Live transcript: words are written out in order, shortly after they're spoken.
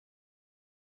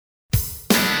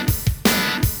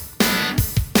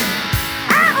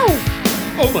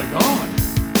Oh my god!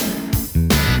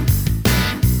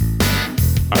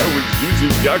 I was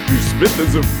using Dr. Smith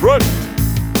as a front.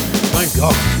 My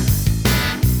god!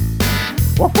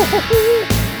 What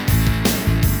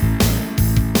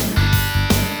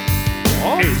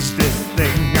is this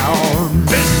thing on?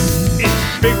 This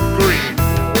is Big Green.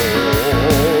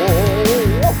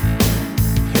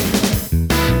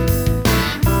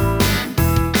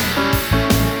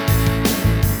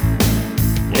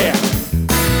 Yeah!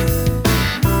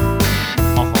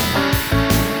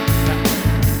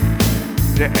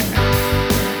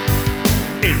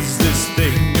 Is this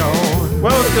thing on?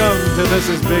 Welcome to This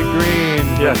is Big Green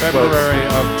for Yes, February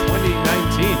of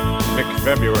 2019.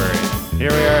 McFebruary.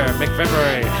 Here we are,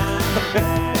 McFebruary,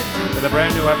 with a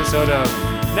brand new episode of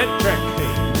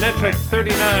Netrek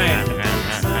 39.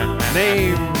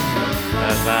 Name.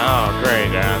 Oh,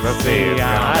 great. Let's see.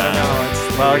 I don't know. It's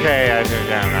Well, okay. I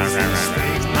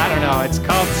don't know. It's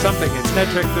called something. It's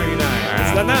Netrek 39.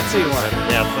 It's the Nazi one.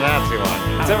 Yeah, it's the Nazi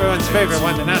one. It's everyone's favorite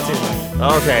one, the Nazi one.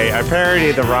 Okay, I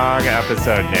parodied the wrong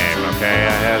episode name, okay?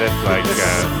 I had it like,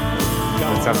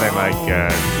 something like,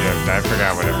 I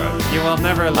forgot what it was. You will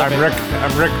never love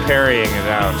I'm Rick Perrying it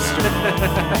out.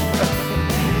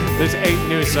 There's 8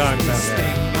 new songs out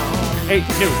there. 8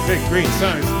 new Big Green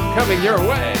songs coming your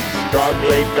way. Strong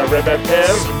Lake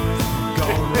derivative.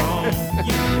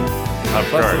 Of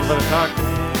Plus a little course. bit of talk.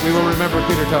 We will remember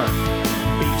Peter Talk.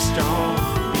 Be strong,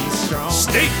 be strong.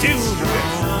 Stay tuned.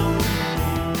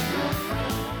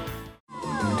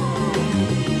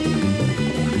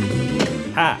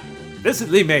 Hi, this is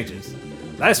Lee Majors.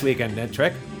 Last week on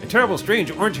Netrek, a terrible,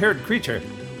 strange, orange-haired creature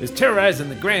is terrorizing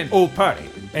the grand old party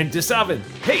and dissolving.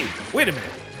 Hey, wait a minute.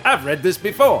 I've read this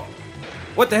before.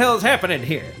 What the hell is happening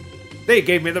here? They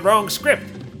gave me the wrong script.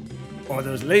 Or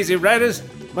those lazy writers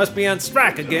must be on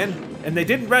strike again, and they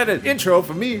didn't write an intro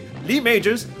for me, Lee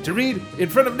Majors, to read in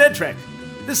front of Netrek.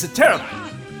 This is terrible.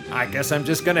 I guess I'm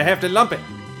just gonna have to lump it.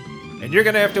 And you're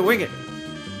gonna have to wing it.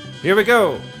 Here we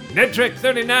go. Netrek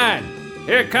 39.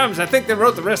 Here it comes. I think they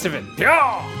wrote the rest of it.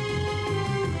 Yeah!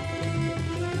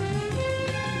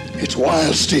 It's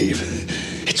wild, Steve.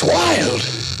 It's wild.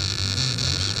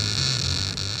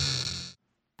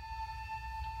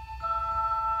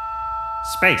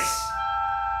 Space,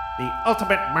 the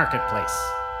ultimate marketplace.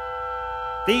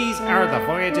 These are the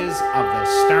voyages of the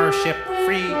Starship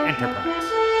Free Enterprise.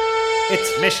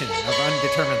 Its mission of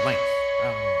undetermined length,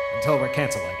 until we're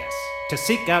canceled, I guess, to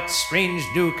seek out strange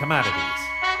new commodities,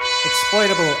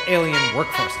 exploitable alien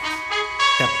workforces,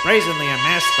 to brazenly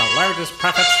amass the largest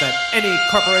profits that any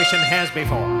corporation has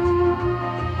before.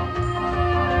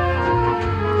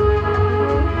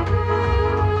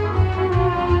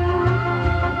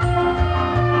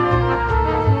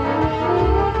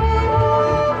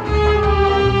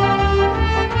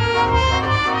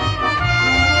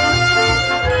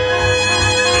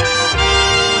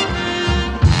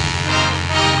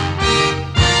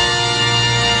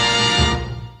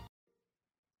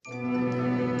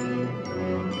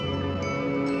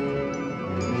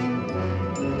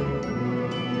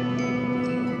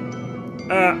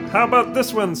 How about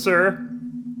this one, sir?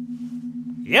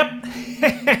 Yep.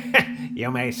 You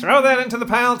may throw that into the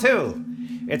pile, too.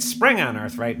 It's spring on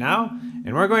Earth right now,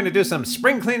 and we're going to do some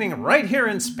spring cleaning right here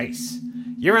in space.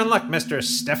 You're in luck, Mr.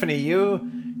 Stephanie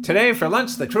Yu. Today, for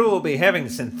lunch, the crew will be having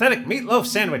synthetic meatloaf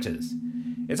sandwiches.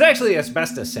 It's actually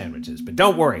asbestos sandwiches, but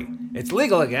don't worry. It's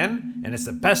legal again, and it's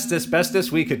the best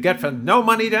asbestos we could get for no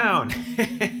money down.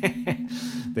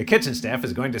 The kitchen staff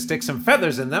is going to stick some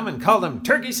feathers in them and call them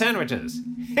turkey sandwiches.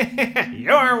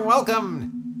 You're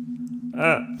welcome.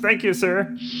 Thank you,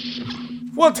 sir.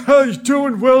 What the hell you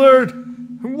doing, Willard?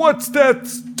 And what's that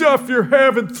stuff you're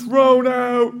having thrown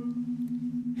out?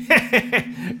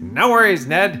 No worries,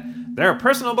 Ned. They're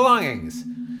personal belongings.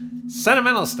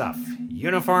 Sentimental stuff.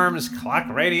 Uniforms, clock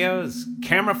radios,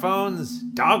 camera phones,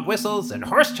 dog whistles, and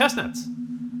horse chestnuts.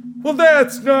 Well,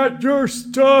 that's not your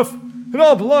stuff. It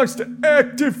all belongs to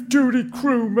active duty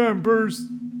crew members.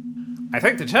 I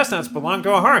think the chestnuts belong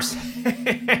to a horse.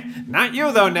 Not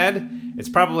you, though, Ned. It's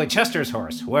probably Chester's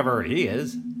horse, whoever he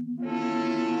is.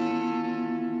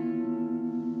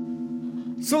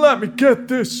 So let me get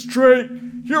this straight.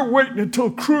 You're waiting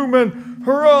until crewmen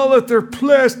are all at their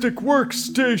plastic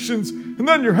workstations, and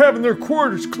then you're having their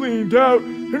quarters cleaned out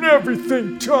and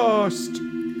everything tossed.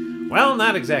 Well,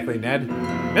 not exactly, Ned.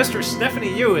 Mr.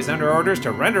 Stephanie Yu is under orders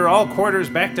to render all quarters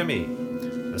back to me.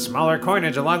 The smaller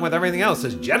coinage, along with everything else,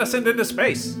 is jettisoned into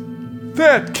space.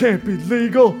 That can't be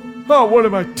legal. Oh, what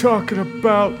am I talking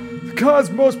about? The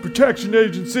Cosmos Protection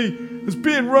Agency is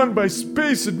being run by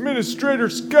Space Administrator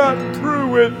Scott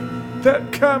Pruitt,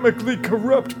 that comically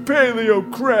corrupt paleo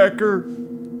cracker.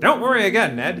 Don't worry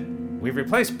again, Ned. We've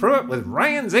replaced Pruitt with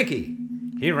Ryan Zinke.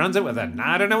 He runs it with a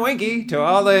nod and a winky to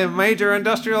all the major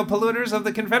industrial polluters of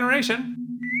the Confederation.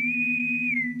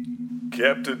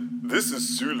 Captain, this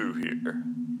is Sulu here.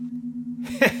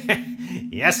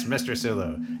 Yes, Mr.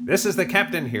 Sulu. This is the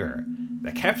captain here.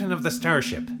 The captain of the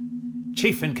starship.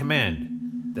 Chief in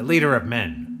command. The leader of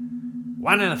men.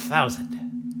 1 in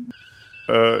 1,000.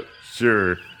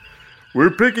 Sure. We're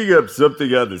picking up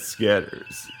something on the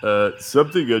scanners.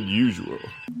 Something unusual.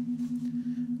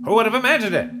 Who would have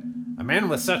imagined it? A man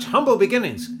with such humble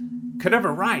beginnings could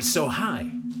ever rise so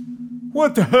high.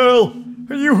 What the hell?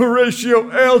 Are you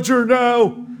Horatio Alger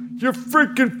now? Your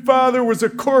freaking father was a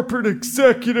corporate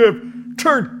executive,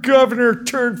 turned governor,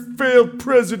 turned failed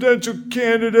presidential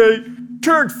candidate,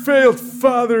 turned failed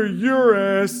father of your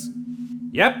ass.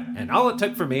 Yep, and all it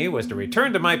took for me was to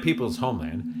return to my people's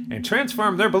homeland and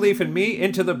transform their belief in me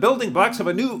into the building blocks of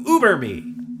a new Uber-me.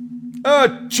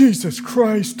 Ah, Jesus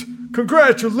Christ.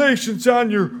 Congratulations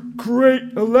on your great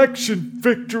election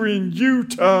victory in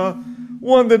Utah.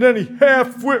 One that any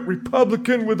half-wit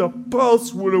Republican with a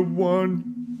pulse would have won.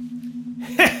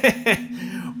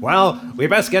 Well, we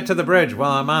best get to the bridge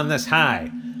while I'm on this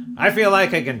high. I feel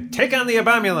like I can take on the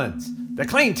Abomulans, the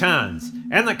Clintons,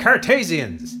 and the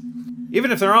Cartesians,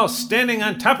 even if they're all standing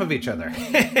on top of each other.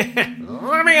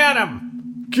 Let me at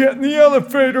 'em! Get in the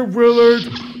elevator, Willard.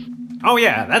 Oh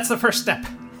yeah, that's the first step.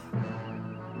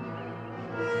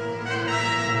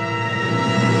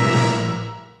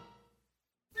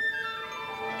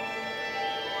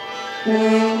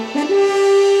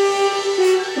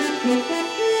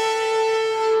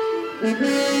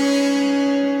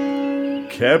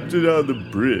 Captain on the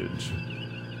bridge.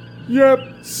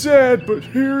 Yep, sad, but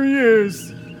here he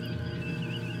is.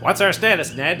 What's our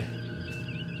status, Ned?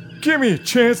 Give me a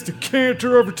chance to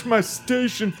canter over to my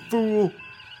station, fool.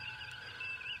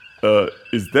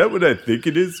 Is that what I think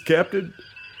it is, Captain?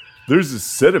 There's a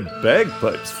set of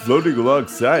bagpipes floating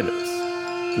alongside us.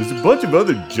 There's a bunch of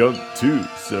other junk, too.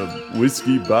 Some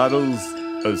whiskey bottles,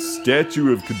 a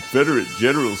statue of Confederate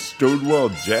General Stonewall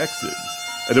Jackson,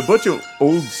 and a bunch of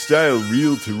old-style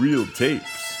reel-to-reel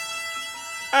tapes.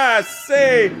 I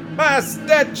say, my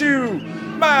statue,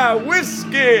 my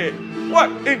whiskey, what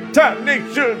in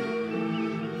tarnation?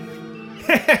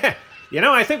 You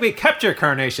know, I think we kept your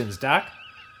carnations, Doc.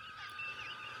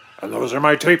 And those are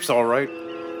my tapes, all right.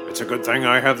 It's a good thing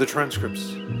I have the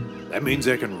transcripts. That means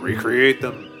I can recreate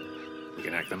them. We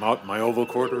can act them out in my oval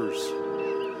quarters.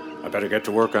 I better get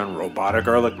to work on robotic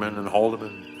Ehrlichman and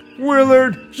Haldeman.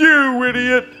 Willard, you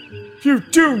idiot! You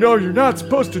do know you're not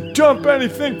supposed to dump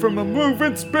anything from a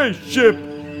moving spaceship.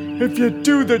 If you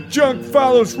do, the junk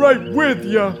follows right with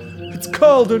you. It's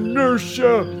called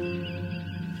inertia.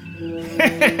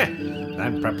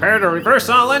 Then prepare to reverse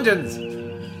all engines.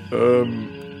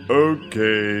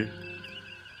 Okay.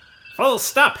 Full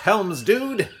stop, Helms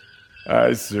dude.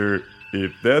 Aye, sir.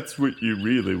 If that's what you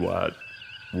really want,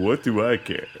 what do I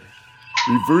care?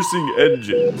 Reversing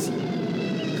engines.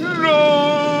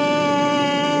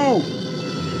 No!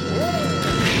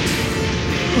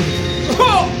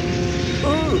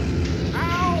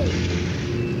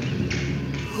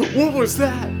 What was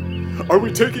that? Are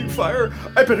we taking fire?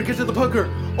 I better get to the bunker.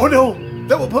 Oh no!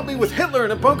 That will put me with Hitler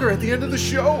in a bunker at the end of the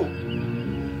show.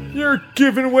 You're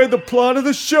giving away the plot of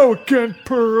the show again,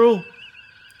 Pearl.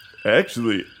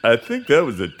 Actually, I think that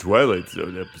was a Twilight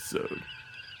Zone episode.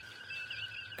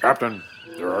 Captain,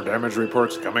 there are damage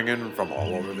reports coming in from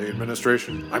all over the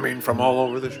administration. I mean, from all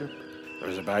over the ship.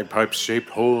 There's a bagpipe-shaped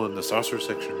hole in the saucer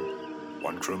section.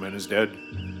 One crewman is dead.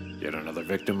 Yet another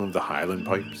victim of the Highland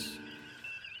pipes.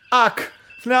 Ach,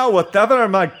 now whatever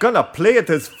am I gonna play at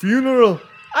his funeral?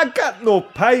 I got no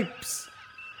pipes.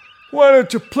 Why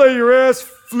don't you play your ass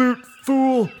flute,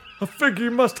 fool? I figure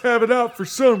you must have it out for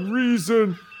some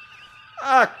reason.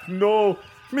 Ach, no.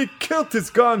 Me kilt is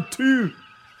gone too.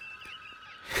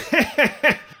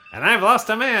 And I've lost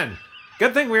a man.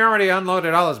 Good thing we already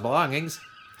unloaded all his belongings.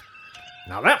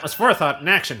 Now that was forethought in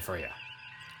action for you.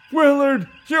 Willard,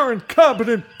 your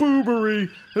incompetent boobery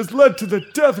has led to the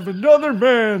death of another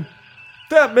man.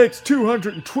 That makes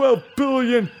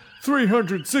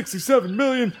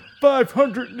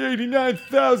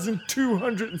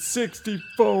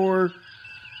 212,367,589,264.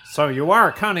 So you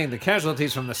are counting the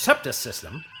casualties from the Septus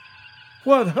system.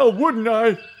 Why the hell wouldn't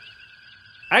I?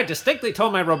 I distinctly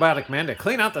told my robotic man to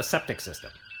clean out the septic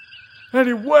system. And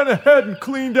he went ahead and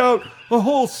cleaned out a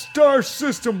whole star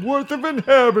system worth of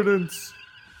inhabitants.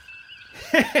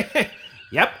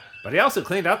 Yep, but he also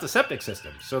cleaned out the septic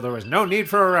system, so there was no need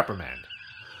for a reprimand.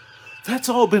 That's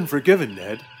all been forgiven,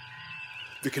 Ned.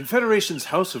 The Confederation's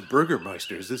House of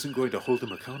Burgermeisters isn't going to hold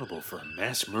him accountable for a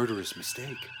mass murderous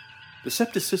mistake. The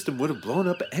septic system would have blown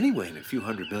up anyway in a few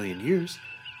 100 million years.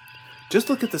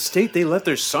 Just look at the state they let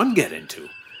their sun get into.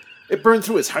 It burned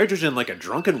through its hydrogen like a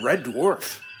drunken red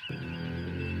dwarf.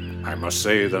 I must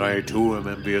say that I too am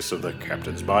envious of the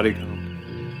captain's body count.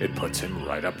 It puts him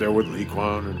right up there with Lee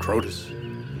Kwan and Crotus.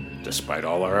 Despite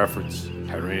all our efforts,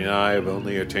 Henry and I have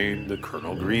only attained the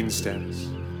Colonel Green status.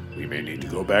 We may need to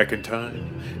go back in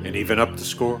time and even up the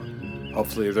score.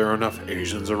 Hopefully there are enough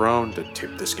Asians around to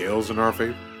tip the scales in our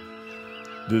favor.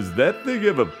 Does that thing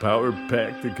have a power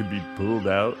pack that can be pulled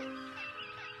out?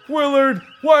 Willard,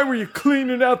 why were you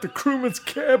cleaning out the crewmen's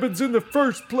cabins in the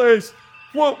first place?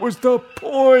 What was the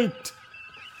point?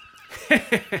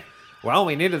 Well,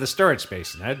 we needed the storage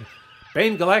space, Ned.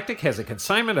 Bain Galactic has a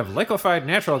consignment of liquefied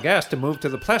natural gas to move to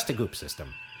the Plastigoop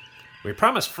system. We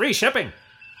promised free shipping.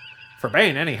 For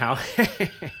Bain, anyhow.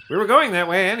 We were going that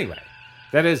way anyway.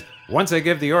 That is, once I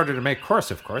give the order to make course,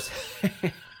 of course.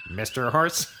 Mr.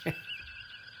 Horse.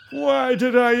 Why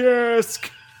did I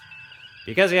ask?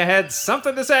 Because you had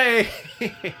something to say.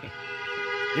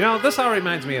 You know, this all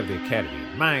reminds me of the Academy.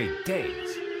 My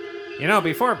days. You know,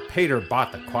 before Pater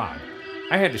bought the quad,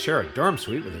 I had to share a dorm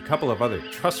suite with a couple of other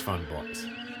trust fund boys.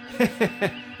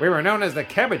 We were known as the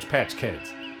Cabbage Patch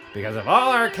Kids because of all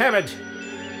our cabbage.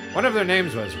 One of their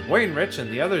names was Wayne Rich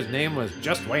and the other's name was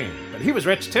just Wayne, but he was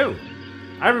rich too.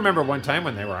 I remember one time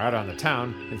when they were out on the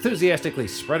town, enthusiastically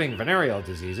spreading venereal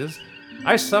diseases,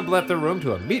 I sublet the room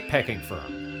to a meatpacking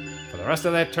firm. For the rest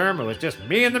of that term, it was just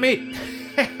me and the meat.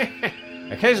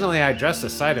 Occasionally, I dressed a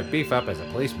side of beef up as a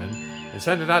policeman and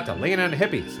send it out to lean on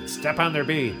hippies and step on their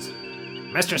beads.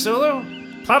 Mr.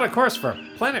 Sulu, plot a course for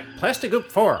Planet Plastigoop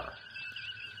 4.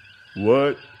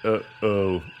 What?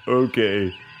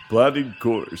 Okay. Plotting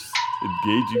course.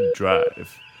 Engaging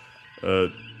drive.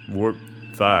 Warp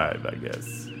 5, I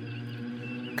guess.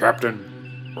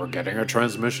 Captain, we're getting a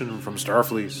transmission from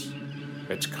Starfleet.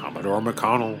 It's Commodore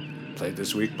McConnell, played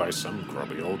this week by some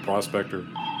grubby old prospector.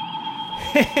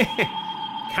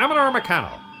 Commodore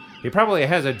McConnell. He probably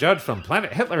has a judge from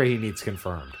Planet Hitler he needs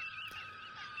confirmed.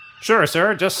 Sure,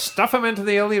 sir. Just stuff him into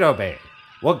the Alito Bay.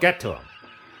 We'll get to him.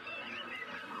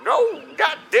 No,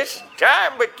 not this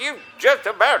time, but you just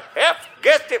about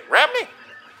half-guessed it, Romney.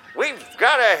 We've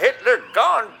got a Hitler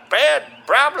gone bad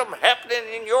problem happening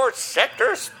in your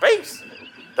sector of space.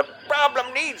 The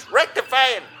problem needs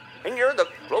rectifying, and you're the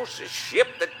closest ship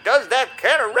that does that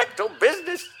kind of rectal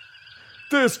business.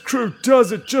 This crew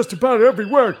does it just about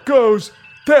everywhere it goes.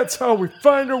 That's how we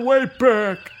find our way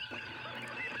back.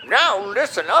 Now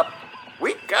listen up.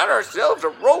 We got ourselves a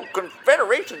rogue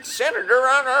Confederation senator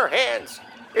on our hands.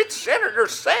 It's Senator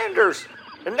Sanders,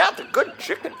 and not the good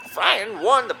chicken frying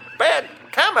one, the bad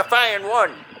comifying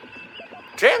one.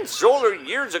 10 solar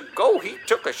years ago, he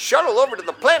took a shuttle over to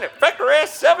the planet Fecker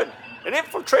S7 and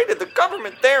infiltrated the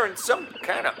government there in some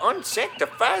kind of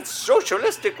unsanctified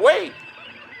socialistic way.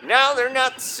 Now they're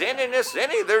not sending us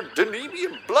any of their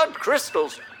Danebian blood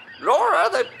crystals, nor are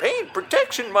they paying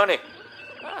protection money.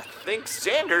 I think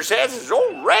Sanders has his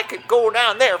own racket going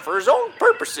on there for his own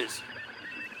purposes.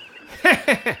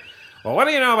 Well, what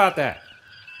do you know about that?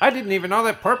 I didn't even know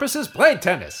that porpoises played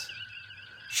tennis.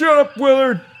 Shut up,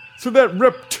 Willard, so that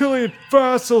reptilian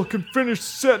fossil can finish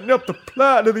setting up the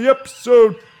plot of the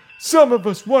episode. Some of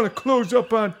us want to close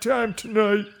up on time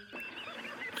tonight.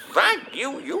 Thank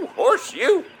you, you horse,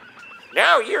 you.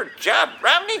 Now your job,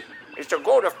 Romney, is to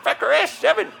go to Fecker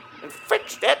S7 and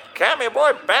fetch that commie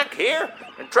boy back here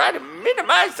and try to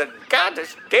minimize the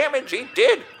godless damage he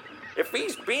did. If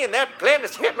he's being that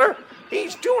planet's Hitler,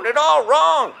 he's doing it all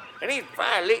wrong, and he's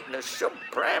violating the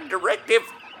subprime directive.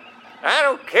 I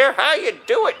don't care how you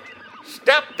do it.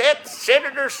 Stop that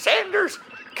Senator Sanders,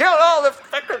 kill all the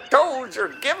Fecker toads, or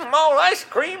give them all ice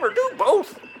cream, or do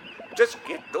both. Just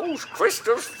get those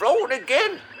crystals flowing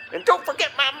again, and don't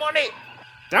forget my money.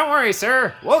 Don't worry,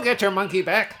 sir. We'll get your monkey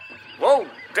back. Whoa,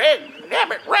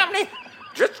 dagnabbit, Romney.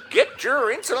 Just get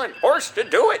your insolent horse to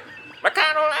do it.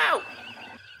 McConnell out.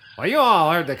 Well, you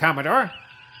all heard the Commodore.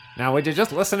 Now, would you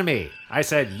just listen to me? I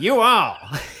said you all.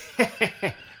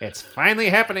 It's finally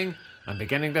happening. I'm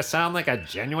beginning to sound like a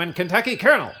genuine Kentucky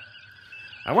colonel.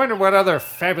 I wonder what other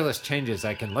fabulous changes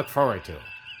I can look forward to.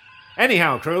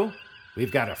 Anyhow, crew,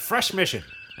 we've got a fresh mission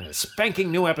and a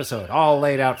spanking new episode all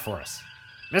laid out for us.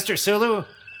 Mr. Sulu,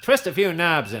 twist a few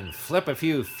knobs and flip a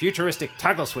few futuristic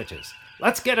toggle switches.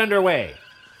 Let's get underway.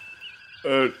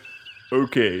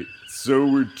 Okay, so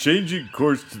we're changing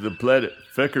course to the planet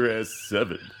Fecker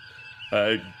S7.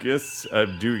 I guess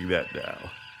I'm doing that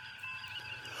now.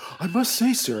 I must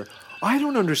say, sir, I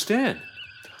don't understand.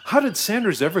 How did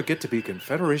Sanders ever get to be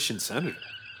Confederation Senator?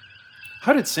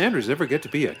 How did Sanders ever get to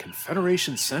be a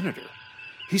Confederation Senator?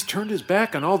 He's turned his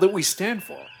back on all that we stand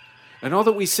for and all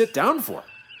that we sit down for.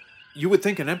 You would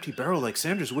think an empty barrel like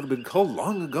Sanders would have been cold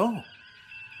long ago.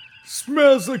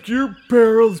 Smells like your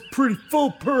barrel's pretty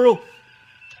full, Pearl.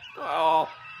 Oh.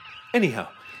 Anyhow,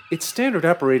 it's standard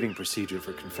operating procedure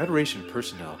for Confederation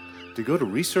personnel to go to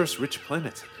resource-rich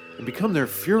planets and become their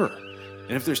Fuhrer.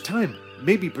 And if there's time,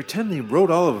 maybe pretend they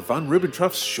wrote all of von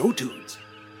Ribbentrop's show tunes.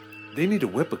 They need to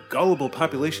whip a gullible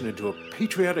population into a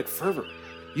patriotic fervor,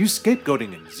 use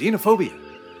scapegoating and xenophobia.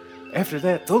 After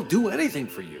that, they'll do anything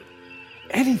for you.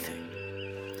 Anything.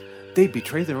 They'd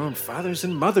betray their own fathers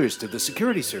and mothers to the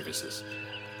security services,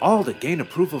 all to gain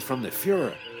approval from the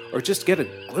Fuhrer, or just get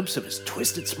a glimpse of his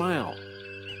twisted smile.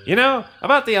 You know,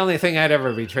 about the only thing I'd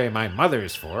ever betray my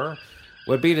mothers for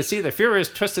would be to see the Fuhrer's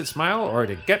twisted smile or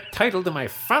to get title to my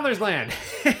father's land.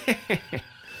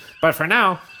 But for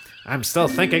now, I'm still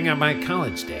thinking of my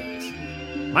college days.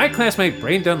 My classmate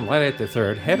Braindon Ledet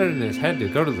III had it in his head to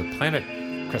go to the planet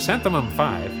Chrysanthemum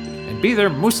 5 and be their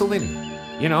Mussolini.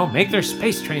 You know, make their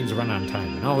space trains run on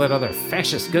time and all that other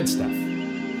fascist good stuff.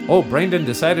 Old Braindon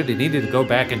decided he needed to go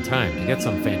back in time to get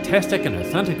some fantastic and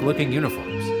authentic-looking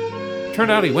uniforms.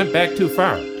 Turned out he went back too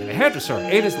far, and the hairdresser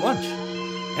ate his lunch,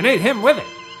 and ate him with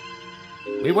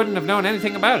it. We wouldn't have known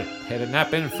anything about it had it not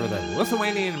been for the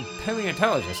Lithuanian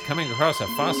paleontologist coming across a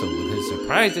fossil with his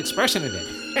surprised expression in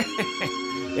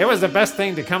it. It was the best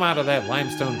thing to come out of that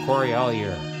limestone quarry all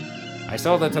year. I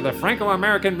sold it to the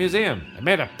Franco-American Museum and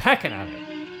made a packet out of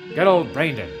it. Good old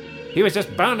Braindon. He was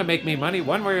just bound to make me money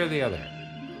one way or the other.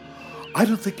 I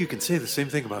don't think you can say the same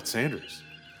thing about Sanders.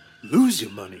 Lose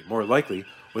your money, more likely,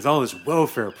 with all his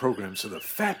welfare programs for the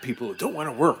fat people who don't want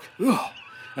to work. Ugh.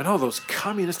 And all those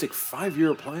communistic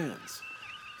 5-year plans.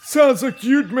 Sounds like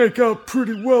you'd make out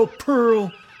pretty well,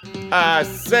 Pearl. I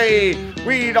say,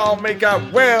 we'd all make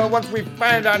out well once we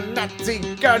find our Nazi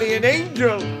guardian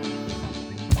angel.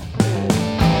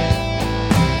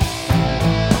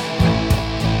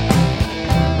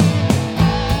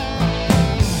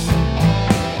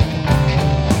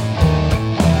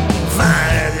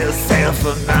 Find yourself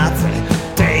a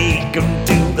Nazi, take him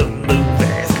to the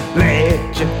movies,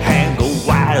 let your hand go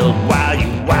wild while you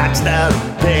watch the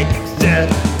picture,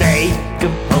 take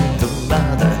him home to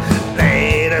mother,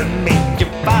 let him meet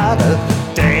your father,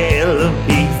 tell him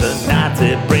he's the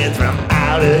Nazi prince from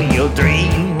out of your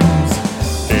dreams.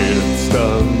 It's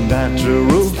the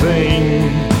natural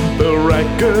thing, the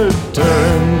record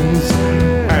turns,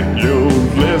 and you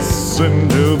listen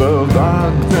to the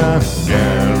Wagner.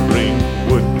 Gary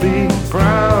would be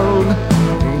proud,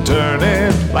 turn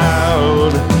it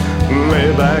loud,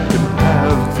 lay back and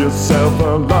have yourself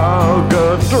a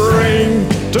lager, drink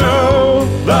to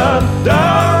the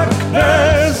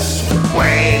darkness.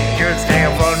 Wake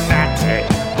yourself a Nazi,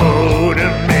 put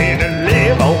him in a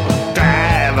limo,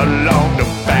 drive along the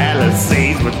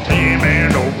Palisades with him in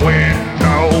the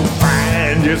window.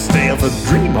 Find yourself a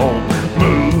dream home,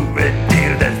 move it to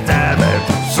the suburbs.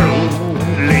 Soon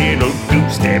little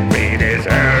two-step in his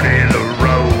early the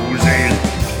roses.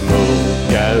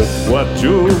 Look at what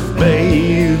you've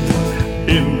made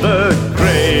in the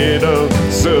cradle.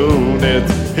 Soon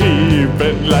it's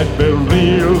heaving like the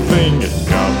real thing. It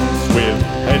comes with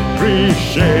head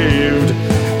pre-shaved.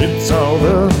 It's all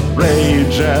the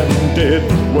rage, and it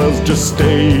was just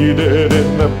stated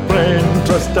in the brain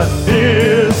trust that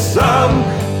here's some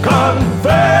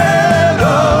Confederate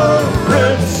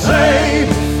say,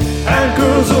 and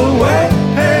goes away.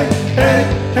 Hey, hey,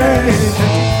 hey.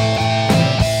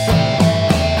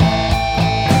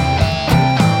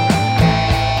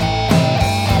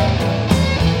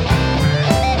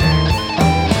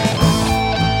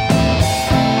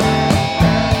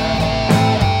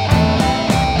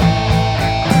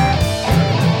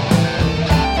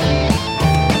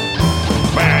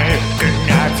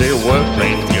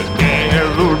 Workplace, you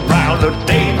gathered round the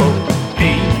table,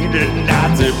 eating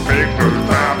Nazi papers,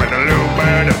 thumbing a little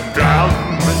bit of drum.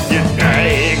 You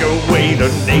drag away the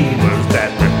neighbors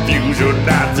that refuse your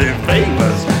Nazi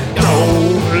favors.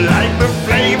 Don't like the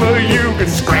flavor, you can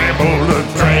scramble the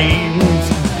trains.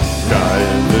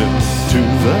 Dive into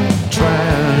the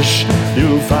trash,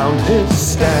 you found his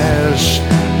stash.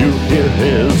 You hear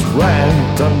his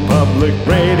rant on public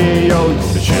radio.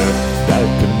 The ship that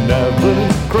could never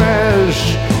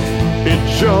crash.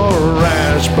 It's your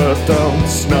rash, but don't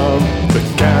snub the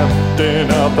captain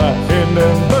of the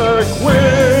Hindenburg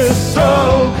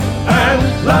whistle and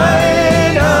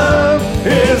light up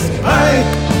his pipe.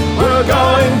 We're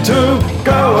going to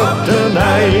go up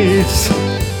tonight.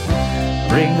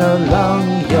 Bring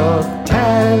along your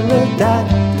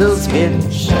pterodactyl. candleskin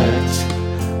shirt.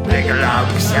 Bring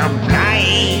along some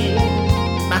lime.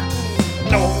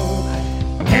 Oh,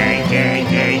 yeah, yeah,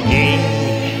 yeah, yeah.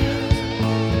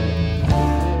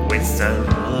 Whistle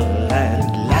and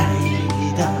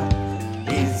light up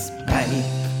his pipe.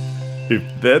 If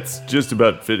that's just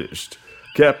about finished,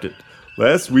 Captain,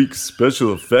 last week's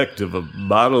special effect of a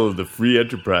model of the Free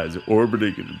Enterprise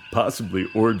orbiting an possibly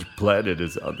orange planet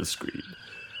is on the screen.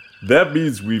 That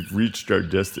means we've reached our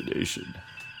destination.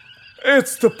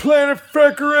 It's the planet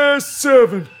Fecker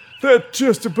 7. That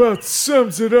just about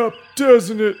sums it up,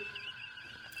 doesn't it?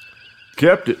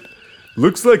 Captain,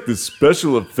 looks like the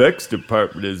special effects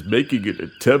department is making an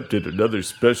attempt at another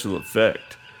special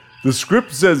effect. The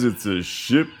script says it's a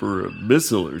ship or a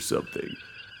missile or something.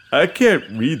 I can't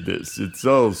read this. It's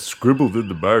all scribbled in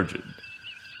the margin.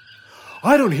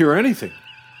 I don't hear anything.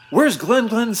 Where's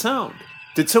Glenn Sound?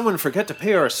 Did someone forget to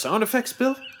pay our sound effects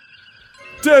bill?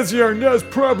 Desi Arnaz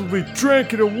probably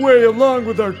drank it away along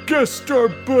with our guest star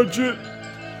budget.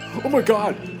 Oh my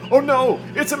god! Oh no!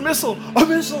 It's a missile! A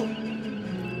missile!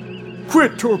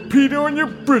 Quit torpedoing your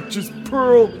britches,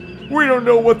 Pearl. We don't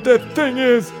know what that thing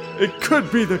is. It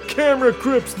could be the camera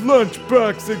grip's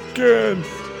lunchbox again.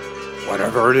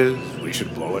 Whatever it is, we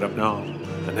should blow it up now,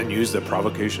 and then use the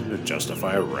provocation to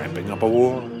justify ramping up a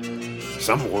war.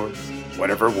 Some war.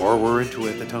 Whatever war we're into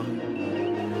at the time.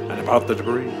 And about the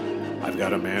debris, I've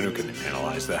got a man who can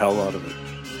analyze the hell out of it.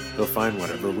 He'll find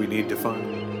whatever we need to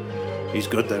find. He's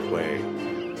good that way.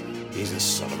 He's a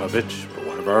son of a bitch, but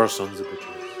one of our sons of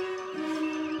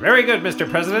bitches. Very good, Mr.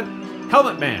 President.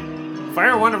 Helmet Man,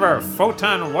 fire one of our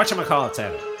photon whatchamacallits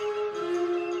at it.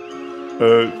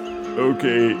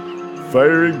 Okay.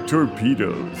 Firing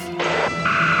torpedoes.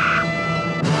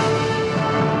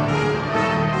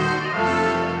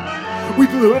 We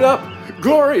blew it up!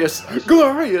 Glorious!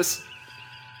 Glorious!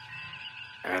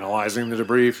 Analyzing the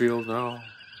debris field now.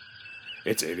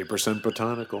 It's 80%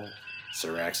 botanical.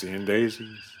 Syraxian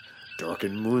daisies,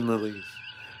 Dorkin moon lilies,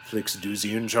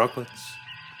 Flixdusian chocolates.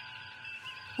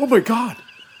 Oh my god!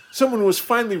 Someone was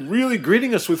finally really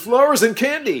greeting us with flowers and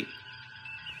candy!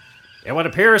 It would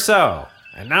appear so.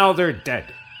 And now they're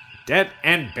dead. Dead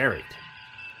and buried.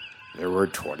 There were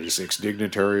 26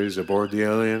 dignitaries aboard the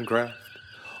alien craft.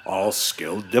 All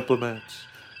skilled diplomats.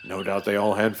 No doubt they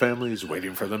all had families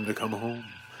waiting for them to come home.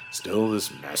 Still, this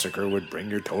massacre would bring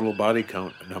your total body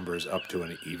count numbers up to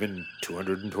an even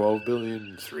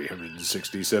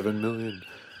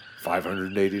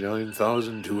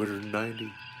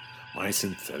 212,367,589,290. My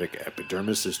synthetic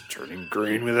epidermis is turning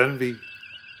green with envy.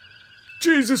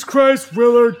 Jesus Christ,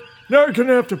 Willard. Now you're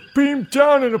gonna have to beam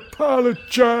down and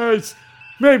apologize.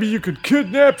 Maybe you could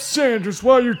kidnap Sanders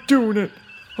while you're doing it.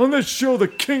 On this show, the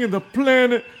king of the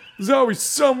planet is always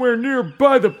somewhere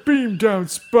nearby the beam down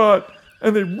spot,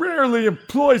 and they rarely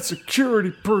employ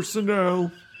security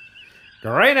personnel.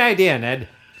 Great idea, Ned.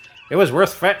 It was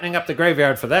worth fattening up the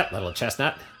graveyard for that little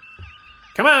chestnut.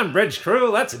 Come on, bridge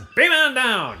crew, let's beam on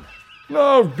down.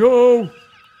 No.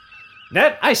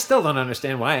 Ned, I still don't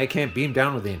understand why I can't beam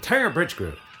down with the entire bridge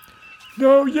crew.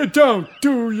 No, you don't,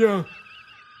 do ya?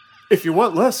 If you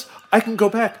want less, I can go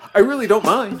back. I really don't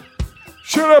mind.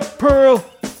 Shut up, Pearl!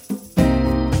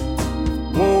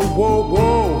 Whoa, whoa,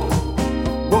 whoa.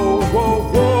 Whoa,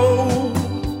 whoa, whoa.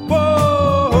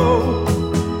 Whoa.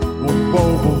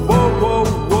 Whoa, whoa, whoa, whoa,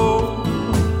 whoa.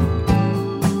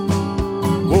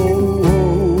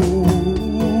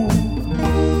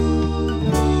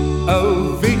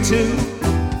 Oh, V2,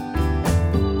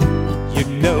 you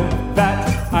know that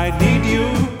I need you,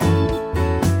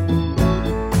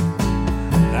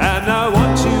 and I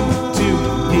want you to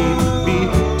need me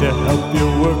to help you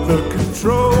work the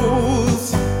controls.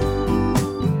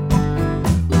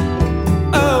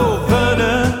 Oh,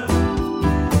 burner,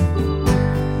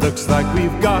 looks like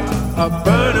we've got a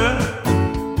burner,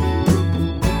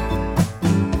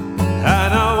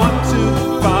 and I want to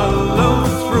follow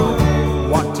through,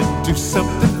 want to do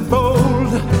something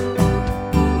bold.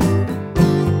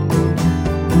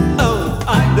 Oh,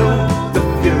 I know the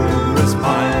Fuhrer's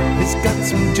mind, it's got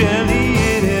some jelly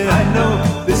in it. I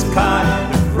know this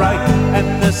kind of right,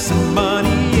 and there's some money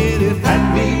in it.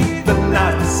 Hand me the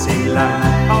Nazi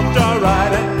line, I'll draw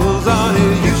right angles on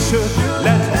it. You should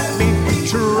let me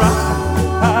try.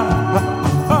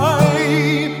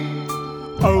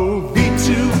 Oh, V2,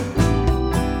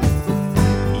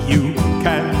 you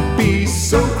can be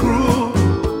so cruel.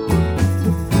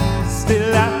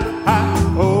 Still, I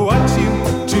want you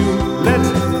to let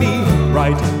me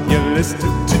write your list to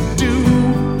do.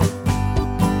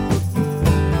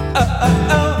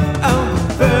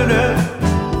 Burner,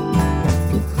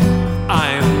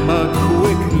 I'm a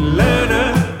quick learner.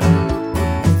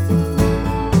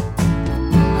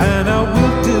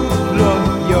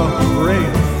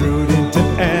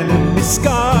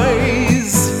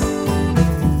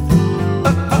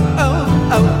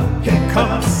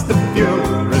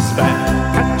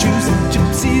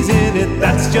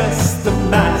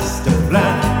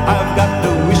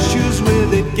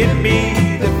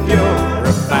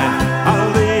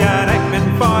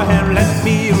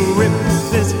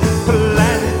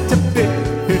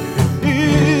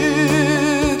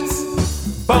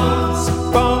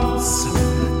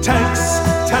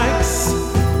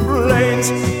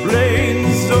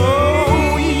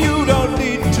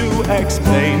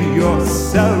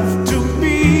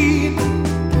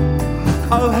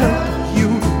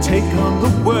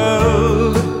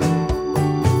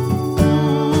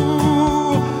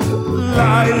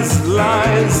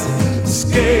 lies,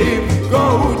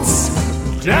 scapegoats,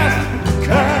 death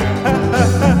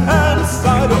camps.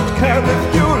 I don't care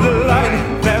if you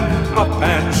line them up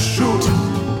and shoot.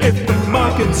 If the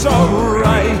market's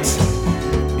alright,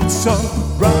 it's alright.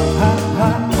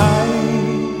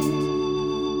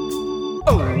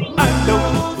 Oh, I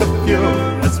know the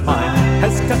Fuhrer's mind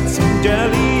has got some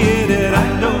jelly in it.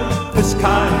 I know this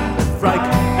kind of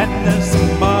Reich, and there's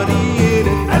some money in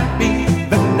it. And me,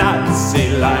 the Nazi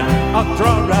line, I'll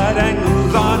draw right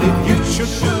angles on it. You should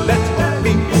let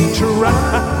me try.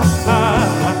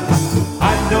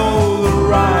 I know the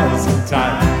rising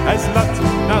tide has lots of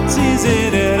Nazis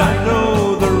in it. I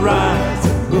know the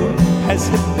rising moon has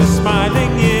Hitler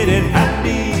smiling in it. And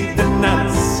me, the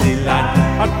Nazi line,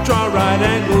 I'll draw right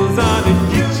angles on it.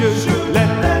 You should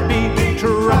let me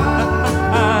try.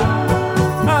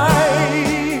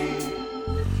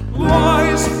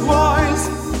 Wise,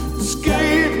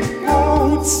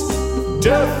 scapegoats,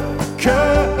 death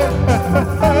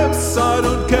camps. I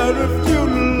don't care if you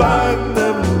line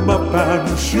them up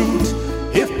and shoot.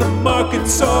 If the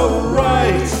market's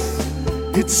alright,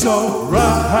 it's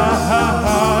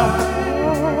alright.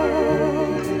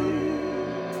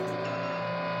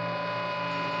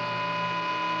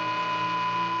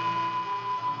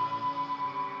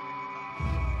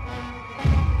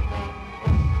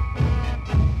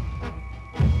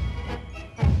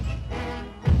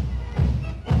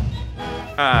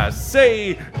 I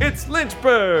say, it's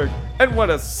Lynchburg! And what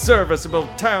a serviceable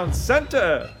town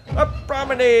center! A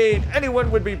promenade anyone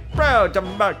would be proud to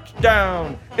march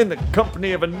down in the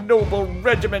company of a noble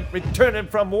regiment returning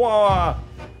from war.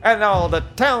 And all the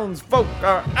townsfolk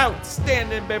are out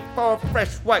standing before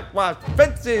fresh whitewashed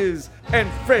fences and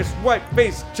fresh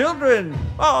white-faced children,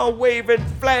 all waving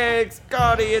flags,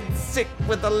 gaudy and sick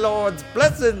with the Lord's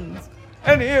blessings.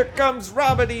 And here comes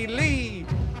Robert E. Lee.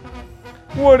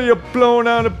 What are you blowing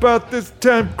on about this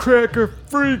time, cracker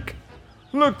freak?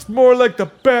 Looks more like the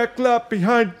back lot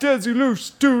behind Desilu's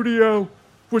studio,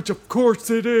 which of course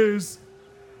it is.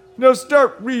 Now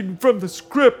start reading from the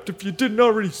script if you didn't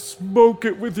already smoke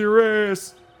it with your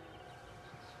ass.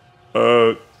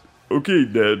 Okay,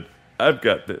 Ned, I've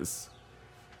got this.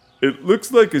 It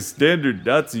looks like a standard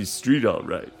Nazi street, all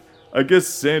right. I guess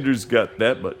Sanders got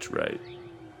that much right.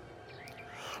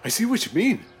 I see what you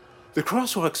mean. The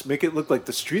crosswalks make it look like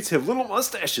the streets have little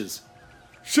mustaches.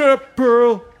 Shut up,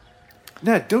 Pearl.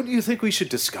 Ned, don't you think we should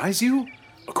disguise you?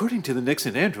 According to the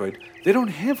Nixon android, they don't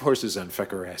have horses on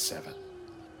Fecker S7.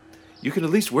 You can at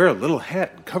least wear a little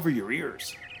hat and cover your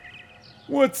ears.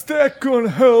 What's that gonna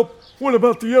help? What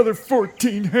about the other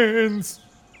 14 hands?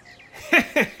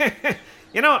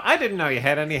 You know, I didn't know you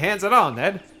had any hands at all,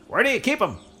 Ned. Where do you keep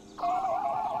them?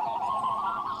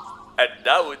 And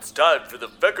now it's time for the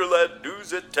Feckerland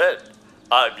News at 10.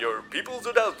 I'm your people's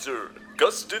announcer,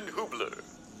 Gustin Hubler.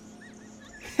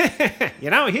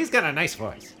 You know, he's got a nice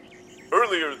voice.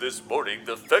 Earlier this morning,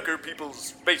 the Fecker People's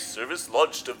Space Service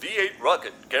launched a V-8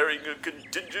 rocket carrying a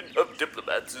contingent of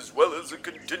diplomats as well as a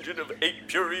contingent of 8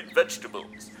 pureed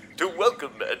vegetables to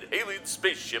welcome an alien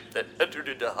spaceship that entered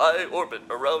into high orbit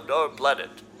around our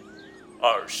planet.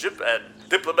 Our ship and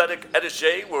diplomatic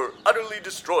attaché were utterly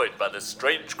destroyed by the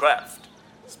strange craft.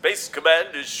 Space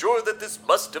Command is sure that this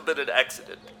must have been an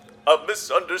accident, a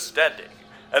misunderstanding,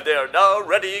 and they are now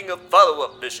readying a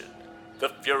follow-up mission. The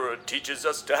Fuhrer teaches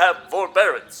us to have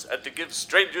forbearance and to give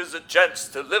strangers a chance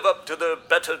to live up to their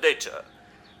better nature.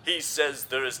 He says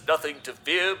there is nothing to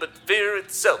fear but fear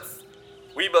itself.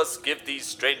 We must give these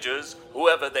strangers,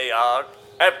 whoever they are,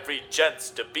 every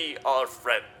chance to be our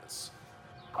friends.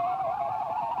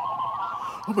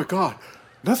 Oh my god,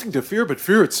 nothing to fear but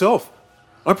fear itself.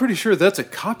 I'm pretty sure that's a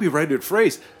copyrighted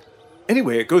phrase.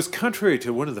 Anyway, it goes contrary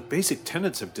to one of the basic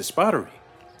tenets of despotery.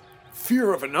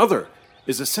 Fear of another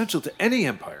is essential to any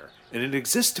empire, and it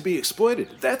exists to be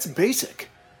exploited. That's basic.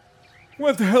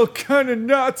 What the hell kind of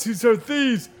Nazis are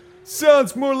these?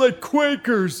 Sounds more like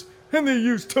Quakers, and they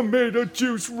use tomato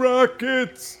juice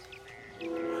rockets.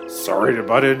 Sorry to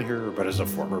butt in here, but as a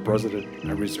former president,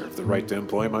 I reserve the right to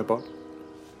employ my butt.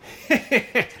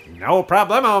 No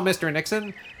problemo, Mr.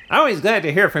 Nixon. Always glad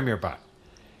to hear from your butt.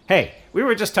 Hey, we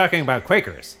were just talking about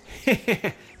Quakers.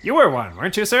 You were one,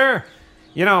 weren't you, sir?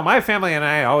 You know, my family and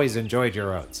I always enjoyed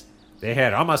your oats. They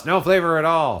had almost no flavor at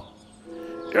all.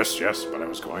 Yes, but I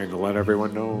was going to let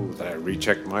everyone know that I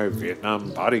rechecked my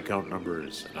Vietnam body count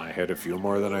numbers, and I had a few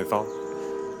more than I thought.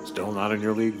 Still not in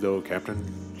your league, though, Captain.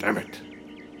 Damn it.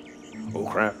 Oh,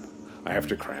 crap. I have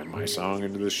to cram my song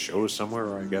into this show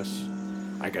somewhere, I guess.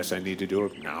 I guess I need to do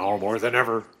it now more than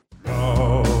ever.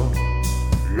 La,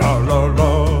 la, la,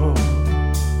 la.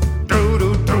 Do,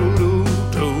 do, do, do,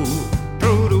 do.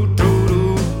 Do, do, do,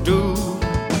 do,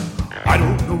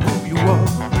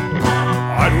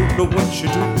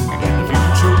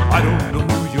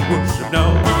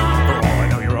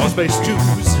 space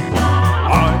Jews.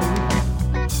 I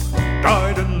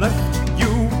died and left you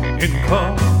in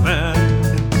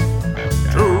command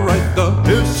to write the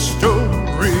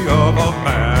history of a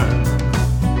man.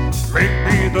 Make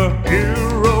me the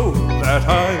hero that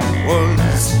I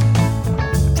was.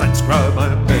 Transcribe my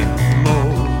memo.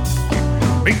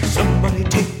 Make somebody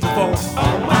take the fall.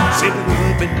 Say that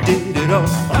Wilbin did it all.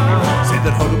 Say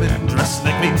that Hardeman dressed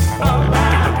like me.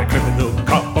 Think a criminal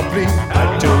cop of me.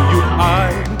 I tell you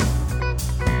I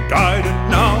died and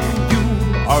now you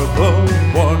are the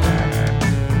one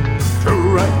to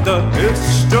write the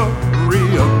history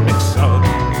of Nixon.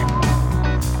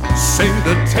 Say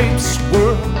the tapes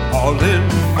were all in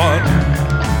fun.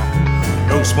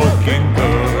 No smoking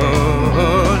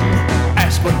gun.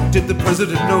 Ask what did the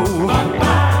president know?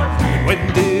 And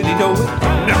when did he know it?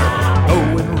 Never.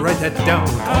 Oh, and write that down.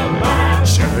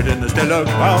 Share it in the stellar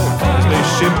cloud.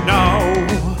 Spaceship now.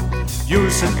 You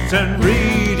sit and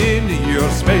read in your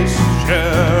space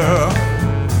chair,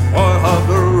 or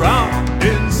hover around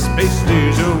in space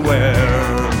leisure wear.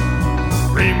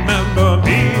 Remember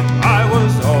me, I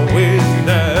was always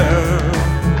there.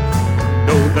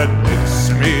 Know that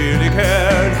Nixon really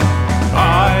cared.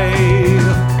 I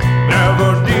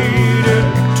never needed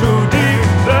to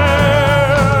declare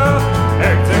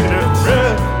executive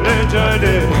privilege, I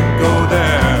didn't go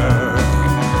there.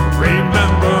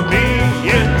 Remember me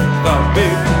in the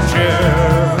big chair.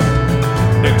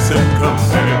 Nixon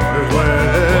compared well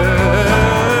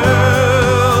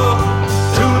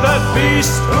to that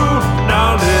beast who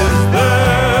now lives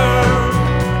there,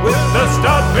 with the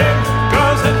stout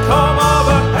fingers and comb of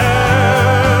a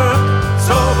hair.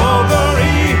 So vulgar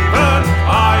even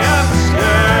I am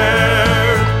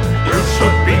scared. You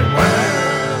should beware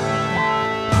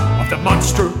of the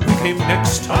monster who came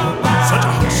next. Such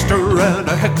a huckster and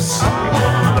a hex.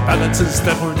 The balances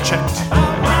that weren't checked.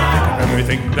 Think of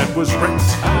everything that was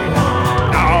wrecked.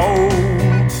 Now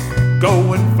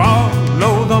go and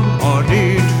follow the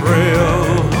money trail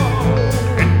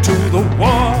into the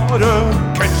water,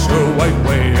 catch a white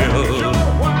whale.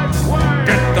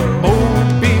 Get the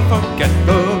Moby, forget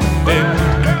the thing.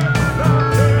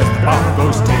 As the bar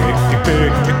goes tick, tick,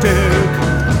 tick, tick, tick.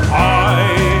 I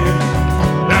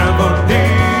never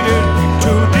needed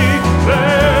to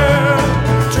declare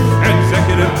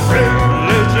executive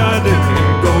privilege, I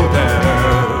didn't go there.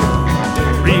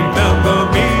 Remember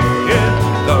me in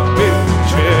the big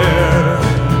chair.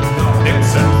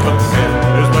 Nixon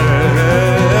compares well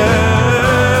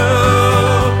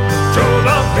to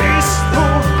the beast who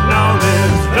now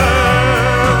lives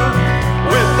there,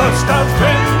 with the stout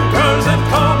fingers and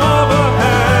comb of a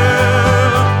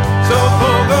hair. So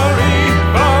vulgar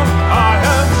even I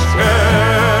am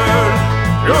scared.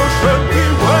 You should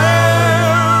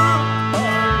beware.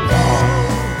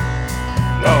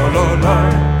 La la la.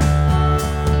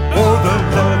 Oh, the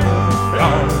leather,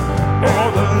 oh,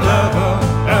 the leather,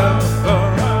 ever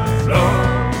flow.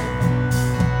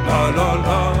 La la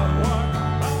la.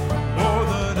 More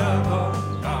than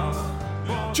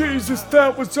ever. Jesus,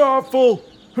 that was awful.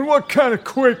 And what kind of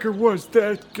Quaker was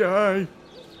that guy?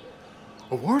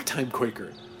 A wartime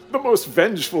Quaker, the most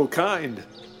vengeful kind.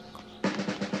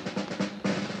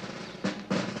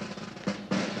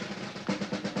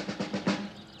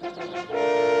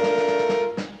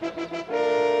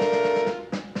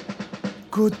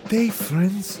 Good day,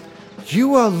 friends.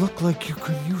 You all look like you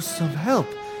could use some help.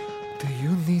 Do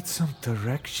you need some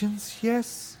directions,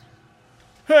 yes?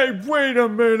 Hey, wait a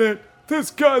minute.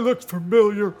 This guy looks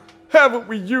familiar. Haven't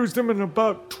we used him in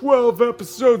about 12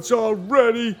 episodes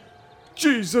already?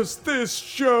 Jesus, this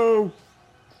show.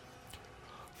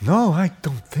 No, I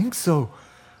don't think so.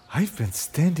 I've been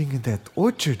standing in that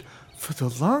orchard for the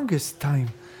longest time,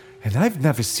 and I've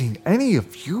never seen any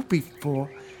of you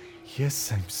before.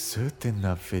 Yes, I'm certain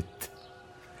of it.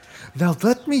 Now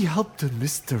let me help to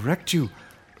misdirect you.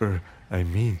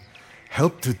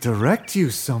 Help to direct you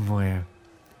somewhere.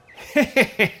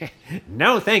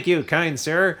 No, thank you, kind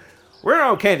sir. We're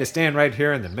okay to stand right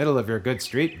here in the middle of your good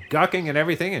street, gawking at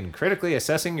everything and critically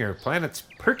assessing your planet's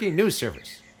perky news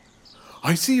service.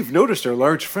 I see you've noticed our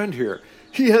large friend here.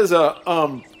 He has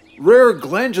a, rare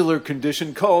glandular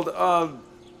condition called,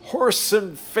 horse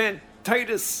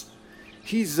infantitis.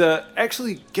 He's,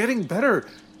 actually getting better.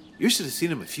 You should have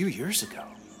seen him a few years ago.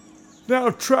 Now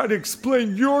try to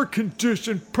explain your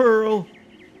condition, Pearl.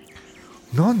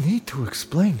 No need to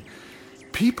explain.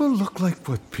 People look like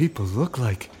what people look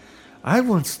like. I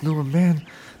once knew a man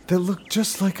that looked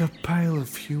just like a pile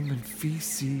of human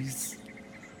feces.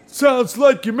 Sounds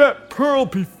like you met Pearl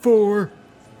before.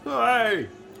 Hey!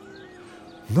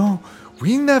 No,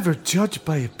 we never judge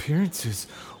by appearances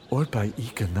or by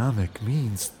economic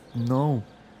means, know.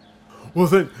 Well,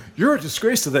 then, you're a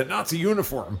disgrace to that Nazi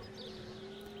uniform.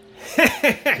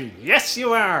 Yes,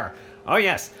 you are. Oh,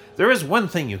 yes, there is one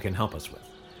thing you can help us with.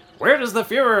 Where does the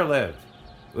Fuhrer live?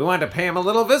 We want to pay him a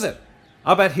little visit.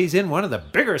 I'll bet he's in one of the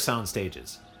bigger sound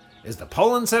stages. Is the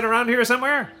Poland set around here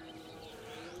somewhere?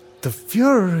 The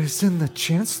Fuhrer is in the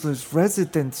Chancellor's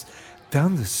residence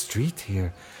down the street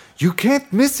here. You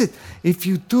can't miss it. If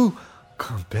you do,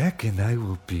 come back and I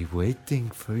will be waiting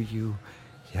for you.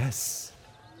 Yes.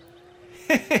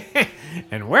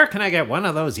 And where can I get one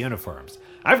of those uniforms?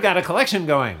 I've got a collection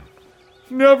going.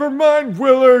 Never mind,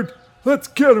 Willard. Let's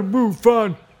get a move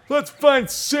on. Let's find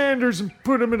Sanders and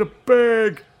put him in a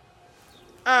bag.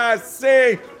 I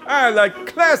say, I like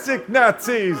classic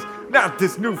Nazis, not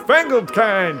this newfangled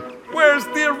kind. Where's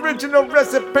the original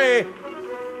recipe?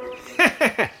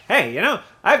 Hey,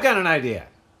 I've got an idea.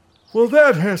 Well,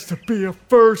 that has to be a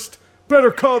first.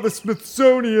 Better call the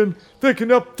Smithsonian. They can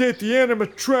update the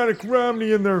animatronic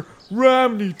Romney in their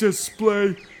Romney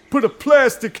display, put a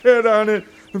plastic head on it,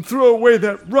 and throw away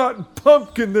that rotten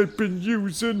pumpkin they've been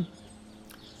using.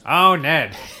 Oh,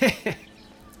 Ned.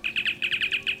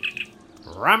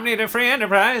 Romney to Free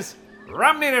Enterprise.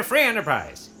 Romney to Free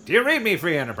Enterprise. Do you read me,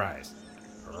 Free Enterprise?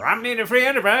 Romney to Free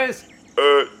Enterprise.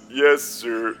 Yes,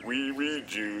 sir, we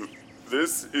read you.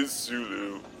 This is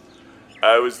Sulu.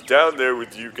 I was down there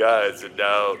with you guys, and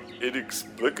now,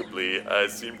 inexplicably, I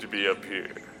seem to be up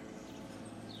here.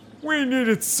 We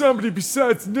needed somebody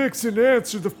besides Nixon to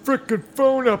answer the frickin'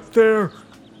 phone up there.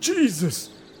 Jesus,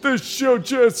 this show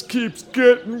just keeps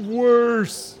getting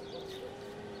worse.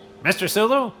 Mr.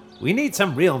 Sulu, we need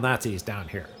some real Nazis down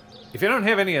here. If you don't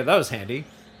have any of those handy,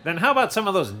 then how about some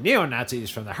of those neo-Nazis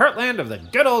from the heartland of the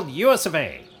good old US of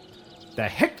A? The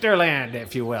Hichterland,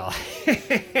 if you will.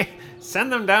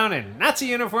 Send them down in Nazi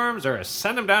uniforms or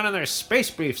send them down in their space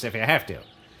briefs if you have to.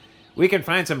 We can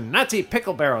find some Nazi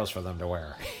pickle barrels for them to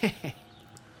wear.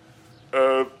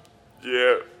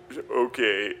 Yeah,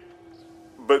 okay.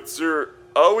 But, sir,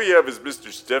 all we have is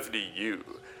Mr. Stephanie Yu,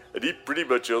 and he pretty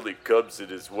much only comes in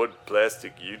his one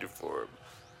plastic uniform.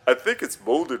 I think it's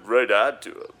molded right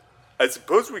onto him. I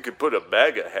suppose we could put a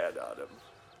MAGA hat on him.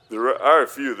 There are a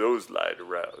few of those lying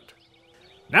around.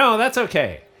 No, that's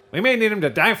okay. We may need him to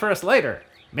die for us later.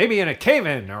 Maybe in a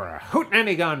cave-in or a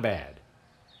hootenanny gone bad.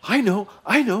 I know.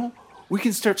 We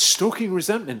can start stoking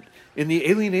resentment in the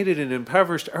alienated and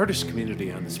impoverished artist community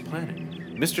on this planet.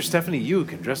 Mr. Stephanie Yu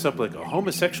can dress up like a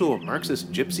homosexual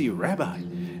Marxist gypsy rabbi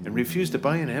and refuse to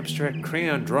buy an abstract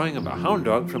crayon drawing of a hound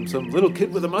dog from some little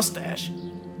kid with a mustache.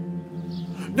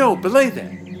 No, belay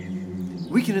that.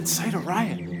 We can incite a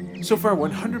riot. So far,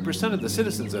 100% of the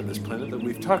citizens on this planet that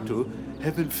we've talked to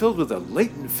have been filled with a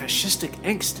latent fascistic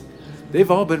angst. They've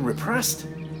all been repressed.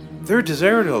 Their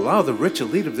desire to allow the rich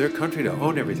elite of their country to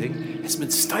own everything has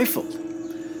been stifled.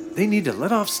 They need to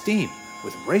let off steam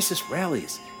with racist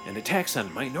rallies and attacks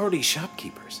on minority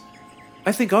shopkeepers.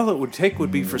 I think all it would take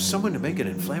would be for someone to make an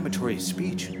inflammatory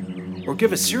speech or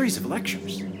give a series of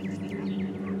lectures.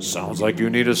 Sounds like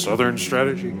you need a southern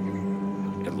strategy.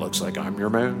 It looks like I'm your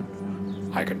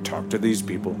man. I can talk to these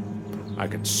people. I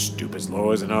can stoop as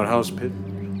low as an outhouse pit,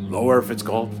 lower if it's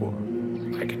called for.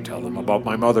 I can tell them about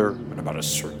my mother and about a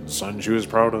certain son she was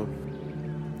proud of.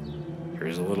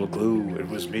 Here's a little clue, it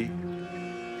was me.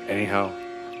 Anyhow,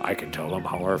 I can tell them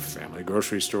how our family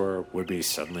grocery store would be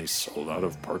suddenly sold out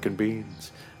of pork and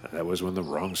beans, and that was when the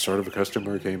wrong sort of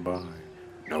customer came by.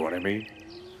 Know what I mean?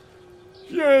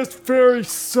 Yes, very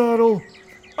subtle.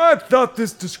 I thought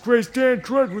this disgraced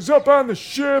android was up on the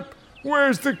ship.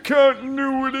 Where's the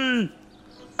continuity?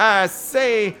 I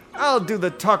say, I'll do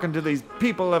the talking to these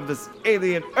people of this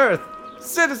alien Earth.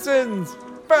 Citizens,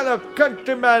 fellow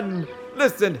countrymen,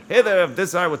 listen hither, of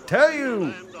this I will tell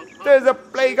you. There's a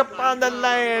plague upon the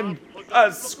land,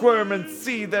 a squirming,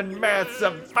 seething mass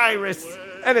of virus,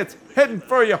 and it's heading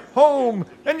for your home,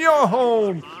 and your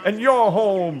home, and your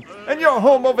home, and your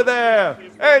home over there,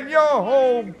 and your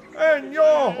home, and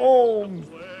your home.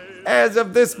 As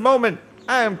of this moment,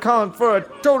 I am calling for a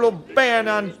total ban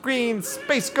on green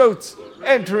space goats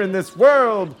entering this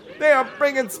world. They are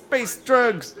bringing space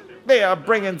drugs. They are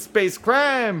bringing space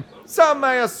crime. Some,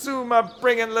 I assume, are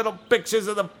bringing little pictures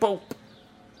of the Pope.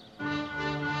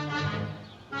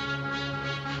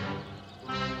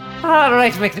 All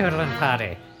right, McNoodle and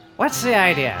Poddy. What's the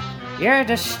idea? You're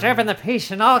disturbing the peace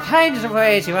in all kinds of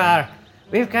ways, you are.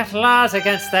 We've got laws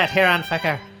against that here on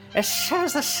Fecker. As sure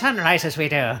as the sun rises, we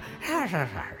do.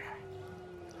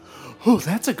 Oh,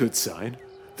 that's a good sign.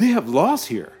 They have laws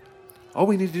here. All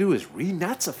we need to do is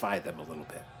re-Nazify them a little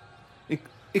bit.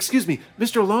 Excuse me,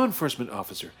 Mr. Law Enforcement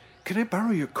Officer, can I borrow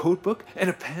your code book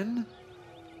and a pen?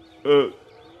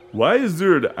 Why is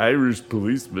there an Irish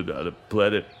policeman on a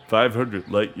planet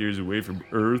 500 light years away from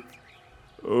Earth?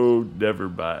 Oh, never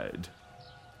mind.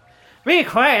 Be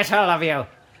quiet, all of you.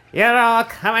 You're all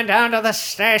coming down to the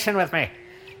station with me.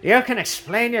 You can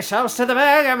explain yourselves to the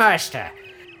Bürgermeister.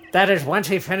 That is once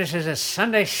he finishes his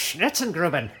Sunday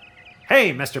Schnitzengruben.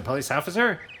 Hey, Mr. Police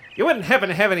Officer, you wouldn't happen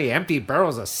to have any empty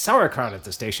barrels of sauerkraut at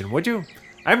the station, would you?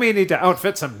 I may need to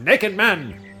outfit some naked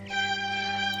men.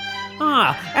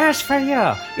 Oh, as for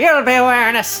you, you'll be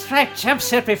wearing a striped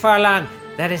jumpsuit before long.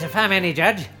 That is if I'm any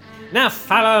judge. Now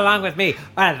follow along with me,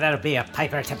 or there'll be a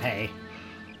piper to pay.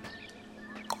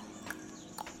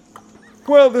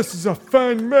 Well, this is a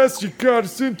fine mess you got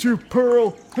us into,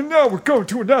 Pearl. And now we're going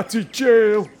to a Nazi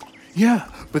jail. Yeah,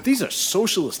 but these are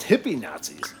socialist hippie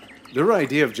Nazis. Their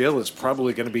idea of jail is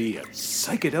probably going to be a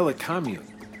psychedelic commune.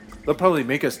 They'll probably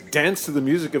make us dance to the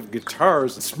music of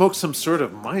guitars and smoke some sort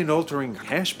of mind-altering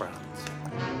hash browns.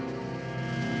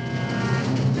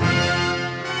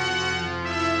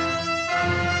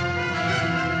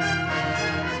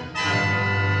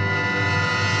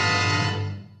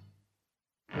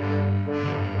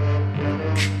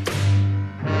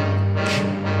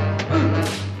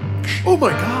 Oh my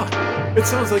god! It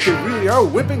sounds like they really are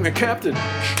whipping the captain!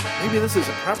 Maybe this is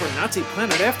a proper Nazi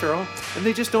planet after all, and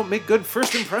they just don't make good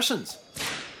first impressions.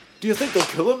 Do you think they'll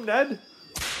kill him, Ned?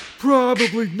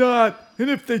 Probably not. And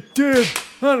if they did,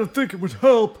 I don't think it would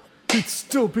help. He'd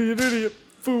still be an idiot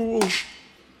fool.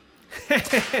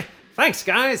 Thanks,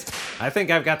 guys. I think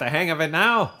I've got the hang of it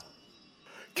now.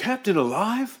 Captain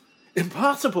alive?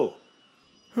 Impossible!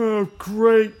 Oh,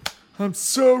 great. I'm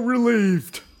so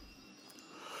relieved.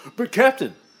 But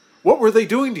Captain, what were they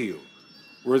doing to you?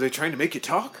 Were they trying to make you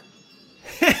talk?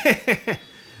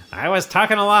 I was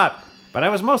talking a lot, but I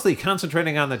was mostly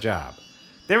concentrating on the job.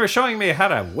 They were showing me how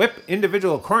to whip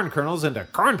individual corn kernels into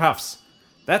corn puffs.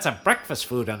 That's a breakfast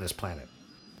food on this planet.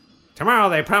 Tomorrow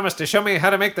they promised to show me how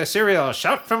to make the cereal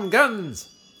Shout from Guns.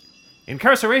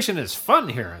 Incarceration is fun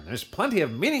here, and there's plenty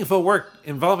of meaningful work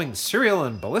involving cereal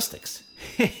and ballistics.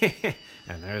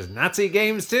 And there's Nazi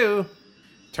games too.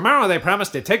 Tomorrow they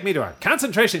promised to take me to a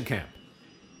concentration camp.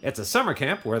 It's a summer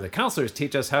camp where the counselors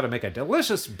teach us how to make a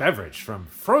delicious beverage from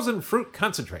frozen fruit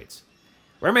concentrates.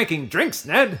 We're making drinks,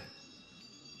 Ned.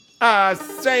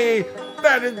 Say,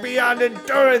 that is beyond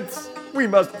endurance. We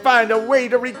must find a way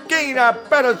to regain our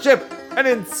battleship and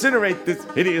incinerate this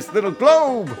hideous little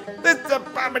globe, this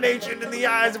abomination in the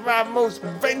eyes of our most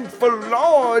vengeful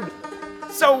lord.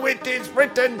 So it is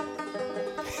written.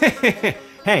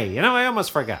 Hey, I almost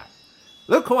forgot.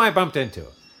 Look who I bumped into.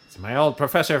 It's my old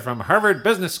professor from Harvard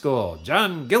Business School,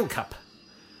 John Gilcup.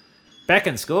 Back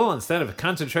in school, instead of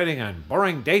concentrating on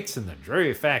boring dates and the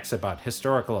dreary facts about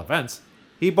historical events,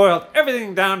 he boiled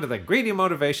everything down to the greedy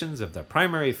motivations of the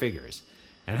primary figures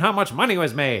and how much money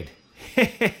was made.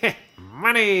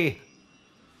 Money!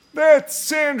 That's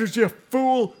Sanders, you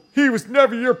fool. He was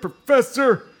never your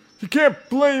professor. You can't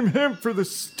blame him for the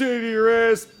state of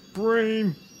your ass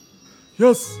brain.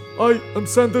 Yes, I am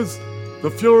Sanders, the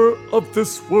Fuhrer of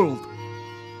this world.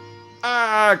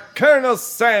 Colonel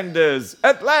Sanders,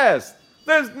 at last!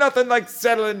 There's nothing like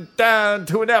settling down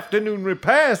to an afternoon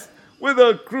repast with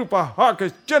a group of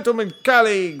hawkish gentlemen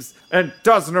colleagues and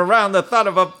tossing around the thought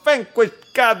of a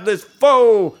vanquished godless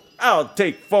foe. I'll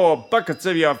take 4 buckets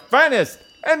of your finest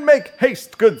and make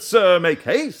haste, good sir, make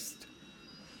haste.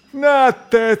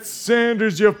 Not that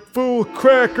Sanders, you fool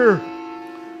cracker.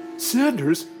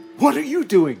 Sanders, what are you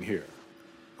doing here?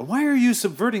 Why are you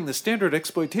subverting the standard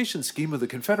exploitation scheme of the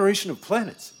Confederation of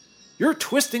Planets? You're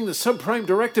twisting the subprime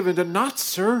directive into knots,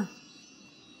 sir.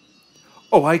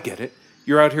 Oh, I get it.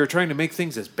 You're out here trying to make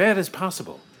things as bad as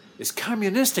possible, as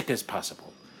communistic as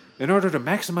possible, in order to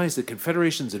maximize the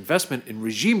Confederation's investment in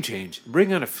regime change and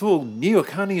bring on a full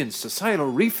neoconian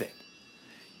societal refit.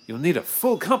 You'll need a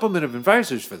full complement of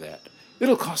advisors for that.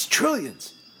 It'll cost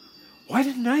trillions. Why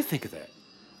didn't I think of that?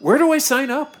 Where do I sign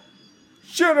up?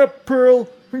 Shut up, Pearl,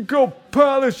 and go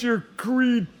polish your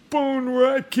greed bone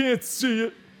where I can't see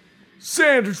it.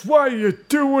 Sanders, why are you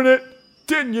doing it?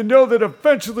 Didn't you know that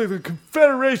eventually the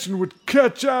Confederation would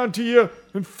catch on to you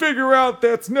and figure out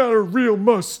that's not a real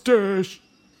mustache?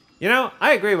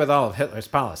 I agree with all of Hitler's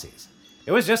policies.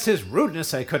 It was just his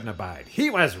rudeness I couldn't abide. He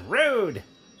was rude!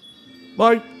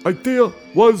 My idea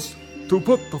was to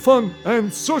put the fun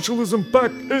and socialism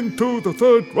back into the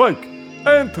Third Reich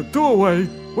and to do away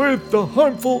with the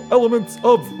harmful elements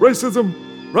of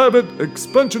racism, rabid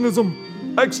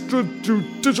expansionism,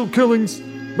 extrajudicial killings,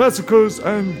 massacres,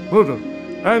 and murder.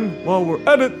 And while we're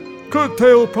at it,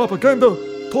 curtail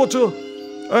propaganda, torture,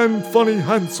 and funny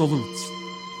hand salutes.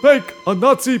 Make a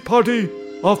Nazi party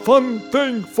a fun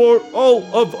thing for all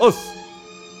of us.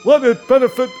 Let it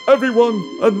benefit everyone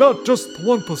and not just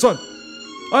 1%.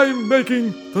 I'm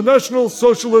making the National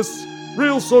Socialists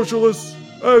real socialists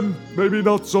and maybe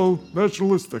not so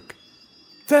nationalistic.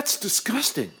 That's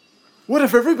disgusting. What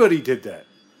if everybody did that?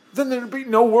 Then there'd be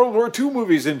no World War II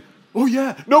movies and, oh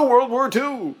yeah, no World War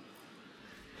II.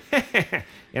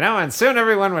 And soon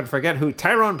everyone would forget who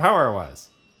Tyrone Power was.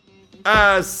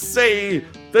 Say,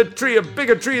 the tree of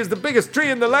bigotry is the biggest tree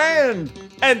in the land,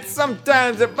 and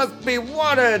sometimes it must be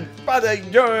watered by the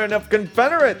urine of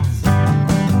Confederates.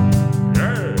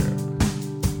 Yeah.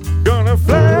 Gonna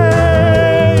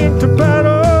fly into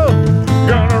battle,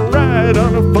 gonna ride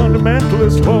on a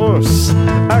fundamentalist horse.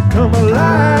 I come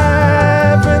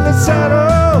alive in the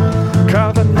saddle,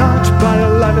 carved a notch by a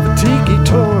light of a tiki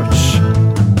torch.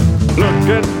 Look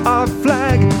at our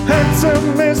flag,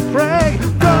 handsome Miss Bragg,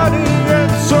 guardian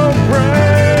so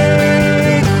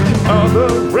bright. All the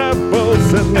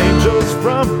rebels and angels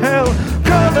from hell,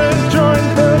 come and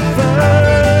join the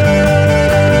fight.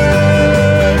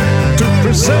 To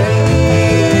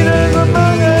crusaders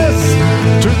among us,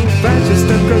 to fascist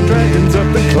and dragons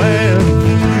of the clan.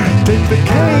 Take the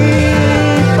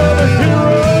cape of a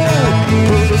hero,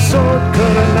 pull the sword,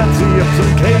 cut a Nazi up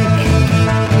some cake.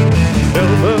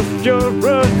 Tell the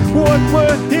Fuhrer what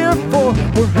we're here for.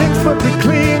 We're hands but we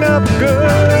clean up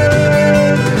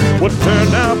good. We'll turn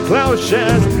our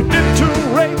plowshares into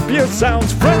rapier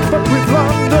sounds. French but we've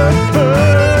laundered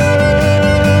birds.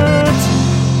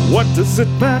 What does it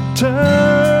matter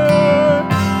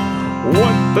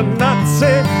what the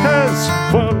Nazi has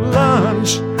for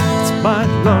lunch? It's my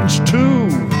lunch too.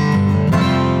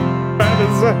 Bad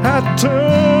as a hatter,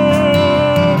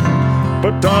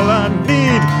 but all I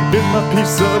need is my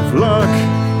piece of luck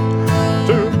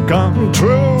to come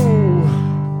true.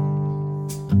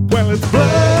 Well, it's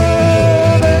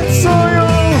blood and soil,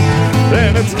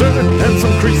 and it's dirt and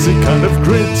some greasy kind of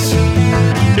grit.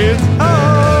 It's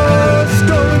our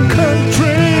stolen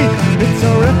country, it's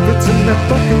our efforts in that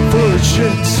bucket full of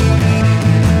shit.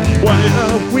 Why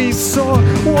are we sore?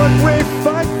 What we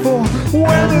fight for?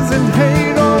 When isn't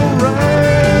hate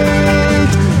alright?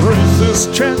 Racist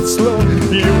chancellor,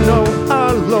 you know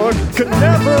our Lord could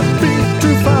never be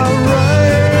too far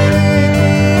right.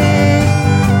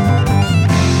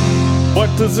 What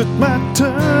does it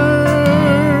matter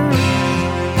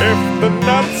if the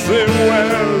Nazi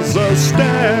wears a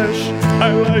stash?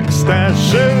 I like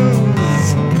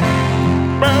stashes.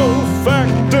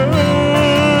 Malefactors,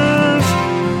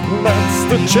 that's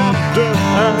the chapter I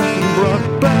brought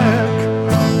back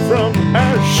from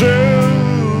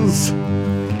ashes.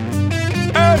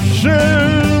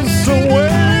 Ashes away.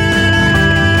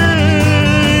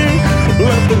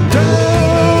 Let the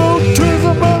doubters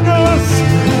among us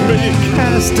be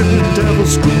cast in the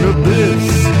devil's screen abyss.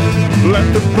 Let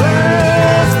the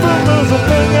blasphemers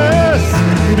among us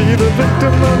be the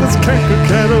victim of this canker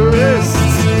catalyst.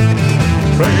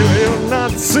 Paleo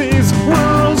Nazis,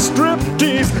 world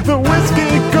striptease, the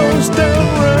whiskey goes down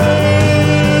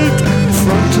right.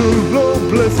 Frontal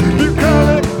lobeless,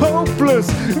 bucolic hopeless,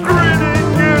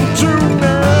 grinning into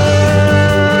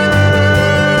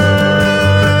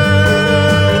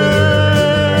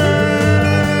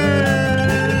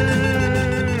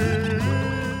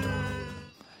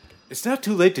It's not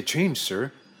too late to change,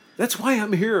 sir. That's why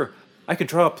I'm here. I can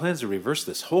draw up plans to reverse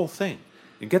this whole thing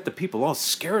and get the people all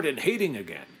scared and hating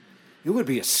again. It would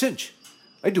be a cinch.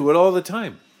 I do it all the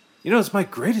time. It's my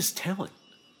greatest talent.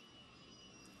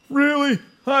 Really?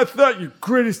 I thought your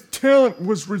greatest talent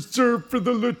was reserved for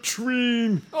the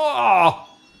latrine.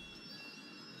 Oh!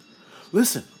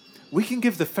 Listen, we can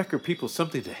give the Fecker people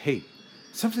something to hate.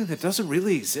 Something that doesn't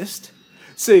really exist.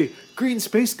 Say, green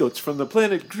space goats from the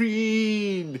planet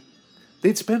Green.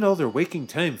 They'd spend all their waking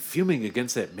time fuming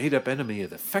against that made-up enemy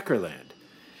of the Feckerland.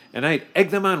 And I'd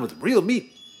egg them on with real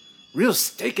meat. Real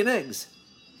steak and eggs.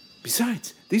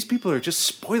 Besides, these people are just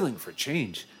spoiling for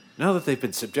change. Now that they've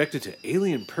been subjected to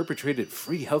alien-perpetrated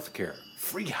free healthcare,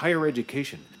 free higher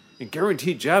education, and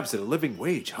guaranteed jobs at a living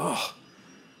wage. Oh,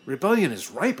 rebellion is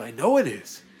ripe, I know it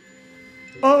is.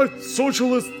 Our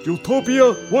socialist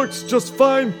utopia works just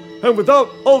fine, and without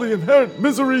all the inherent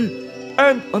misery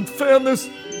and unfairness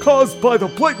caused by the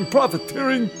blatant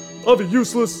profiteering of a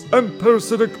useless and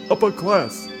parasitic upper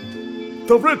class.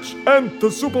 The rich and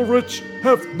the super rich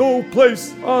have no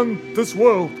place on this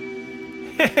world.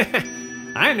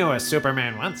 I knew a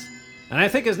Superman once, and I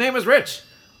think his name was Rich,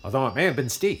 although it may have been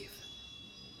Steve.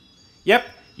 Yep,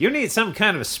 you need some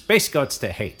kind of space goats to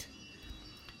hate.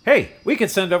 Hey, we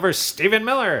could send over Stephen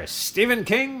Miller, Stephen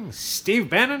King, Steve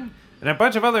Bannon, and a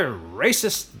bunch of other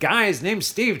racist guys named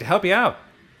Steve to help you out.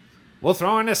 We'll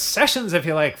throw in a Sessions if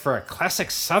you like for a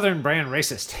classic Southern brand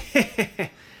racist.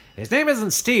 His name isn't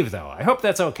Steve, though. I hope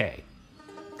that's okay.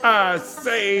 I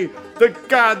say, the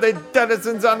godly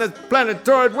denizens on this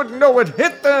planetoid wouldn't know what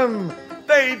hit them.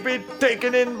 They'd be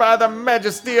taken in by the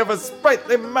majesty of a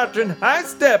sprightly marching high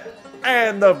step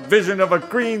and the vision of a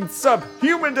green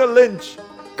subhuman to lynch.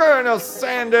 Colonel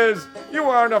Sanders, you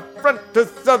are an affront to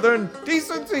Southern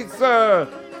decency, sir.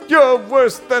 You're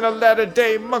worse than a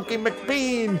latter-day Monkey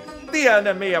McBean, the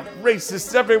enemy of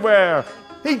racists everywhere.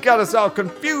 He got us all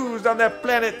confused on that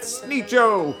planet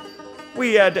Sneecho.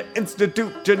 We had to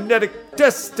institute genetic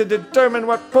tests to determine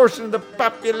what portion of the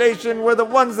population were the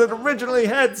ones that originally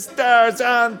had stars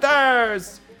on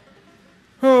theirs.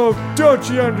 Oh, don't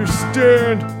you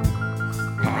understand?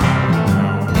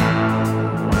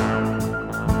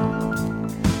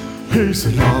 He's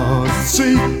a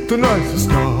Nazi, the nicest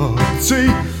Nazi,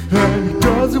 and he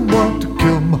doesn't want to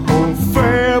kill my whole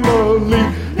family.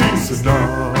 He's a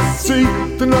Nazi,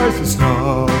 the nicest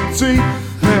Nazi,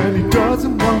 and he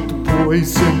doesn't want to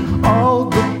poison all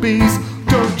the bees.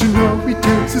 Don't you know he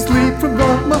takes his lead from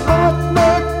the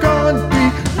Mahatma Gandhi?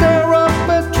 They're up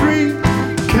a tree,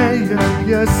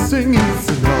 KLSing. He's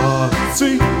a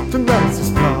Nazi, the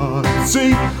nicest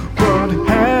Nazi, but he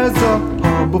has a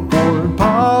humble foreign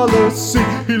policy.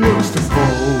 He looks to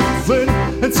Poland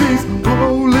and sees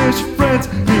Polish friends.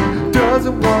 He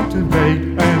doesn't want to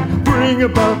invade and bring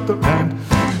about the end.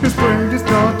 His brain is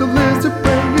not a lizard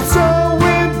brain, it's so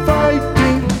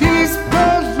inviting. He's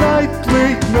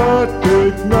politely not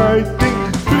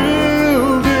igniting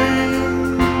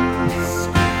buildings.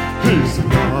 He's a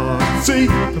Nazi,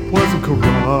 that wasn't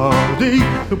karate,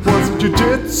 that wasn't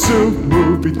jiu-jitsu,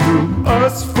 moving through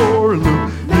us for a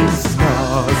loop. He's a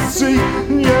Nazi,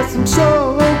 yes, I'm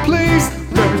so pleased.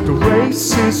 There's no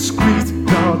racist squeeze,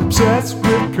 not obsessed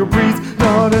with pure breeds,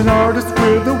 not an artist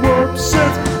with a warped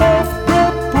sense of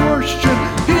proportion.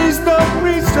 He's not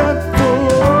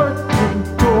resentful or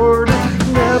contorted,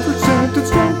 never sent its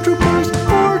stormtroopers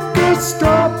or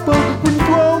Gestapo. When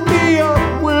blow me up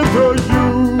with a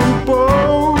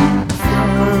U-boat,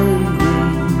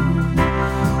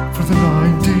 for the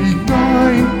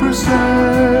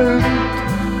 99%.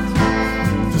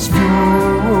 This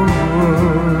viewer,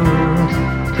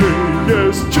 he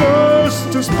is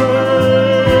just as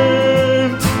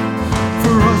bad.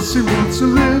 For us, he wants a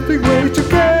living wage, a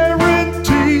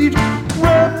guaranteed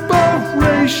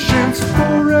reparations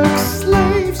for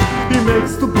ex-slaves. He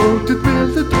makes the bloated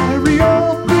military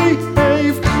all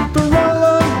behave. They're all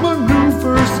on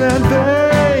maneuvers and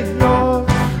they are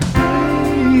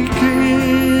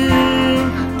making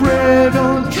bread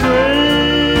on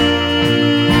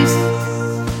trays.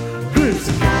 He's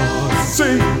a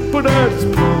Nazi, but at his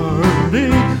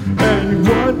party,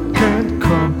 anyone can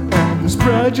come, and there's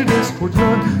prejudice toward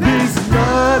none. He's a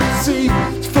Nazi,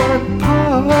 it's fun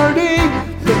party.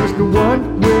 There's no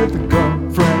one with a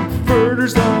gun,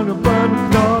 Frankfurters on a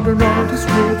bun, not an artist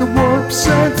with a warped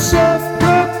sense of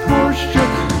proportion.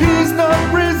 He's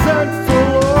not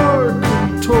resentful or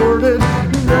contorted,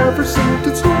 never sent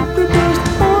its stormtroopers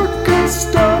or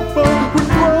Gestapo. Would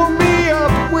blow me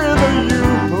up with a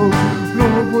U-boat,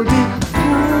 nor would he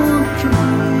torture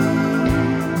me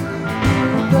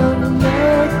with an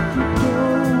electric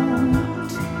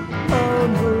boat,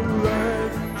 an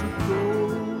electric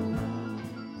boat.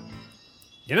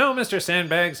 You know, Mr.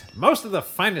 Sandbags, most of the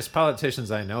finest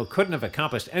politicians I know couldn't have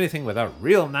accomplished anything without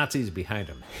real Nazis behind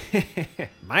them.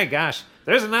 My gosh,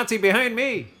 there's a Nazi behind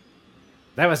me.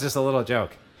 That was just a little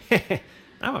joke.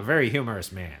 I'm a very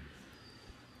humorous man.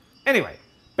 Anyway,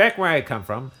 back where I come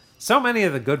from, so many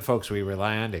of the good folks we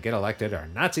rely on to get elected are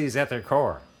Nazis at their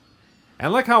core.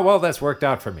 And look how well that's worked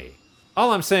out for me.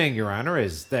 All I'm saying, Your Honor,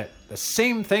 is that the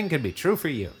same thing can be true for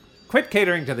you. Quit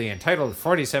catering to the entitled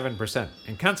 47%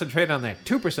 and concentrate on that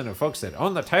 2% of folks that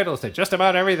own the titles to just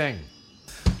about everything.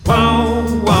 Whoa,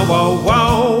 whoa, whoa,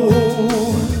 whoa.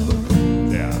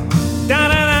 Yeah. Da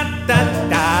da da da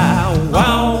da.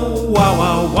 Whoa, whoa,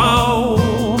 whoa,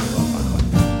 whoa.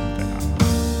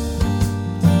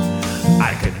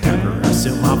 I could never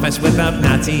assume office without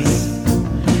Nazis.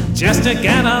 Just to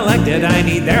get elected, I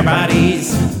need their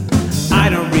bodies. I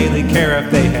don't really care if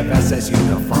they have SS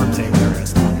uniforms they wear,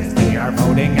 as long as they are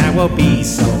voting, I will be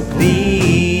so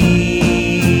pleased.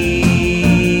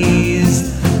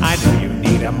 I know you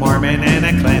need a Mormon and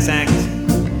a class act.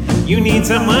 You need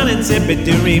someone insipid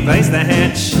to replace the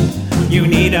hatch. You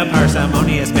need a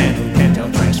parsimonious man who can tell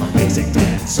trash from basic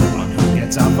dance. Someone who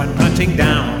gets up when punching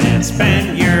down and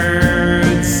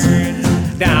Spaniards.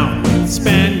 Down with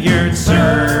Spaniards,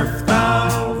 surf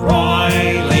the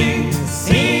roiling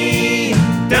sea.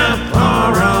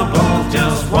 Deplorable,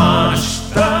 just wash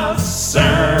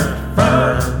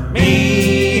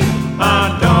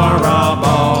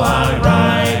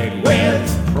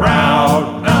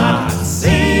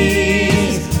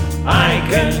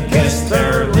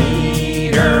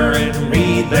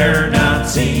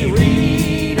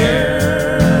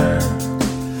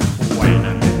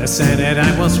that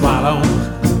I will swallow.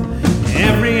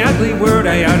 Every ugly word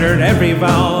I uttered, every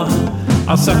vowel.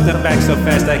 I'll suck them back so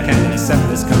fast I can't accept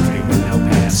this country with no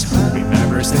past.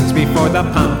 Remember since before the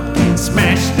pumpkin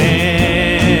smashed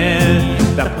it,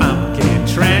 the pumpkin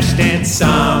trashed it.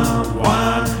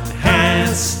 Someone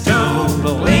has to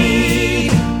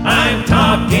believe I'm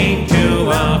talking to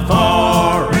a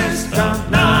forest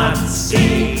of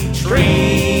Nazi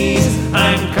trees.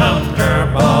 I'm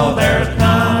comfortable, there's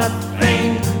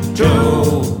nothing to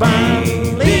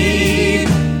believe.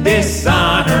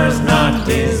 Dishonor's not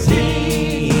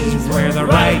disease, we're the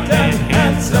right and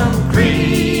handsome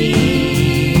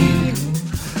creed.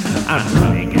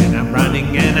 I'm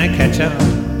running and I catch up.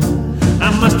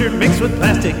 I'm mustard mixed with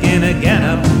plastic in a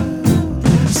getup.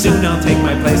 Soon I'll take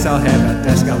my place, I'll have a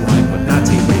desk aligned with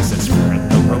Nazi racists. We're in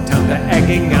the rotunda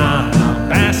egging on a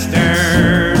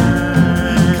bastard,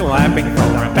 clapping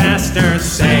for a bastard.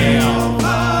 Sail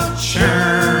the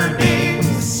churning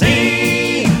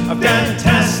sea of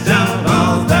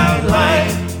detestable that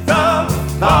light the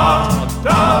thought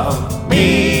of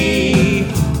me,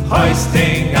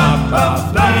 hoisting up a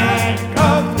flag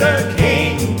of the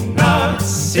King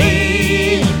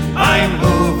Nazi. I'm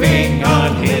moving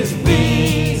on his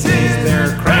wheezes,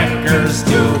 they're crackers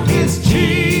to his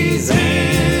cheeses.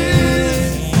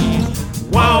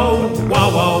 Whoa, whoa,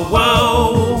 whoa,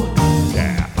 whoa.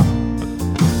 Yeah.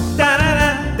 Da da da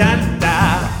da da.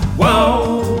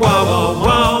 Whoa, whoa, whoa,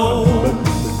 whoa.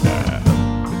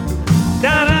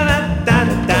 Da da da da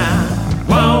da.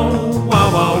 Whoa, whoa,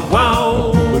 whoa,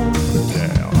 whoa.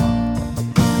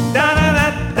 Da da da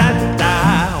da da.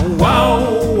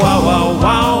 Whoa, whoa, whoa, whoa.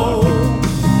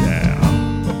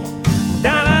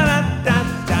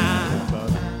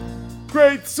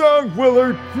 Great song,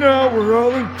 Willard. Now we're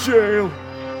all in jail.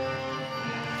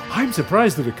 I'm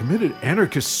surprised that a committed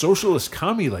anarchist socialist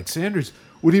commie like Sanders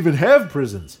would even have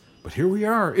prisons. But here we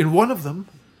are, in one of them.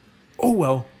 Oh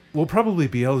well, we'll probably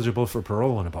be eligible for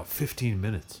parole in about 15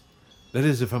 minutes. That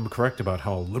is, if I'm correct about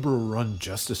how a liberal-run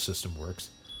justice system works.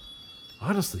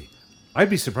 Honestly, I'd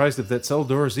be surprised if that cell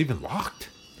door is even locked.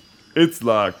 It's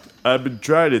locked. I've been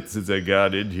trying it since I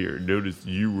got in here. Noticed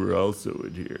you were also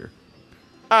in here.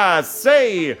 I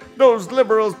say, those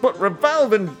liberals put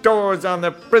revolving doors on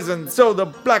the prison so the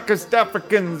blackest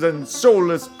Africans and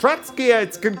soulless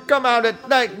Trotskyites can come out at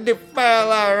night and defile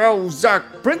our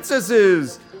Ozark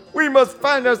princesses. We must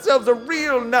find ourselves a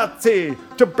real Nazi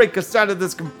to break us out of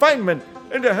this confinement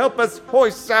and to help us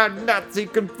hoist our Nazi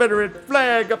Confederate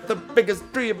flag up the biggest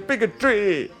tree of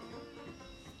bigotry.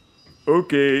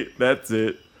 Okay, that's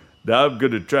it. Now I'm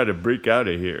gonna try to break out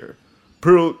of here.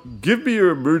 Pearl, give me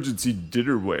your emergency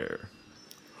dinnerware.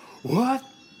 What?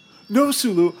 No,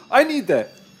 Sulu, I need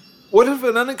that. What if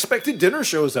an unexpected dinner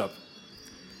shows up?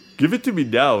 Give it to me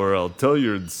now, or I'll tell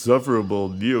your insufferable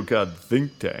neocon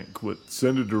think tank what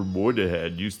Senator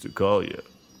Moynihan used to call you.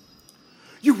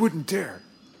 You wouldn't dare.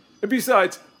 And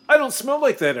besides, I don't smell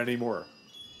like that anymore.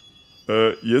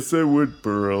 Yes I would,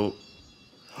 Pearl.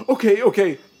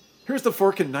 Okay. Here's the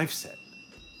fork and knife set.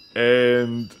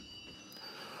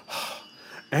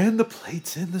 And the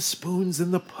plates and the spoons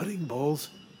and the pudding bowls.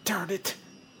 Darn it.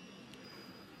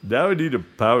 Now I need a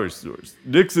power source.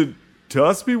 Nixon,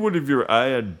 toss me one of your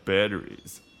ion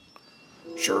batteries.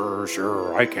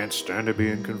 Sure. I can't stand to be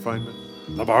in confinement.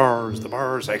 The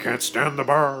bars. I can't stand the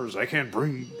bars. I can't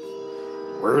breathe.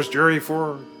 Where's Jerry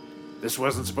Ford? This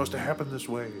wasn't supposed to happen this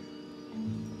way.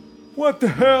 What the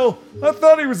hell? I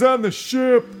thought he was on the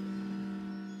ship.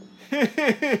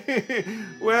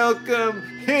 Welcome.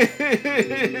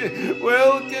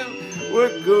 Welcome.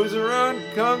 What goes around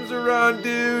comes around,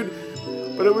 dude.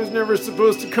 But it was never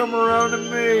supposed to come around to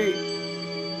me.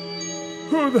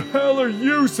 Who the hell are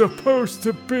you supposed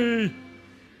to be?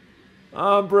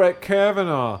 I'm Brett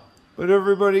Kavanaugh, but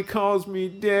everybody calls me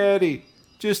Daddy.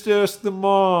 Just ask the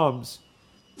moms.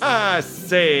 I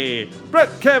say,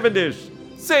 Brett Cavendish,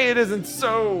 say it isn't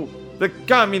so. The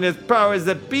communist powers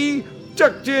that be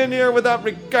chucked you in here without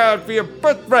regard for your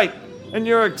birthright and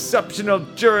your exceptional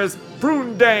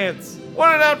jurisprudence.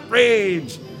 What an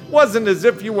outrage! Wasn't as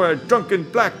if you were a drunken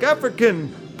black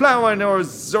African plowing or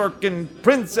zorking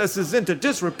princesses into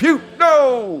disrepute.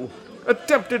 No!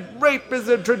 Attempted rape is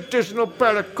a traditional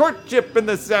part of courtship in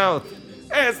the South.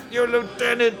 Ask your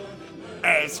lieutenant.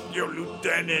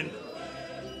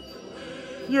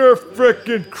 You're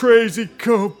frickin' crazy,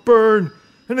 Coburn.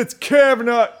 And it's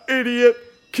Kavanaugh, idiot.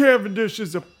 Cavendish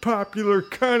is a popular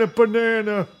kind of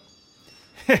banana.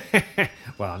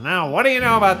 Well, now, what do you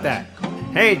know about that?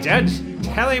 Hey, Judge,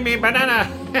 telling me banana.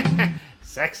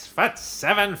 6 foot,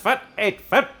 7 foot, 8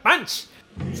 foot punch.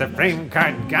 Supreme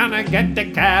Court gonna get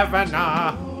to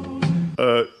Kavanaugh.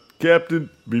 Captain,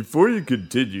 before you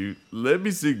continue, let me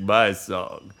sing my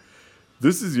song.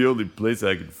 This is the only place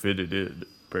I can fit it in,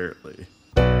 apparently.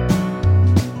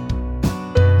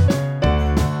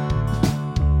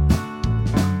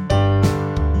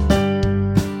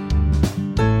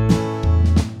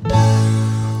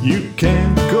 You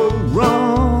can't go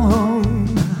wrong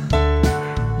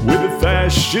with a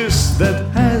fascist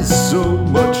that has so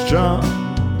much charm.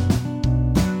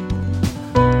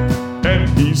 And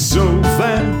he's so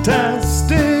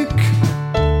fantastic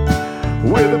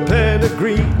with a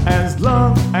pedigree as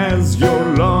long as your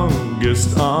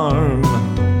longest arm.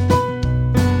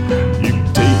 You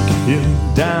take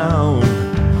him down,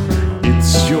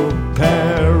 it's your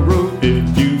peril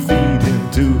if you feed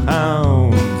him to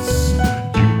hounds.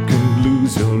 You can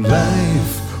lose your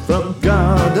life from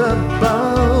God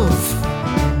above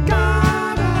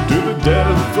to the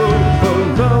devil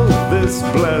below this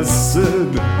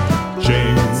blessed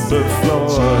chamber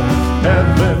floor.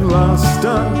 Heaven lost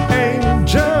an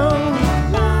angel.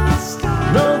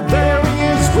 No, there he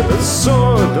is with a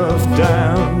sword of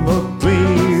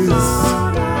Damocles.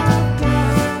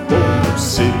 Oh,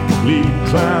 sickly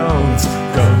clowns,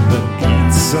 come and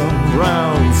eat some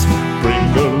rounds.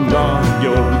 Bring along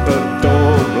your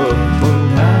adorable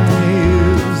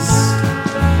knives.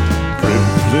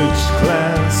 Privileged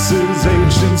classes,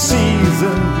 agencies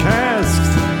and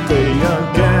castes, they are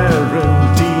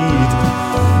guaranteed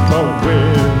a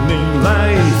winning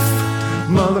life.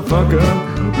 Motherfucker,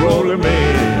 roll him in.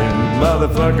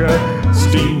 Motherfucker,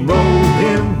 steamroll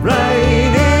him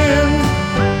right in.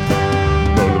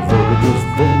 Motherfucker, just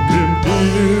vote him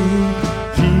in.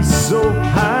 He's so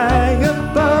high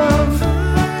above,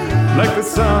 like the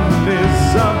sun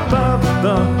is above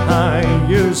the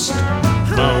highest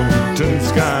mountain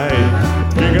sky.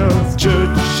 King of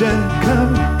church and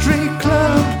country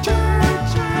club,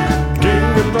 king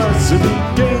of varsity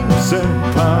games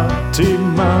and party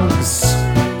mugs.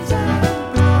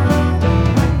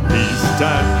 He's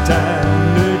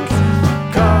Titanic,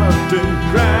 carved in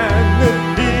granite.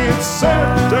 He's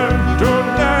certain to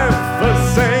never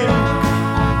sink.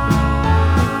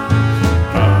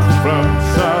 Up from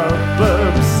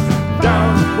suburbs,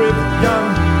 down with young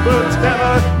birds,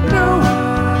 never knew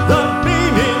the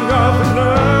meaning of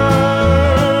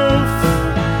love.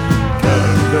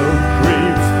 Colonel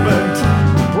Griefment,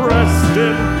 pressed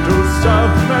into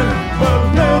subment,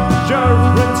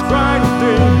 belligerence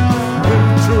grinding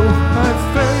into my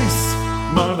face.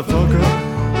 Motherfucker,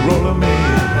 roll him in.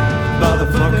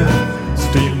 Motherfucker,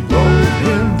 steamroll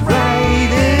him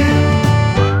right in.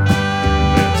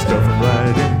 And stuff him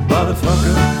right in.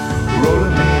 Motherfucker, roll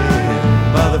him in.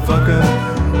 Motherfucker,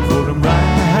 roll him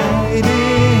right in.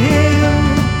 And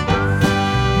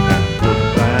put him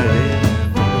right in.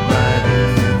 Put him right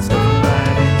in. Stuff him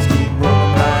right in. Steamroll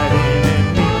him right in. And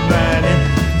leave him right in.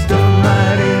 Stuff him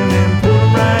right in. And put him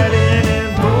right in.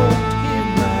 And vote him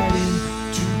right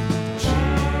into the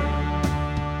chair.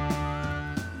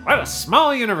 What a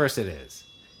small universe it is.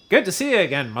 Good to see you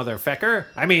again, motherfecker.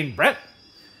 I mean, Brett.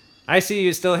 I see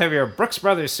you still have your Brooks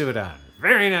Brothers suit on.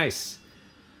 Very nice.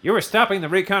 You were stopping the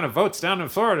recount of votes down in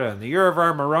Florida in the year of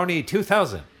our Maroney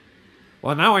 2000.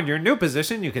 Well, now in your new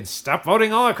position, you can stop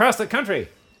voting all across the country.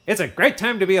 It's a great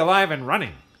time to be alive and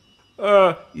running.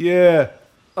 Yeah.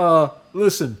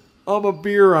 Listen, I'm a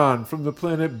Biron from the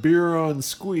planet Biron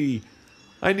Squee.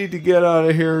 I need to get out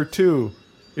of here, too.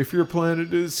 If you're planning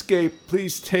to escape,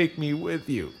 please take me with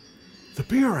you. The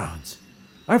Birons.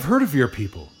 I've heard of your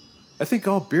people. I think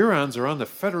all Birons are on the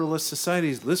Federalist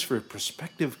Society's list for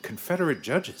prospective Confederate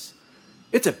judges.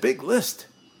 It's a big list.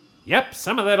 Yep,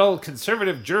 some of that old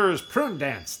conservative jurors' prune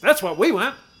dance. That's what we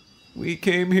want. We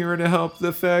came here to help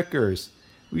the Feckers.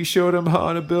 We showed them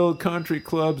how to build country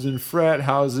clubs and frat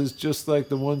houses just like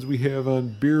the ones we have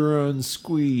on Biron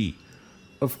Squee.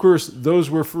 Of course, those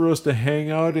were for us to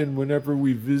hang out in whenever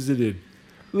we visited.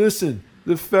 Listen,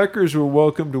 the Feckers were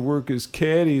welcome to work as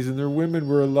caddies and their women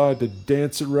were allowed to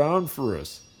dance around for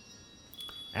us.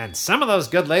 And some of those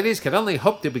good ladies could only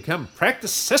hope to become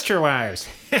practice sister wives.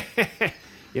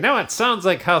 You know, it sounds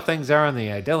like how things are in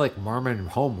the idyllic Mormon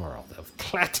homeworld of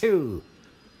Klaatu.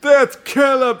 That's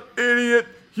Caleb, idiot!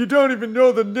 You don't even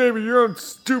know the name of your own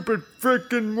stupid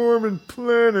frickin' Mormon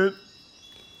planet.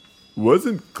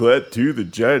 Wasn't Klaatu the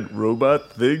giant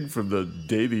robot thing from the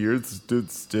day the Earth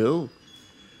stood still?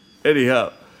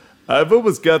 Anyhow, I've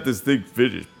almost got this thing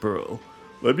finished, Pearl.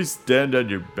 Let me stand on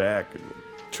your back and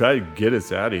try and get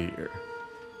us out of here.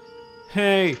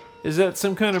 Hey, is that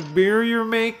some kind of beer you're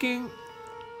making?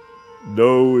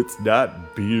 No, it's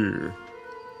not beer.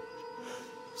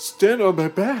 Stand on my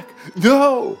back.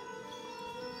 No!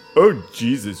 Oh,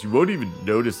 Jesus, you won't even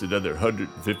notice another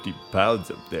 150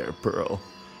 pounds up there, Pearl.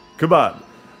 Come on,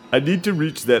 I need to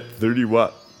reach that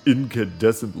 30-watt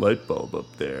incandescent light bulb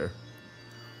up there.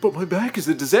 But my back is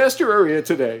the disaster area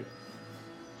today.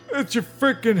 It's your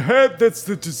freaking head that's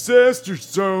the disaster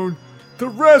zone. The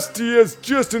rest of you is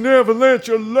just an avalanche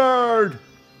of lard.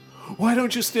 Why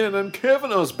don't you stand on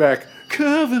Kavanaugh's back?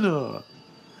 Kavanaugh!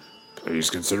 Please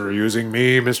consider using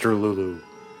me, Mr. Lulu.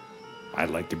 I'd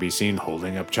like to be seen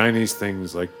holding up Chinese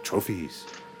things like trophies.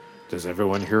 Does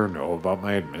everyone here know about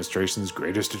my administration's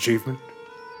greatest achievement?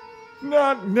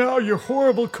 Not now, you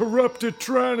horrible, corrupted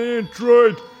Tron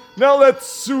android. Now let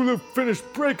Sulu finish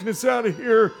breaking us out of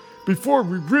here before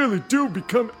we really do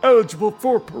become eligible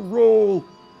for parole.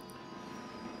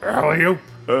 Alley-oop.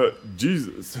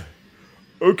 Jesus.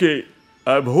 Okay,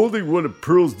 I'm holding one of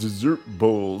Pearl's dessert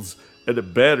bowls and a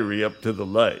battery up to the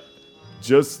light.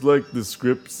 Just like the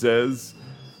script says.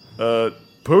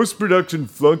 Post-production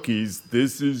flunkies,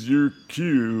 this is your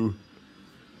cue.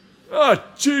 Ah,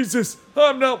 Jesus,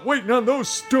 I'm not waiting on those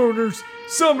stoners.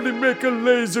 Somebody make a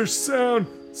laser sound.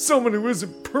 Someone who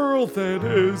isn't Pearl, that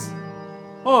is.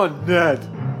 Oh, Ned.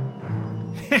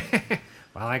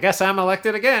 Well, I guess I'm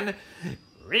elected again.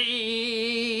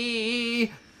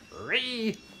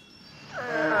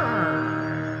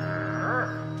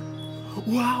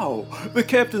 Wow, the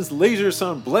captain's laser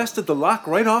sound blasted the lock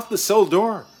right off the cell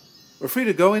door. We're free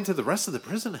to go into the rest of the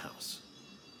prison house.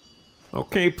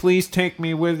 Okay, please take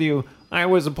me with you. I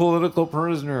was a political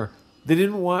prisoner. They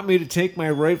didn't want me to take my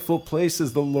rightful place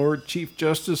as the Lord Chief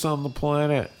Justice on the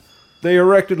planet. They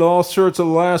erected all sorts of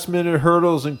last-minute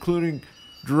hurdles, including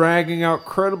dragging out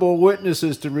credible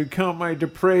witnesses to recount my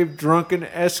depraved drunken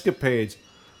escapades.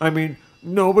 I mean,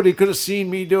 nobody could have seen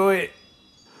me do it.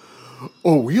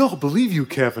 Oh, we all believe you,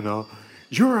 Kavanaugh.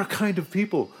 You're our kind of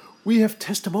people. We have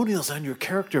testimonials on your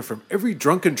character from every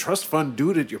drunken trust fund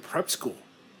dude at your prep school.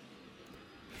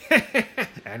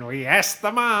 And we asked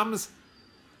the moms.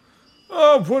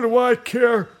 Oh, what do I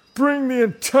care? Bring the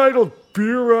entitled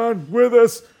beer on with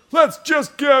us. Let's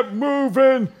just get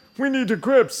moving. We need to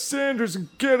grab Sanders and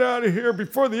get out of here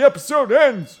before the episode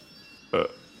ends.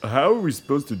 How are we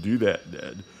supposed to do that,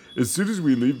 Ned? As soon as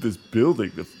we leave this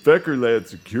building, the Feckerland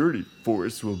security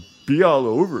force will be all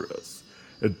over us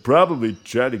and probably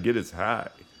try to get us high.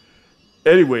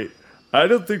 Anyway, I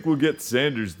don't think we'll get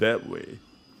Sanders that way.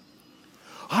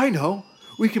 I know.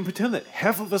 We can pretend that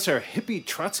half of us are hippie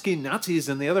Trotsky Nazis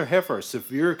and the other half are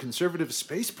severe conservative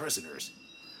space prisoners.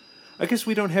 I guess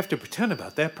we don't have to pretend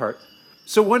about that part.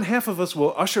 So one half of us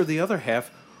will usher the other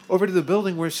half over to the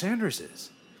building where Sanders is.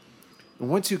 And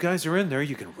once you guys are in there,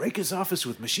 you can rake his office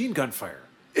with machine gun fire.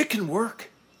 It can work.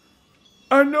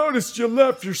 I noticed you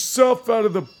left yourself out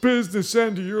of the business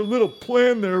end of your little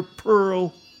plan there,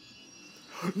 Pearl.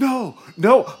 No,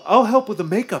 I'll help with the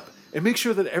makeup and make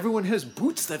sure that everyone has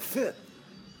boots that fit.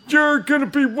 You're gonna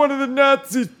be one of the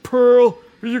Nazis, Pearl,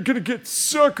 or you're gonna get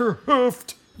sucker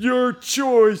hoofed. Your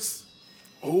choice.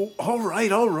 Oh, all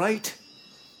right.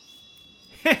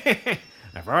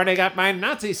 I've already got my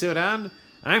Nazi suit on.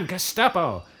 I'm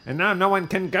Gestapo, and now no one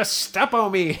can Gestapo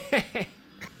me.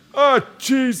 Ah,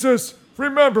 Jesus.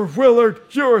 Remember, Willard,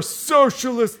 you're a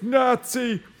socialist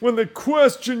Nazi. When they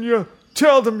question you,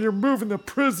 tell them you're moving the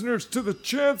prisoners to the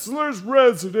Chancellor's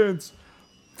residence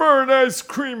for an ice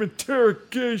cream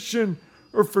interrogation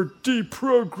or for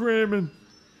deprogramming.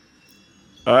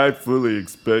 I fully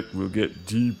expect we'll get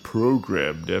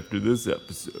deprogrammed after this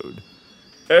episode.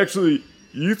 Actually,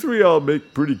 you three all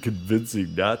make pretty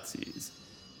convincing Nazis.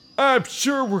 I'm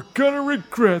sure we're gonna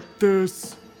regret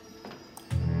this.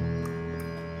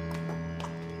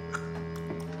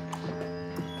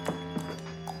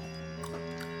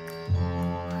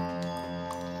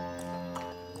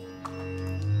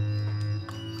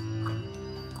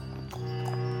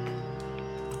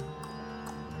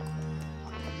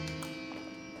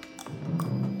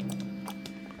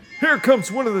 Here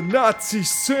comes one of the Nazi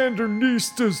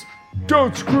Sandernistas.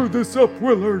 Don't screw this up,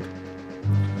 Willard.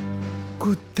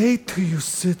 Good day to you,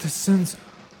 citizens.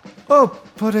 Oh,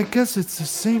 but I guess it's the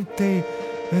same day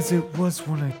as it was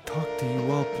when I talked to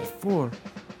you all before.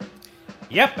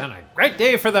 Yep, and a great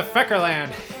day for the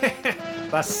Feckerland.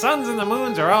 The suns and the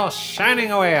moons are all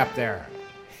shining away up there.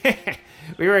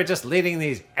 We were just leading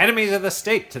these enemies of the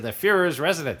state to the Fuhrer's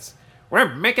residence.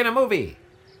 We're making a movie.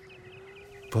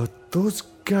 But those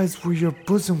guys were your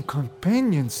bosom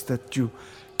companions that you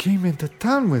came into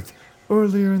town with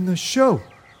earlier in the show,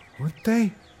 weren't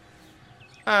they?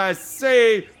 I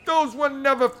say, those were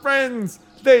never friends.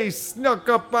 They snuck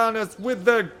up on us with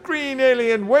their green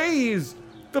alien ways.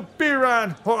 The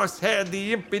Biron horse had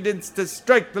the impudence to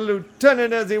strike the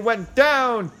lieutenant as he went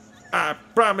down. I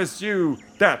promise you,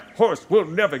 that horse will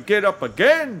never get up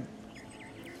again.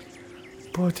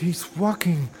 But he's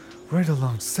walking right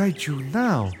alongside you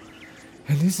now.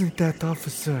 And isn't that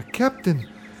officer a captain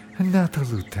and not a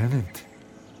lieutenant?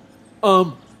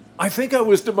 I think I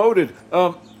was demoted,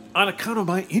 on account of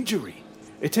my injury.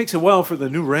 It takes a while for the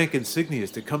new rank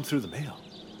insignias to come through the mail.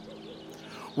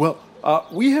 Well,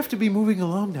 we have to be moving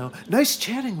along now. Nice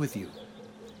chatting with you.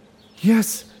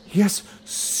 Yes.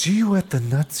 See you at the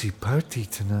Nazi party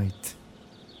tonight.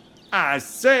 I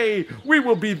say, we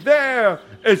will be there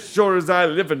as sure as I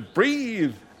live and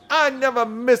breathe. I never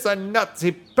miss a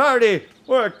Nazi party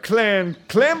or a clan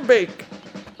clam bake.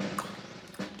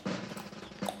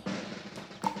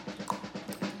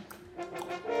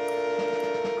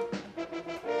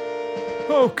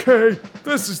 Okay,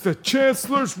 this is the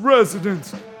Chancellor's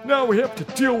residence. Now we have to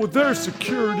deal with their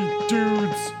security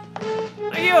dudes.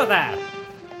 Are you there?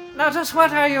 Now, just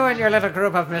what are you and your little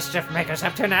group of mischief makers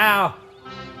up to now?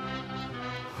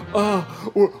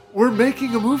 We're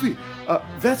making a movie.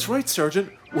 That's right,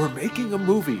 Sergeant. We're making a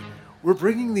movie. We're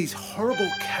bringing these horrible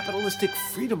capitalistic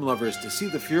freedom lovers to see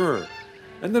the Fuhrer.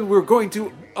 And then we're going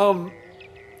to,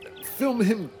 film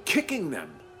him kicking them.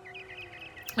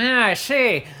 I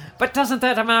see. But doesn't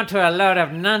that amount to a load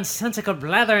of nonsensical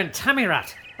blather and tummy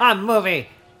rot? A movie.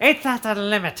 Ain't that the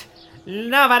limit?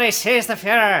 Nobody sees the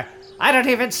Fuhrer. I don't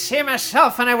even see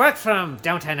myself when I work for him,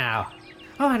 don't I now?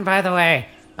 Oh, and by the way,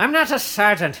 I'm not a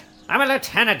sergeant. I'm a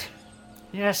lieutenant.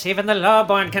 Yes, even the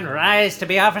lowborn can rise to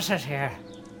be officers here.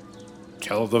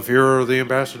 Tell the Fuhrer the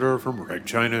ambassador from Red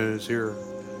China is here.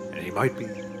 And he might be.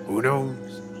 Who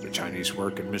knows? The Chinese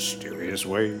work in mysterious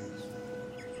ways.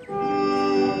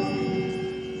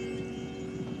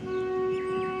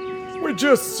 We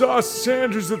just saw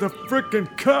Sanders at the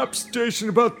frickin' cop station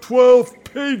about 12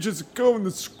 pages ago in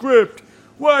the script.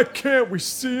 Why can't we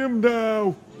see him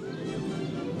now?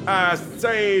 I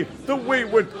say, the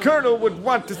wayward colonel would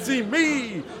want to see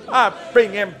me. I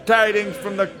bring him tidings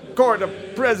from the court of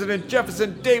President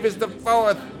Jefferson Davis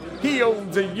IV. He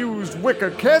owns a used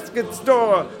wicker casket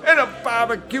store and a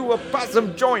barbecue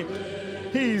opossum joint.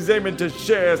 He's aiming to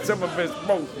share some of his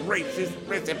most racist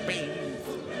recipes.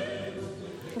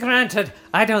 Granted,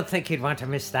 I don't think he'd want to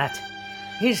miss that.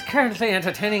 He's currently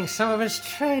entertaining some of his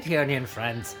trade union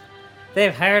friends.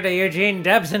 They've hired a Eugene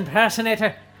Debs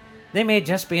impersonator. They may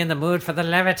just be in the mood for the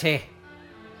levity.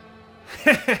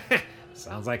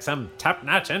 Sounds like some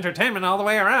top-notch entertainment all the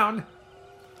way around.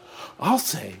 I'll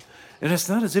say, and it's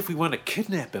not as if we want to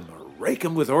kidnap him or rake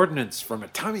him with ordnance from a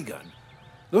Tommy gun.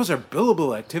 Those are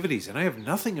billable activities, and I have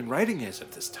nothing in writing as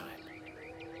of this time.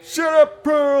 Shut up,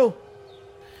 Pearl!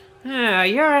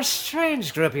 You're a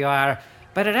strange group, you are.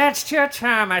 But it adds to your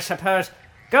charm, I suppose.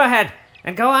 Go ahead,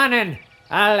 and go on in.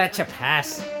 I'll let you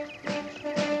pass.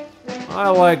 I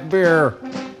like beer.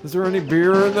 Is there any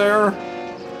beer in there?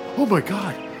 Oh my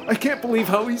god, I can't believe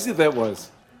how easy that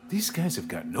was. These guys have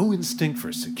got no instinct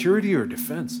for security or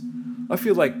defense. I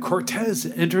feel like Cortez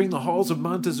entering the halls of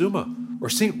Montezuma, or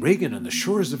St. Regan on the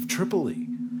shores of Tripoli.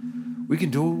 We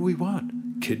can do what we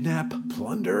want. Kidnap,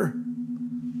 plunder.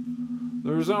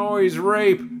 There's always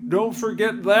rape. Don't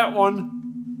forget that one.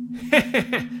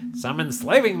 Some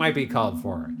enslaving might be called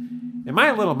for. In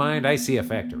my little mind, I see a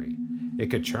factory.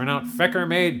 It could churn out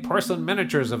Fecker-made porcelain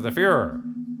miniatures of the Fuhrer.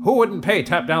 Who wouldn't pay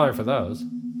top dollar for those?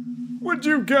 Would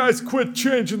you guys quit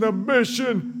changing the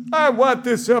mission? I want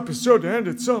this episode to end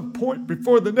at some point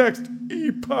before the next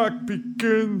epoch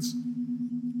begins.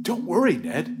 Don't worry,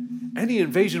 Ned. Any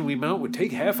invasion we mount would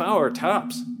take half-hour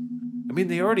tops. I mean,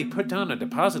 they already put down a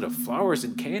deposit of flowers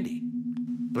and candy.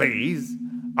 Please,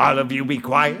 all of you be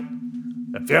quiet.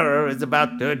 The Fuhrer is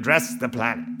about to address the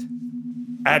planet.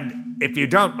 And if you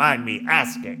don't mind me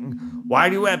asking, why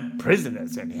do you have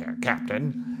prisoners in here,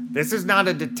 Captain? This is not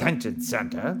a detention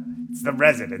center. It's the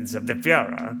residence of the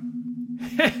Fuhrer.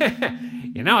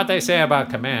 You know what they say about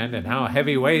command and how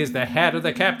heavy weighs the hat of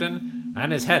the captain?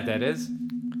 On his head, that is.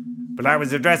 But I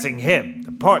was addressing him,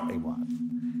 the portly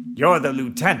one. You're the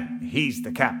lieutenant. He's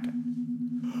the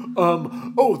captain.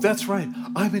 Oh, that's right.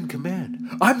 I'm in command.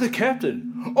 I'm the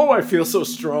captain. Oh, I feel so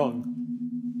strong.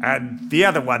 And the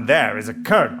other one there is a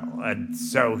colonel, and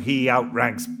so he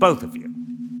outranks both of you.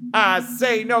 I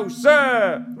say no,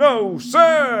 sir! No,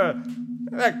 sir!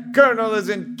 The colonel is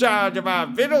in charge of our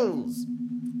victuals.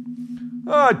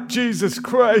 Oh, Jesus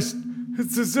Christ!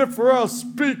 It's as if we're all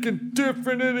speaking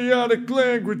different idiotic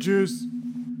languages.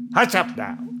 Hush up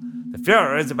now. The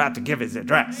Fuhrer is about to give his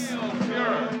address. Hail,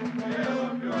 Fuhrer!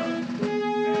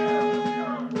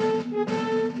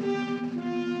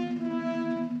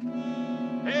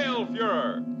 Hail,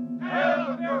 Fuhrer! Hail,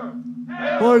 Fuhrer!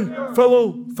 Hail, Fuhrer! My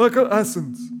fellow Fecker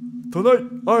Essens, Tonight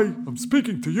I am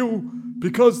speaking to you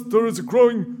because there is a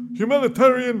growing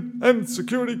humanitarian and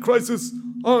security crisis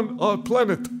on our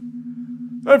planet.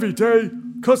 Every day,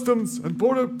 Customs and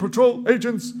Border Patrol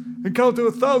agents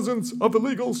encounter thousands of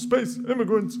illegal space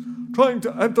immigrants trying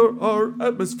to enter our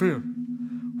atmosphere.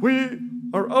 We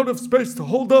are out of space to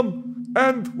hold them,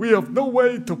 and we have no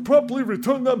way to properly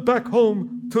return them back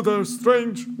home to their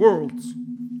strange worlds.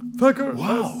 Thacker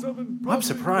Wow, has 7 I'm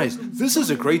surprised. This is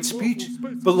a great speech,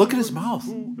 but look at his mouth.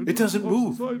 It doesn't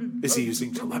move. Is he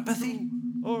using telepathy?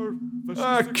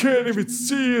 I can't even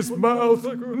see his mouth.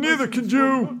 Neither can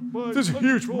you. There's a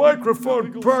huge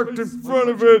microphone parked in front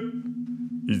of it.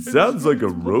 He sounds like a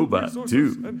robot,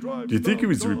 too. Do you think he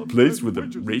was replaced with a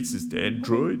racist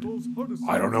android?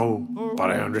 I don't know, but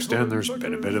I understand there's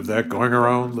been a bit of that going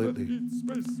around lately.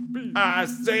 I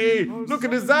say, look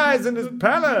at his eyes and his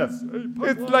pallor.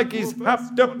 It's like he's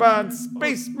hopped up on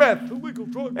space meth,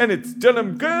 and it's done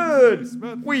him good.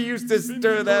 We used to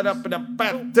stir that up in a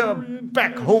bathtub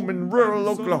back home in rural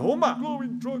Oklahoma.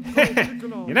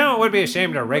 You know, it would be a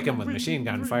shame to rake him with machine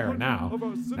gun fire now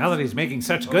that he's making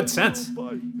such good sense.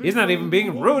 He's not even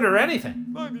being rude or anything.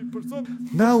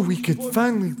 Now we could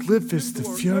finally live as the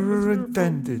Fuhrer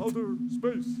intended.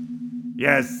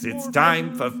 Yes, it's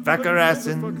time for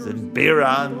Fekerassens and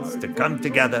Birons to come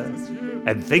together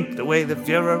and think the way the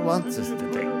Fuhrer wants us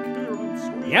to think.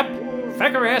 Yep,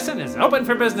 Fekerassen is open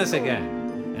for business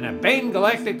again, and a Bane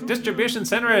Galactic Distribution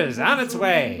Center is on its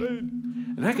way.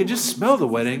 And I can just smell the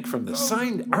wet ink from the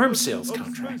signed arms sales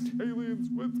contract.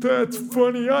 That's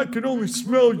funny. I can only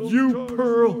smell you,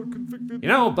 Pearl. You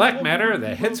know, Black Matter,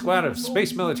 the hit squad of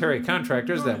space military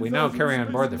contractors that we now carry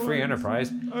on board the Free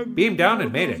Enterprise, beamed down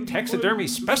and made a taxidermy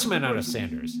specimen out of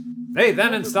Sanders. They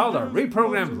then installed a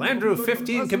reprogrammed Landru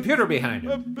 15 computer behind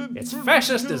him. It's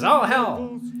fascist as all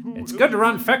hell. It's good to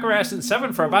run Fekerassen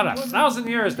 7 for about 1,000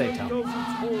 years, they tell me.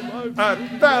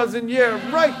 1,000-year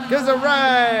right has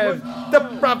arrived. The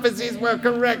prophecies were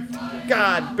correct.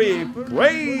 God be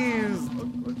praised.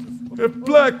 If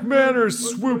Black Matter is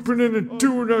swooping in and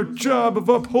doing our job of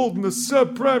upholding the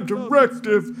subprime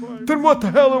directive, then what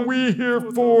the hell are we here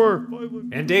for?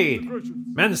 Indeed.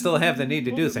 Men still have the need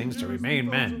to do things to remain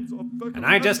men. And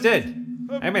I just did.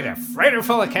 I made a freighter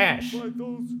full of cash.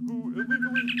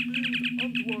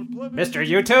 Mr.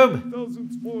 YouTube?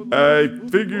 I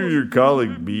figure you're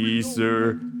calling me,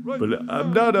 sir, but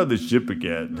I'm not on the ship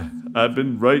again. I've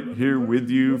been right here with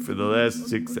you for the last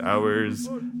 6 hours,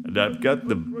 and I've got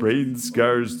the brain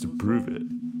scars to prove it.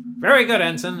 Very good,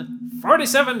 Ensign.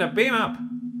 47 to beam up.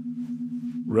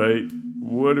 Right?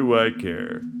 What do I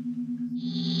care?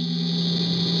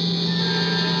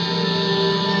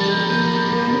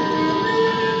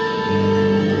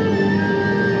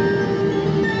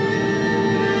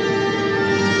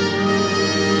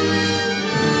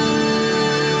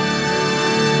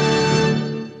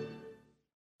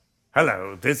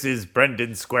 Hello, this is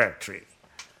Brendan Squaretree.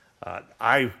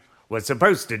 I was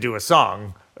supposed to do a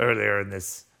song earlier in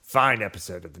this fine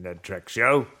episode of the Ned Trek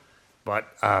Show, but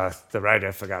the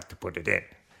writer forgot to put it in.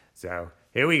 So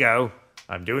here we go.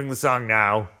 I'm doing the song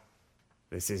now.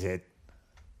 This is it,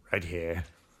 right here.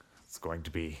 It's going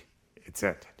to be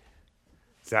inserted.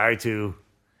 Sorry to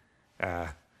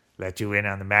let you in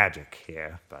on the magic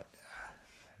here, but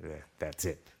that's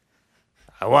it.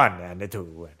 A 1 and a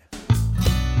 2 and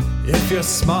If you're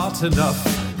smart enough,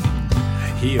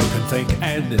 you can think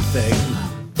anything.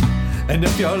 And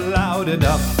if you're loud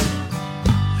enough,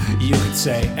 you can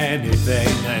say anything.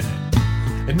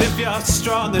 And if you're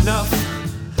strong enough,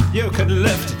 you can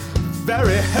lift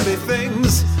very heavy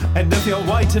things. And if you're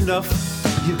white enough,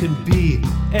 you can be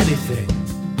anything.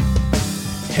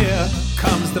 Here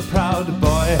comes the proud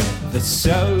boy, the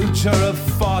soldier of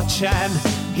fortune.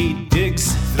 He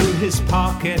digs through his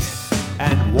pocket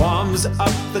and warms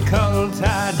up the cold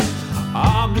tan,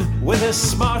 armed with a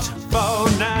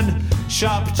smartphone and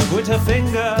sharp Twitter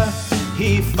finger.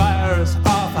 He fires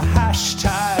off a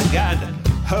hashtag and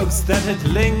hopes that it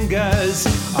lingers.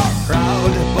 Our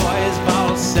proud boy's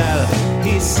Valcel,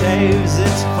 he saves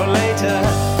it for later.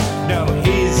 No,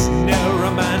 he's no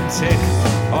romantic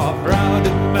or proud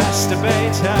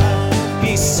masturbator.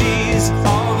 He sees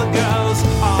all the girls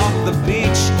on the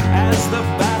beach as the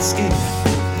basking.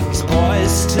 He's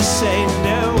poised to say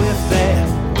no if they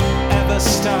ever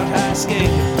start asking.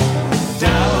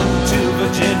 Down to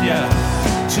Virginia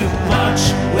to march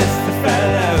with the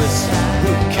fellows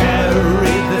who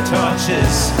carry the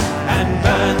torches and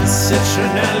burn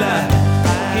citronella.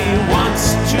 He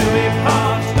wants to be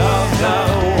part of the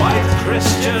white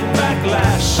Christian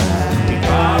backlash. He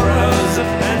borrows a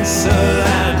pencil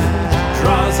and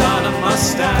draws on a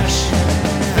mustache.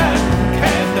 Then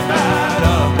came the battle.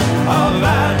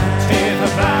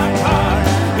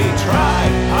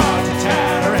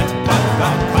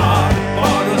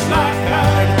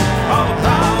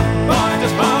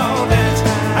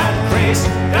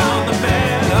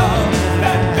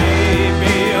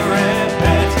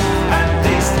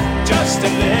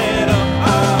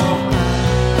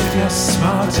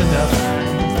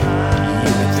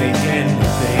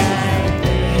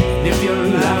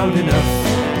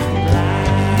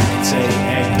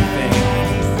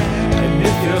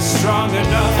 strong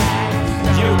enough,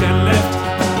 you can lift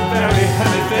very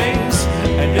heavy things.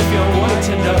 And if you're white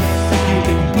enough, you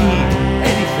can be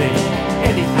anything,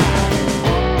 anything.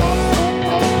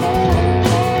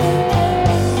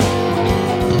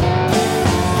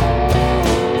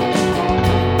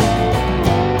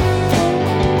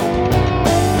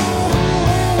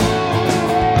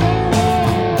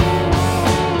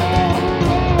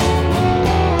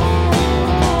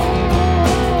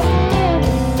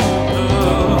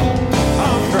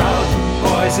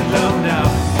 Alone now,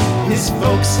 his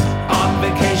folks on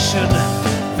vacation,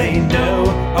 they know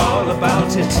all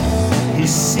about it,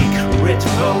 his secret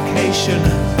vocation.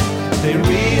 They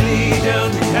really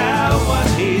don't care what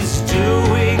he's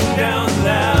doing down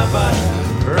there, but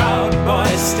Proud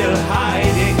Boy's still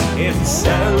hiding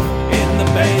himself in the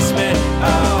basement.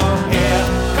 Oh, here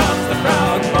comes the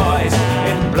Proud Boys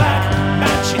in black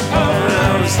matching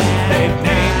polos. They've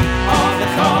named all the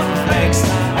cornflakes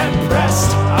and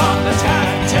pressed on the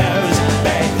tattoos.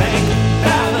 They think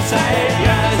they're the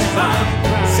saviors from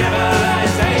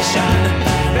civilization.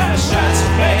 Their shirts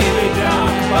may be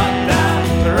dark, but their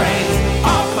brains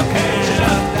are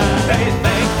Caucasian. They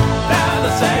think they're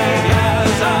the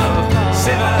saviors of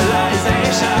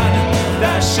civilization.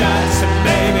 Their shirts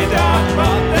may be dark,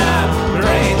 but their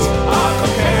brains are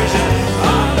Caucasian.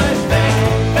 Oh, they think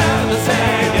they're the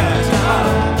saviors of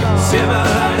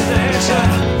civilization.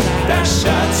 Their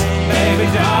shirts may be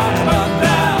dark, but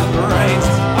their brains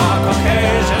are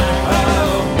Caucasian.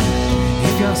 Oh,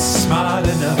 if you're smart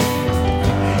enough,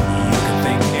 you can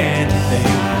think anything.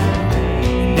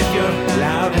 And if you're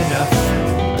loud enough,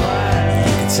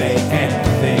 you can say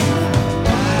anything.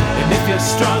 And if you're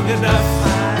strong enough,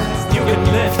 you can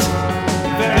lift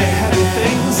very heavy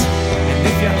things. And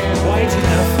if you're white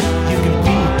enough, you can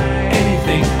be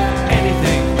anything,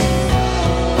 anything.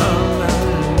 Oh, la,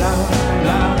 la,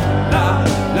 la, la,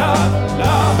 la, la,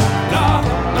 la,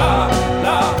 la, la,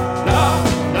 la,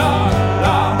 la,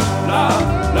 la, la,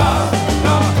 la,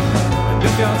 la. And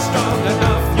if you're strong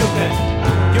enough,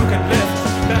 you can lift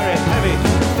very heavy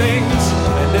things.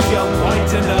 And if you're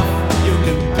white enough, you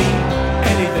can be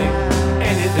anything,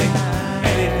 anything,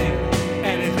 anything,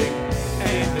 anything,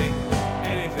 anything,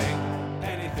 anything,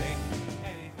 anything,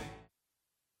 anything.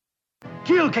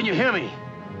 Keel, can you hear me?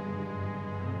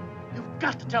 You've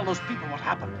got to tell those people what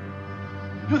happened.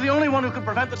 You're the only one who can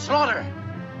prevent the slaughter.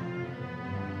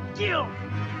 Keel!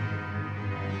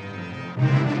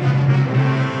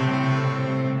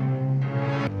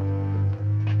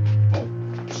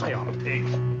 Say on a pig.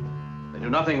 They do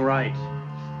nothing right.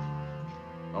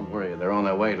 Don't worry, they're on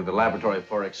their way to the laboratory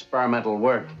for experimental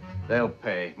work. They'll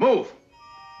pay. Move!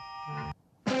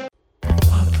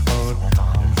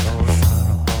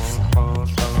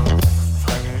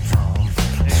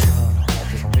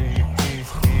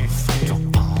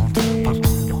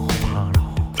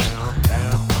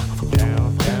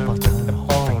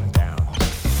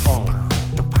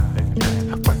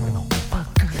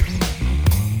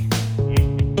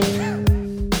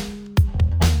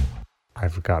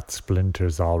 I've got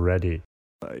splinters already.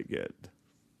 Again.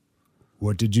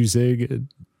 What did you say again?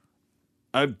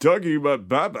 I'm talking about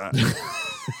Popeye.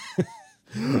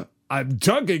 I'm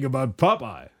talking about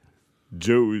Popeye.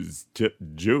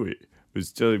 Joey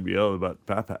was telling me all about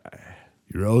Popeye.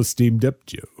 You're all steamed up,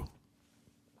 Joe.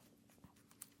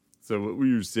 So what were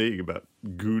you saying about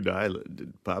Goon Island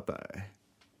and Popeye?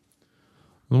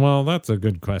 Well, that's a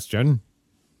good question.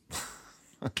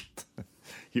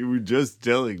 You were just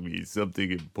telling me something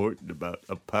important about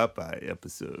a Popeye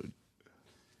episode.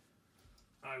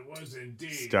 I was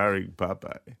indeed. Starring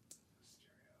Popeye.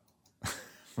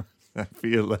 I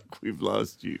feel like we've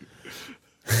lost you.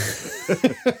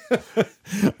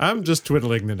 I'm just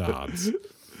twiddling the knobs.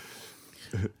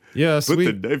 Yes, Put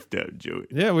the knife down, Joey.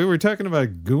 Yeah, we were talking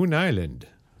about Goon Island.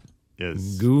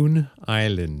 Yes. Goon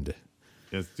Island.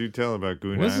 Yes, do tell about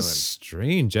Goon It was Island. a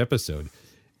strange episode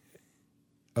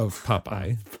of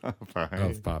Popeye.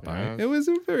 Popeye. Yeah. It was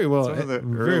very well, Some of the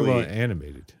very well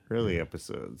animated. Early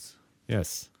episodes.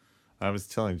 Yes. I was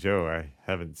telling Joe I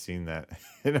haven't seen that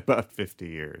in about 50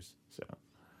 years. So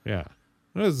Yeah.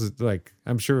 It was like,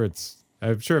 I'm sure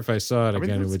if I saw it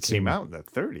again, it would came seem out in the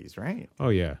 30s, right? Oh,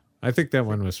 yeah. I think that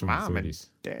one was from Mom the and 30s.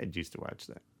 Dad used to watch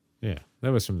that. Yeah,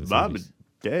 that was from the 30s. Mom and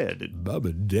Dad. And Mom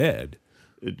and Dad.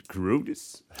 And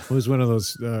Cronus. It was one of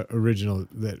those original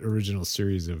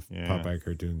series of Popeye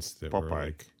cartoons that were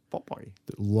like Popeye.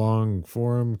 long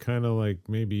form, kind of like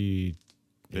maybe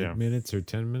 8 minutes or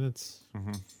 10 minutes.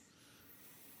 Mm-hmm.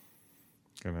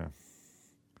 Kind of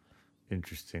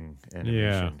interesting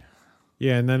animation. Yeah.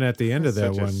 Yeah, and then at the end of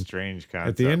that Such a one, strange concept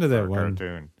at the end of for that a one,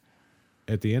 cartoon.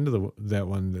 at the end of that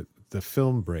one, the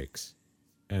film breaks,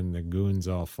 and the goons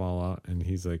all fall out, and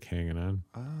he's like hanging on.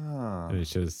 Ah. And it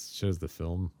shows the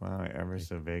film. Wow, I ever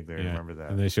so vaguely remember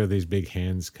that. And they show these big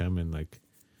hands come and like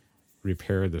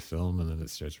repair the film, and then it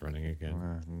starts running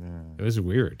again. No. It was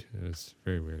weird. It was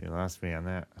very weird. You lost me on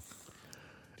that.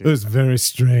 It was very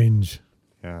strange.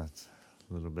 Yeah, it's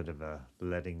a little bit of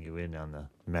letting you in on the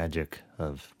magic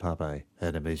of Popeye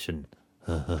animation.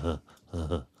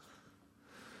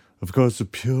 Of course, a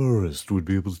purist would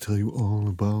be able to tell you all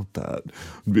about that.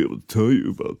 Would be able to tell you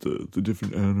about the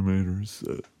different animators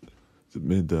that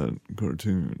made that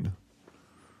cartoon.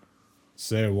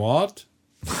 Say what?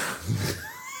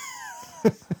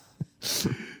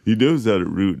 He knows how to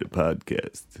ruin a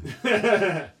podcast.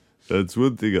 That's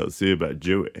one thing I'll say about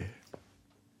Joey.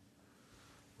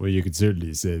 Well, you could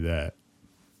certainly say that.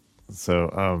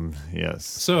 So, yes.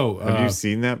 So, have you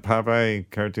seen that Popeye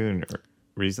cartoon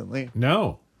recently?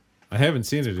 No, I haven't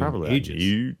seen it Probably in ages. On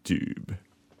YouTube.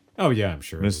 Oh yeah, I'm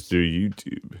sure. Mr.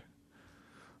 YouTube.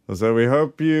 So we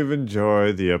hope you've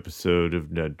enjoyed the episode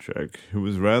of Ned Trek. It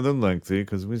was rather lengthy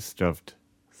because we stuffed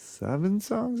 7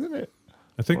 songs in it.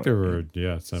 I think there were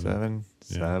seven.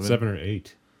 Seven? 7 or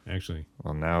 8 actually.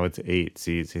 Well, now it's 8.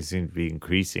 See, they seem to be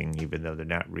increasing, even though they're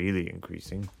not really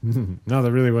increasing. No,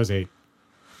 there really was 8.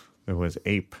 There was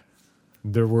ape.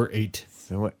 There were 8.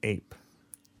 There were ape.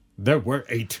 There were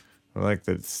 8. I like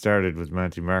that it started with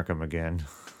Monty Markham again.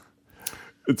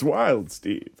 It's wild,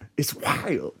 Steve. It's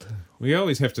wild. We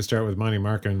always have to start with Monty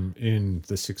Markham in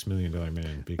The $6 Million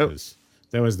Man because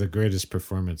that was the greatest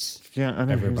performance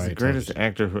ever ever he was by the a greatest television.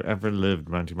 actor who ever lived,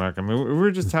 Monty Markham. We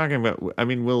were just talking about, I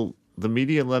mean, will the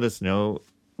media let us know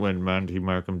when Monty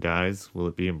Markham dies? Will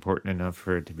it be important enough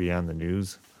for it to be on the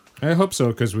news? I hope so,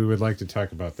 because we would like to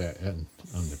talk about that on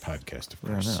the podcast, of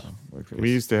course. I know.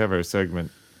 We used to have our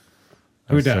segment.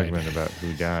 Who died? Segment about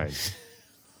who died.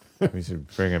 We should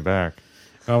bring it back.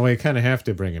 Well, we kind of have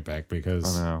to bring it back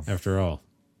because, after all,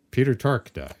 Peter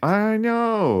Tork died. I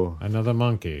know. Another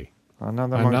monkey.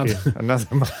 Another monkey.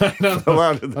 Another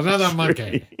monkey. Another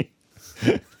monkey.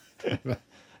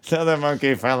 Another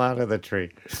monkey fell out of the tree.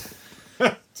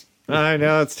 I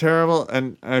know, it's terrible,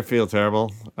 and I feel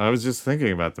terrible. I was just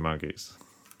thinking about the monkeys.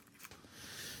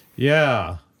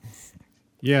 Yeah.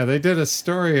 Yeah, they did a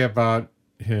story about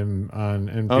him on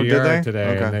NPR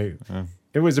today. Okay. And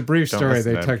it was a brief story.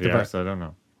 They talked NPR, about. so I don't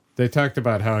know. They talked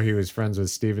about how he was friends with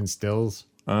Stephen Stills.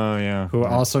 Oh yeah, who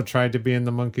also tried to be in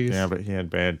the Monkees. Yeah, but he had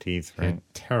bad teeth, right? He had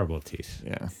terrible teeth.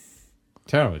 Yeah,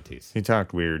 terrible teeth. He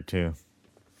talked weird too.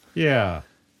 Yeah,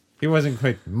 he wasn't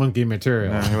quite monkey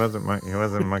material. No, he wasn't. He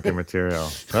wasn't monkey material.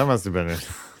 That must have been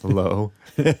low.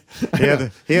 he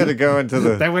had to go into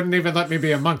the. They wouldn't even let me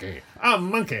be a monkey. A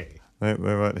monkey. They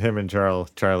let him and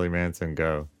Charlie Manson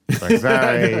go. It's like,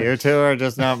 sorry, you two are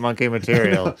just not monkey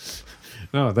material.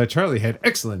 No, that Charlie had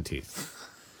excellent teeth.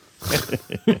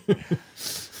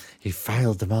 He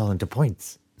filed them all into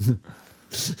points.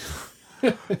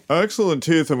 Excellent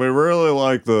teeth, and we really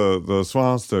like the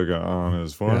swastika on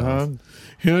his forehead. Yeah.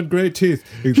 He had great teeth.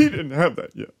 He didn't have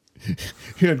that yet.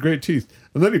 He had great teeth,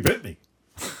 and then he bit me.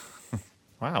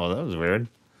 Wow, that was weird.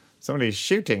 Somebody's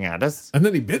shooting at us. And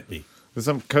then he bit me. There's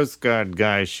some Coast Guard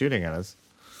guy shooting at us.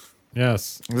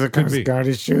 Yes. The Coast Guard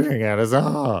is shooting at us.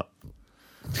 Oh.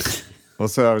 Well,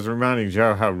 so I was reminding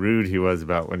Joe how rude he was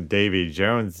about when Davy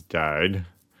Jones died.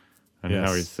 And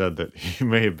how he said that he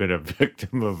may have been a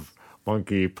victim of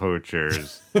monkey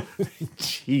poachers.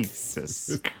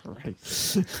 Jesus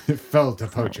Christ. It fell to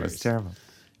That poachers. was terrible.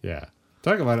 Yeah.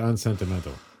 Talk about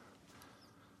unsentimental.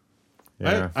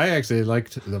 Yeah. I actually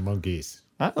liked the Monkees.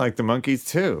 I like the monkeys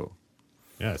too.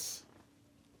 Yes.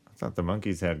 I thought the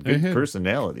monkeys had They good had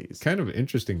personalities. Kind of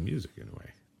interesting music in a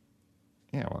way.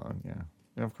 Yeah, well, yeah.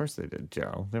 Of course they did,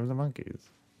 Joe. They were the monkeys.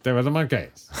 They were the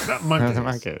monkeys. Not monkeys. The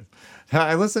monkeys.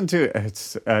 I listened to,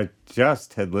 I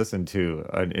just had listened to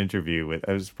an interview with,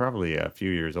 it was probably a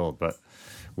few years old, but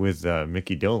with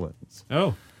Mickey Dolenz.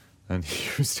 Oh. And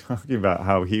he was talking about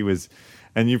how he was,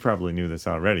 and you probably knew this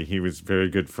already, he was very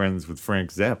good friends with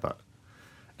Frank Zappa.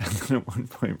 And then at one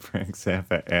point, Frank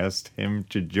Zappa asked him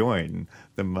to join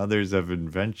the Mothers of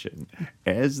Invention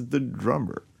as the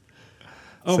drummer.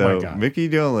 Oh So my God. Mickey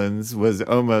Dolenz was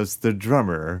almost the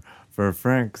drummer for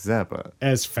Frank Zappa.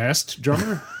 As fast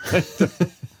drummer?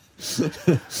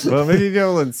 Well, Mickey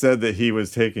Dolenz said that he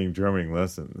was taking drumming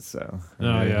lessons, so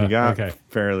he got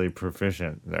fairly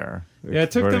proficient there. Yeah,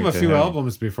 it took them a according to few him.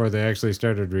 albums before they actually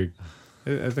started.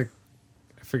 I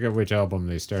forget which album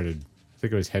they started. I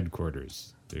think it was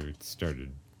Headquarters. They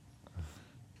started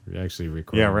actually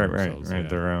recording. Yeah, right, themselves.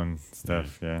 their own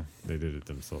stuff. Yeah, they did it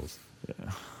themselves.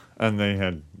 Yeah. And they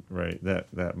had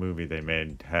that movie they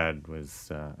made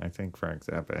was I think Frank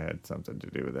Zappa had something to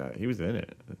do with that. He was in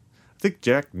it. I think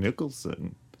Jack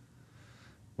Nicholson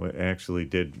actually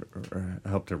did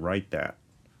help to write that.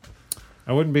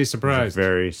 I wouldn't be surprised.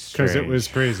 Very strange. Because it was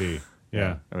crazy.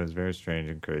 Yeah. It was very strange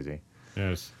and crazy.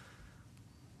 Yes.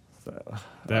 So,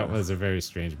 that was a very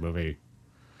strange movie.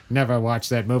 Never watch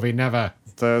that movie, never.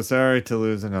 So sorry to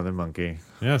lose another monkey.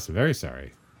 Yes, very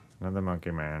sorry. Another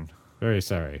monkey man. Very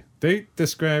sorry. They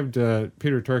described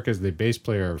Peter Tork as the bass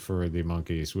player for the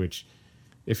Monkees, which,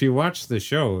 if you watch the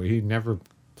show, he never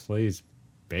plays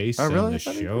bass on the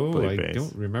show. I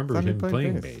don't remember him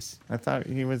playing bass. I thought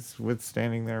he was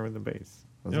standing there with the bass.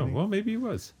 No, well, maybe he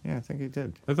was. Yeah, I think he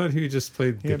did. I thought he just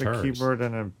played guitars. He had a keyboard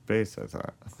and a bass, I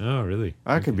thought. Oh, really?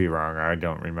 I could be wrong. I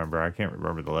don't remember. I can't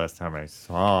remember the last time I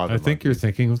saw the I think you're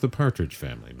thinking of the Partridge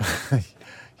Family.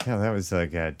 Yeah, that was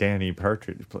like Danny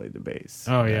Partridge played the bass.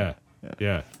 Oh, yeah.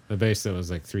 Yeah. The bass that was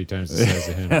like 3 times the size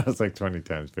of him. It was like 20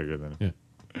 times bigger than him.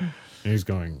 Yeah. And he's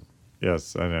going...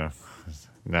 Yes, I know.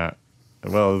 Not...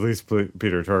 Well, at least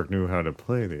Peter Tork knew how to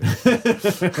play these.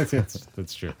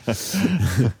 That's true.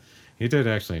 He did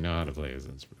actually know how to play his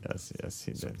instrument. Yes,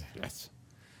 he did. Yes.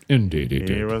 Indeed, he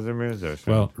did. He was a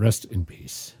musician. Well, rest in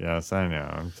peace. Yes, I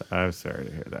know. I'm sorry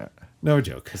to hear that. No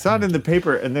joke. I saw it in the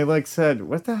paper, and they said,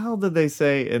 what the hell did they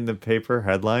say in the paper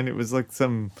headline? It was like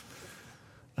some...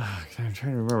 I'm trying to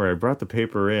remember. I brought the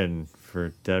paper in for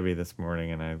Debbie this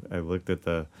morning, and I looked at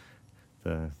the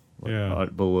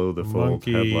below the fold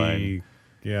headline.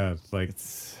 Yeah, like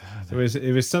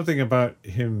it was something about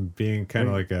him being kind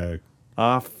of like a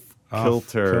off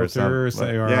kilter or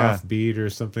something, or offbeat or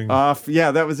something.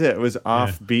 That was it. It was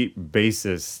offbeat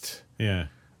bassist. Yeah.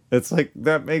 It's like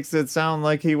that makes it sound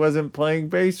like he wasn't playing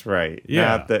bass right. Yeah.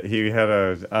 Not that he had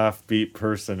a offbeat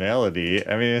personality.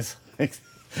 I mean, it's like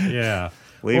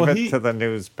leave it to the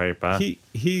newspaper.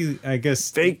 He I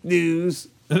guess fake news.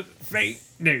 Fake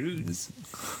news.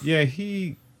 Yeah,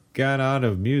 he got out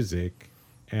of music,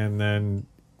 and then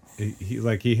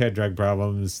he had drug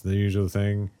problems, the usual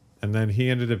thing. And then he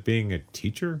ended up being a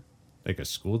teacher, like a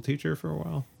school teacher for a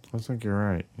while. I think you're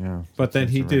right. Yeah. But then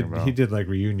he did like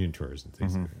reunion tours and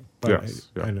things. Mm-hmm. But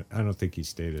I don't think he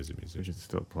stayed as a musician. He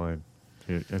still played.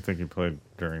 I think he played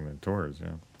during the tours.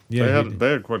 Yeah. Yeah.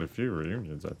 They had quite a few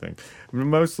reunions. I think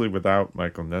mostly without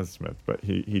Michael Nesmith, but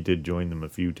he did join them a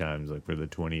few times, like for the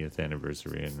 20th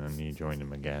anniversary, and then he joined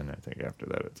them again. I think after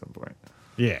that at some point.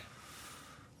 Yeah.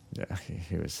 Yeah,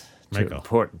 he was Michael. too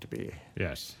important to be.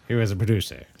 Yes, he was a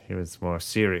producer. He was more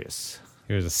serious.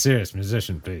 He was a serious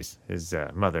musician, please. His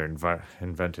mother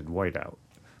invented whiteout.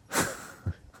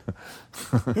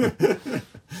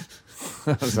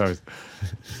 So,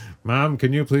 Mom,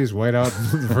 can you please white out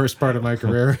the first part of my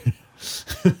career?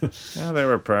 Well, they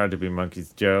were proud to be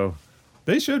monkeys, Joe.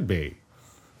 They should be.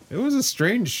 It was a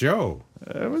strange show.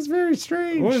 It was very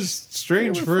strange. It was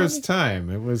strange for its time.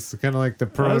 It was kind of like the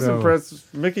proto. I was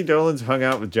impressed. Mickey Dolenz hung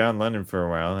out with John Lennon for a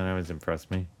while, and that was impressed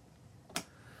me.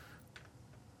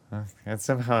 It's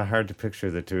somehow hard to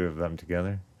picture the two of them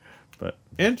together, but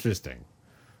interesting.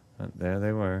 There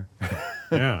they were.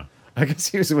 Yeah. I guess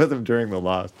he was with him during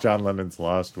John Lennon's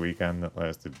Lost weekend that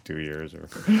lasted 2 years, or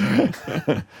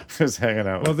just hanging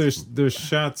out. Well, there's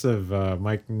shots of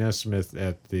Mike Nesmith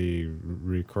at the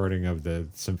recording of the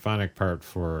symphonic part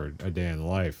for A Day in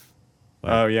Life.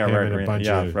 Like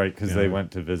right, because they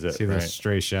went to visit. See those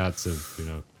stray shots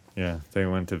of Yeah, they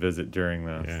went to visit during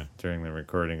the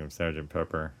recording of Sgt.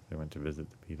 Pepper. They went to visit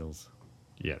the Beatles.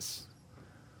 Yes.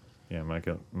 Yeah,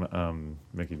 Mickey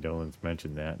Dolenz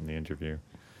mentioned that in the interview.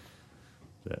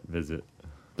 That visit.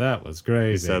 That was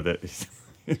crazy. He said that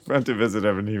he went to visit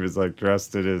him, and he was like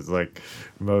dressed in his like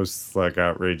most like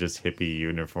outrageous hippie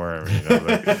uniform.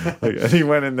 And he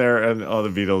went in there, and all the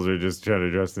Beatles are just trying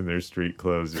to dress in their street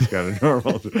clothes, just kind of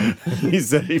normal. He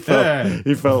said he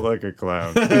felt like a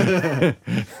clown. Yeah,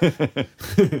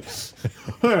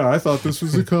 I thought this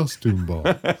was a costume ball.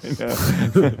 I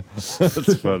know.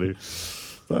 That's funny.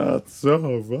 That's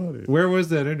so funny. Where was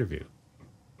that interview?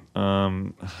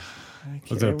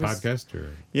 Was it a podcast or?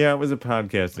 Yeah, it was a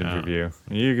podcast interview.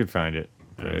 You could find it.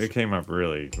 It came up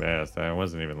really fast. I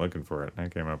wasn't even looking for it. I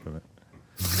came up with it.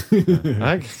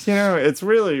 It's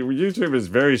really, YouTube is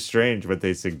very strange what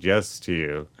they suggest to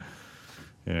you,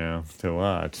 to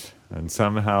watch. And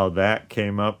somehow that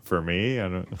came up for me.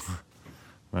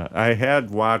 I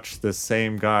had watched the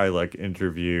same guy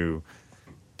interview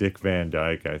Dick Van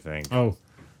Dyke, I think. Oh.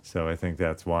 So I think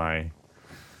that's why.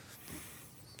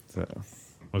 So.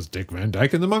 Was Dick Van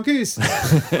Dyke and the Monkees?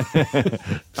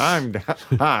 I'm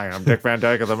Dick Van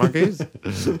Dyke of the Monkees.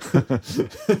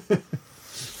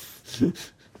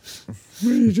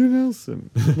 Major Nelson,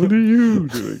 what are you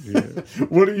doing here?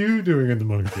 What are you doing in the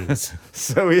Monkees?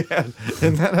 So we had,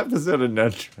 in that episode of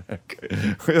Nut Track,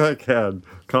 we had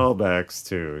callbacks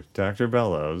to Dr.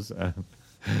 Bellows and,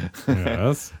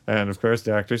 yes. and of course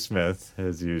Dr. Smith,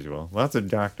 as usual. Lots of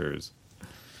doctors.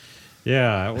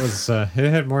 Yeah, it was. It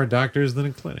had more doctors than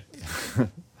a clinic.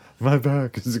 My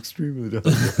back is extremely dumb.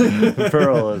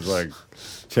 Pearl is like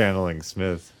channeling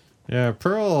Smith. Yeah,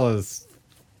 Pearl is.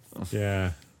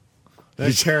 Yeah. That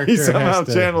He character somehow has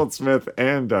to, channeled Smith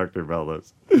and Dr.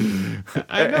 Bellows.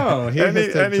 I know. He and has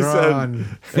he, to and he draw said, on and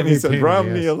he every said, pain in the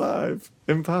Romney ass. alive.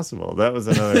 Impossible. That was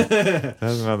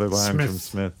another line Smith. from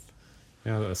Smith.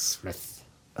 Yeah, that was Smith.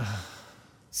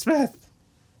 Smith.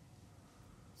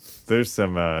 There's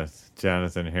some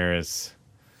Jonathan Harris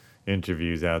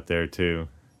interviews out there too.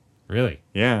 Really?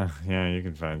 Yeah, you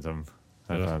can find some.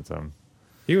 I found some.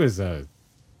 He was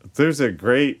There's a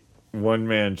great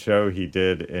one-man show he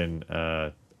did in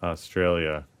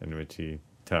Australia in which he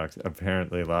talks.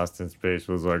 Apparently, Lost in Space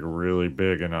was like really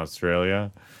big in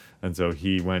Australia, and so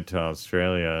he went to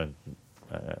Australia.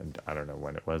 I don't know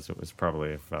when it was. It was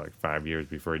probably about like 5 years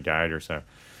before he died or so.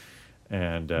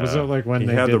 And Was it like when he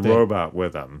they had did the that- robot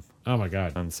with him? Oh my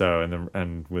god! And so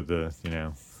and with the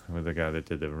with the guy that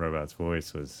did the robot's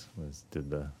voice did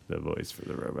the voice for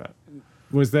the robot.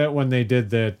 Was that when they did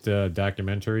that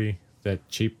documentary, that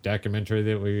cheap documentary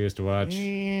that we used to watch?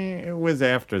 It was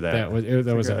after that. That was an I think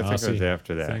it was Aussie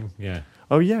after that. thing? Yeah.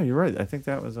 Oh yeah, you're right. I think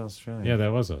that was Australia. Yeah,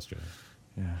 that was Australia.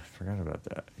 Yeah, I forgot about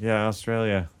that. Yeah,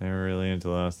 Australia. They were really into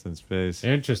Lost in Space.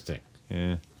 Interesting.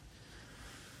 Yeah.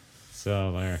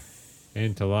 So they're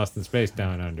into Lost in Space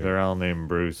down under. They're all named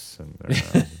Bruce, and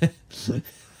they're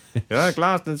you like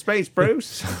Lost in Space,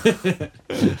 Bruce? Yeah,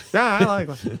 I like.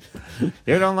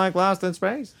 You don't like Lost in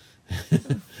Space?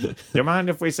 You mind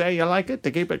if we say you like it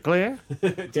to keep it clear?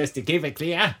 Just to keep it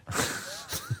clear.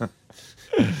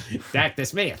 Dr.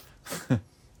 Smith.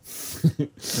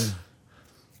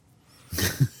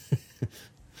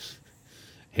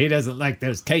 He doesn't like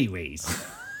those Kiwis.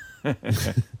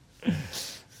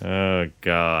 Oh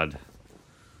God.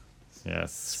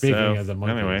 Yes. Speaking of the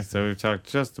monkeys. Anyway, so we've talked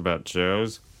just about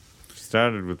shows.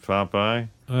 Started with Popeye.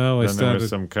 Well, we then there was started-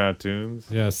 some cartoons.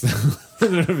 Yes,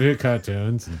 there were a few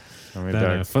cartoons. And we Then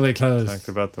a talked- fully clothed, talked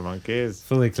about the monkeys.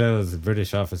 fully clothed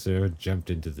British officer jumped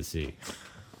into the sea.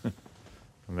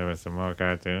 And there were some more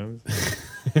cartoons.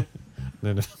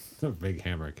 Then a big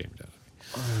hammer came down.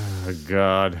 Oh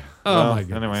God. Oh, Well, my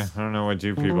goodness. Anyway, I don't know what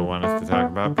you people want us to talk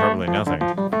about. Probably nothing.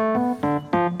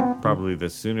 Probably the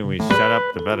sooner we shut up,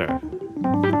 the better.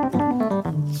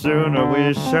 Sooner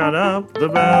we shut up, the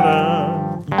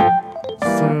better.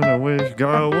 Sooner we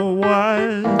go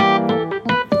away.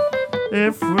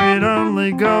 If we'd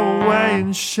only go away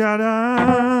and shut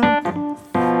up.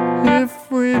 If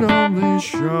we'd only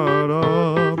shut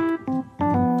up.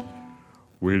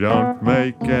 We don't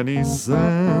make any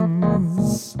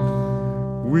sense.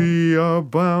 We are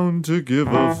bound to give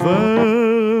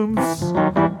offense.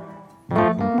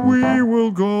 We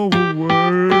will go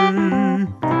away.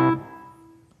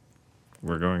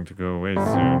 We're going to go away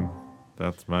soon.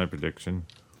 That's my prediction.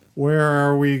 Where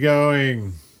are we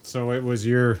going? So what was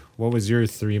your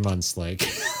 3 months like?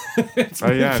 It's Oh,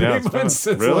 been yeah, 3 no, it's months been-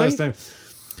 since the really? last time.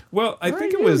 Well, I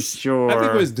think it you was sure? I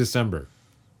think it was December.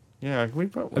 Yeah, we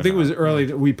put I think it was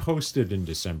early. We posted in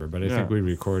December, but I Yeah. think we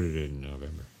recorded it in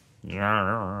November.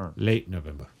 Yeah. Late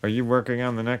November. Are you working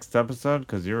on the next episode?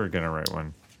 Because you were going to write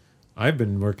one. I've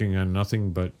been working on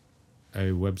nothing but a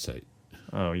website.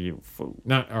 Oh, you fool.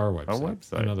 Not our website. A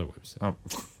website? Another website. Oh.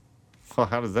 Well,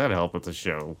 how does that help with the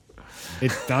show?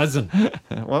 It doesn't.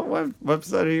 What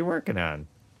website are you working on?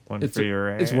 One It's for your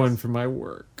ass? It's one for my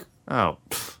work. Oh.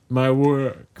 My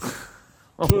work.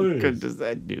 What Please. good does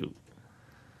that do?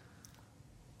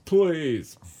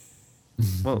 Please.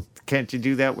 Well, can't you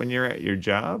do that when you're at your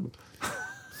job?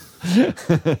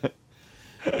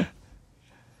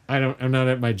 I'm not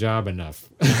at my job enough.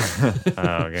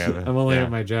 Oh, okay. I'm only Yeah.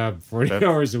 at my job 40 That's-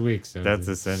 hours a week. So That's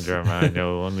a syndrome I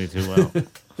know only too well.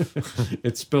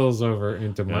 it spills over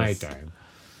into my Yes. time.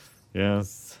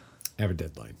 Yes. I have a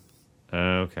deadline.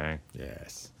 Okay.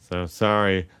 Yes. So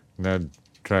sorry, Ned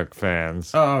Truck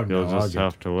fans. Oh, no, You'll I'll just get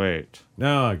have to wait.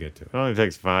 No, I'll get to it. It only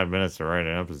takes 5 minutes to write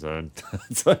an episode.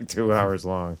 It's like 2 hours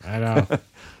long. I know.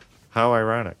 How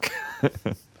ironic.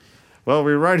 Well,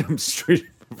 we write them stream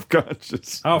of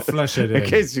consciousness. I'll flush it In in.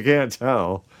 case you can't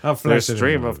tell. I'll flush it in a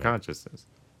stream little of bit. consciousness.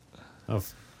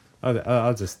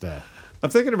 I'll just. I'm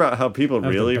thinking about how people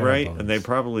Have the really bare write, bones. and they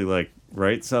probably like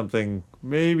write something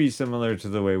maybe similar to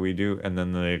the way we do, and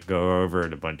then they go over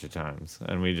it a bunch of times,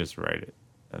 and we just write it,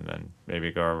 and then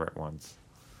maybe go over it once.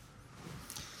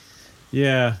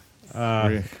 Yeah.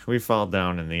 We fall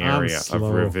down in the I'm area of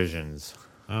slow. revisions.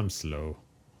 I'm slow.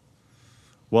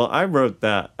 Well, I wrote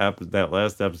that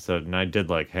last episode, and I did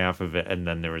like half of it, and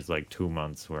then there was like 2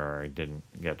 months where I didn't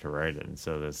get to write it, and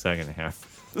so the second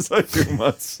half was like 2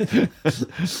 months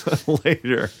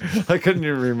later. I couldn't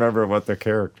even remember what the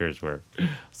characters were.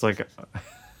 It's like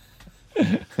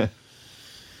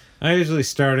I usually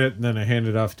start it, and then I hand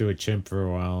it off to a chimp for a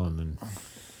while, and then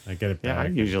I get it back. I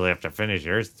usually have to finish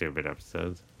your stupid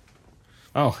episodes.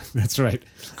 Oh, that's right.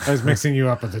 I was mixing you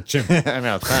up with a chimp. I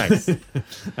know, thanks.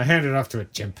 I hand it off to a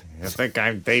chimp. You think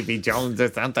I'm Davy Jones or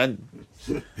something?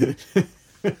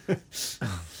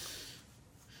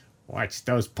 Watch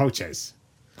those poachers.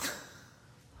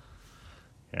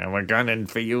 Yeah, we're gunning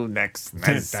for you next,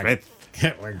 Nesmith.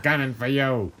 We're gunning for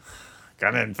you.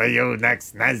 Gunning for you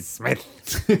next, Nesmith.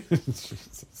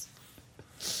 Jesus.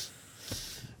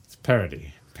 It's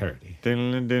parody. You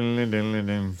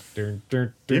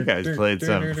guys played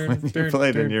some. You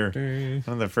played in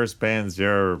one of the first bands you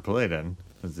ever played in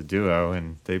was a duo,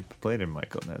 and they played a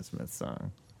Michael Nesmith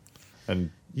song. And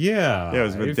yeah, it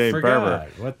was with I Dave forgot.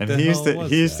 Barber. What And the he used hell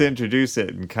to was to introduce it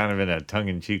in kind of in a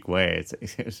tongue-in-cheek way.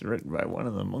 It was written by one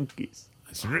of the monkeys.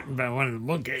 It's written by one of the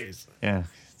monkeys. Yeah.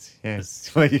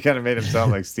 Yes. Well, you kind of made him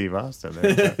sound like Steve Austin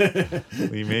there.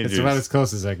 It's about as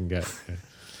close as I can get.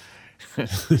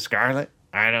 Scarlett?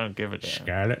 I don't give a damn.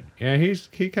 Scarlett? Yeah,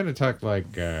 he kind of talked like,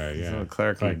 He's a yeah. little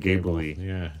Clark Gable-y.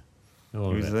 Yeah. A He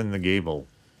little was bit. in the Gable.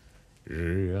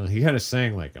 Yeah, he kind of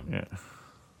sang like him. Yeah.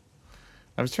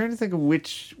 I was trying to think of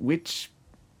which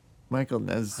Michael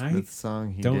Nesmith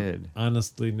song he don't did.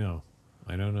 honestly know.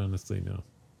 I don't honestly know.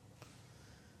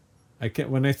 I can't.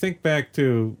 When I think back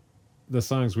to the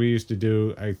songs we used to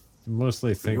do, I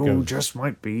mostly think You of just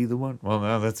might be the one. Well,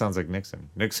 no, that sounds like Nixon.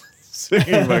 Nixon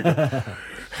singing Michael.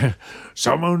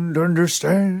 Someone to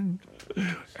understand,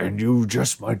 and you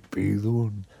just might be the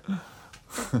one.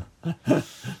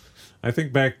 I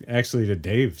think back actually to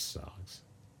Dave's songs.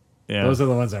 Yeah. Those are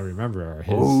the ones I remember are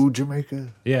his. Oh, Jamaica.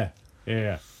 Yeah.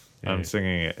 I'm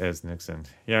singing it as Nixon.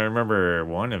 Yeah, I remember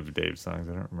one of Dave's songs.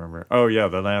 I don't remember. Oh, yeah,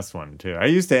 the last one, too. I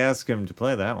used to ask him to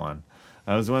play that one.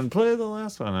 I was the one, play the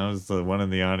last one. I was the one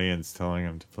in the audience telling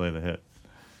him to play the hit.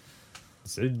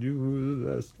 Said you were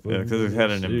the last one. Yeah, because it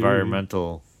had an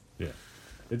environmental... Yeah,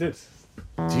 it did.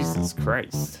 Jesus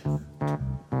Christ.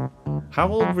 How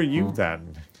old were you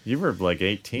then? You were like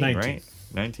 18, 19. right?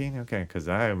 19? Okay, because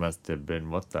I must have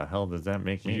been... What the hell does that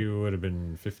make me? You would have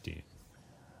been 15.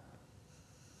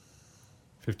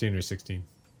 15 or 16.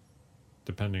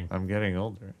 Depending. I'm getting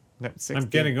older. No, 16. I'm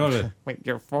getting older. Wait,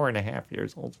 you're 4.5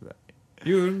 years older than me.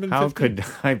 You would have been How 15. could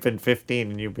I have been 15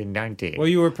 and you've been 19? Well,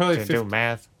 you were probably to do 15.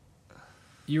 math.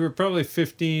 You were probably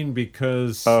 15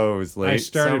 because it was late I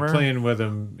started summer? playing with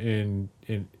him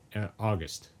in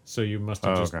August. So you must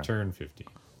have just okay. turned 15.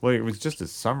 Well, it was just a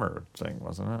summer thing,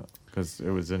 wasn't it? Because it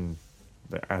was in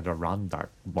the Adirondack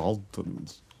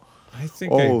Mountains. I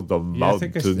think the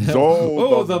mountains.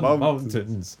 Oh, the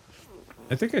mountains.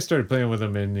 I think I started playing with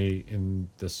him in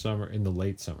the summer, in the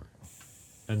late summer,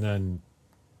 and then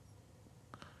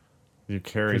you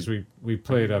carried. because we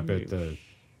played up at the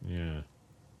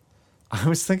I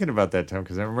was thinking about that time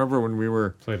because I remember when we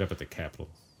were played up at the Capitol.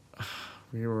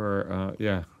 We were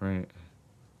right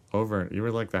over. You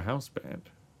were like the house band.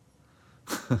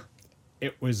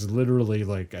 It was literally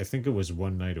like I think it was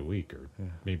one night a week or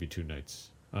maybe 2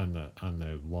 nights on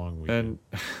the long weekend.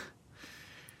 And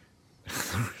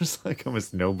there was like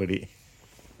almost nobody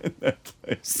in that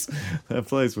place. That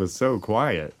place was so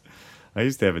quiet. I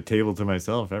used to have a table to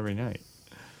myself every night.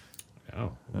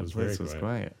 Oh, that place was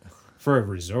quiet. For a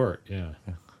resort, yeah.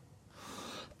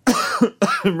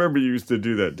 I remember you used to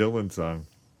do that Dylan song.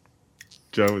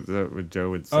 Joe would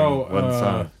sing one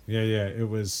song. Yeah, it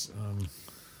was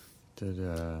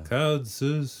Clouds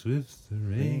so swift, the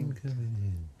rain coming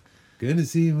in. Gonna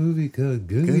see a movie called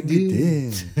Gunga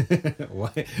Din.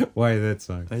 Why that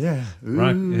song?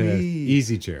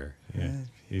 Easy Chair. Yeah,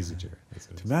 Easy Chair.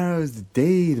 Tomorrow's the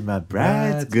day that my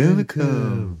bride's gonna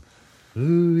come.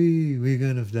 Ooh, we're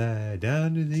gonna fly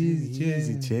down to the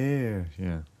Easy Chair.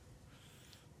 Yeah.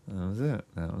 That was it.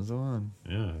 That was the one.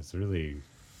 Yeah, it's really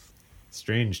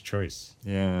strange choice.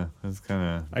 Yeah, that's kind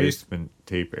of I used basement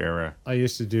tape era. I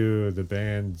used to do the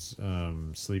band's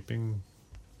Sleeping.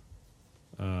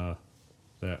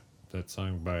 That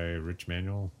song by Rich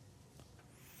Manuel.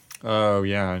 Oh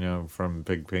yeah, I know, from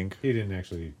Big Pink. He didn't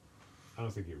actually. I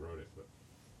don't think he wrote it, but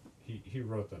he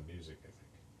wrote the music. I think.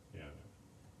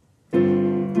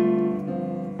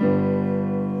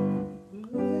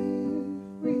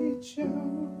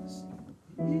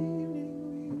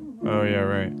 Oh yeah,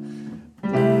 right.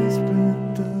 I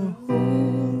spent the whole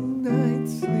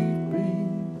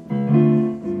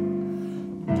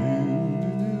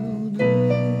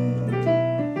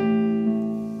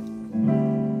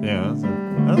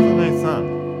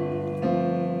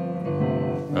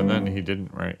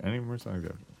didn't write any more songs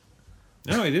after.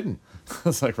 No, he didn't.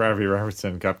 It's like Robbie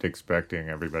Robertson kept expecting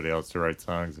everybody else to write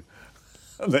songs.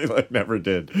 They like never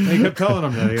did. They kept telling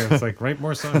him that. Yeah, it's like, write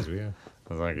more songs. Yeah.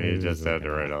 I was like, he just had to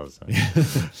write all the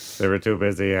songs. They were too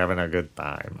busy having a good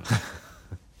time. I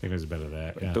think it was better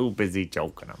that. Yeah. Too busy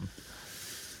joking them.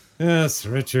 Yes,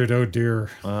 Richard. Oh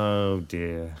dear. Oh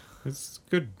dear. It's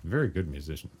good, very good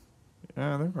musician.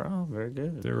 Yeah, they were all very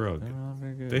good. They were all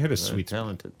very good. They had a Very sweet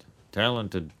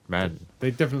talented men.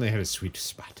 They definitely had a sweet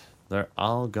spot. They're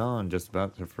all gone, just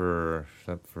about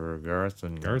except for Garth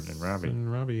and Robbie.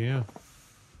 And Robbie, yeah.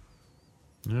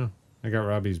 Yeah, I got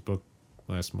Robbie's book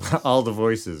last month. All the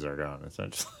voices are gone,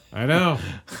 essentially. I know.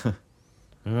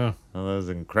 I know. All those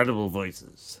incredible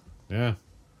voices. Yeah.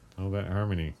 All that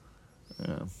harmony.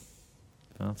 Yeah.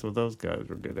 That's what those guys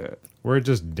were good at. We're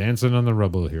just dancing on the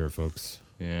rubble here, folks.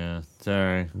 Yeah,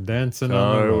 sorry. Dancing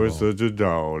on the It rubble. was such a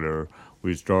downer.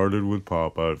 We started with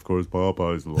Popeye. Of course,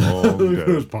 Popeye's long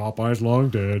dead. Popeye's long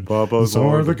dead. Popeye's so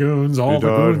long are the goons. All the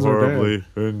goons are horribly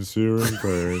in searing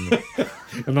pain.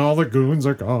 And all the goons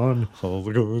are gone. All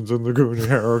the goons and the goony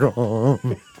hair are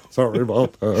gone. Sorry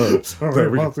about that. Sorry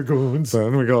about the goons.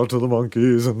 Then we got to the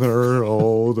monkeys, and they're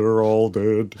all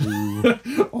dead too.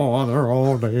 Oh, they're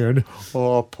all dead.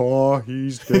 Oh, Pa,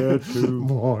 he's dead too.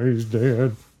 Oh, he's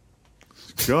dead.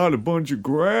 He's got a bunch of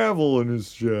gravel in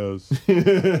his chest.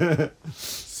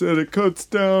 Said it cuts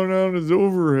down on his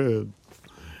overhead.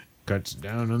 Cuts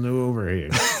down on the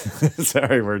overhead.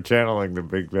 Sorry, we're channeling the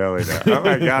Big Belly now. Oh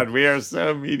my God, we are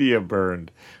so media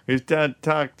burned. We've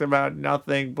talked about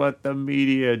nothing but the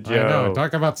media, Joe. I know.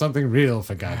 Talk about something real,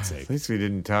 for God's sake. At least we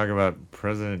didn't talk about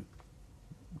President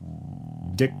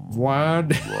Dick Wad.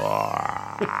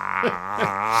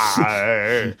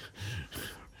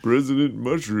 President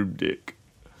Mushroom Dick.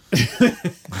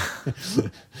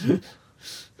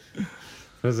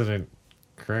 President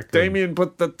Cracker. Damien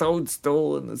put the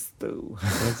toadstool in the stew.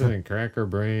 President Cracker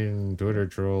Brain, Twitter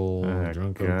Troll,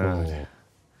 Drunk Uncle.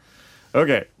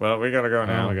 Okay, well, we gotta go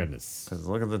now. Oh my goodness. Because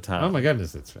look at the time. Oh my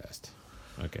goodness, it's fast.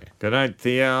 Okay. Good night,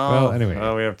 Theo. Well, anyway.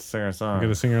 Oh, we have to sing our song. We're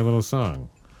going to sing our little song.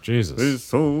 Jesus. It's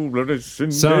so bloody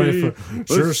Sunday.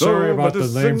 Sorry sorry about the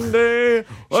name. Sunday.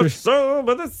 What's so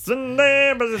but it's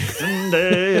Sunday, but it's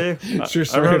Sunday. Sure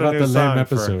sorry about the lame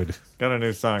episode. Got a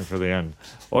new song for the end.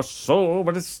 What's so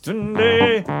but it's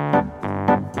Sunday.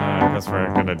 I guess we're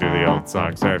gonna do the old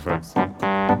song. Sorry, folks.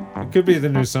 It could be the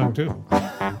new song too.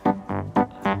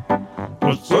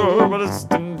 What's so but it's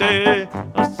Sunday.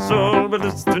 What's so but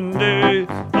it's Sunday.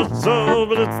 What's so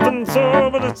but it's Sunday. So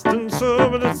but it's Sunday.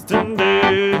 So but it's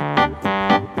Sunday.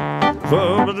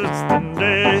 So but it's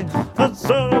Sunday.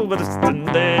 So but it's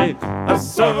Sunday.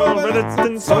 So but it's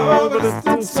Sunday. So but it's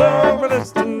Sunday. So but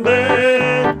it's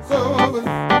Sunday.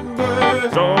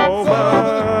 So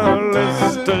but it's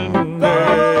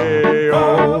Sunday.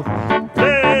 Oh,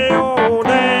 day, oh,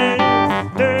 day,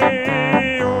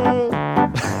 day, oh.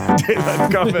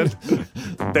 Daylight coming.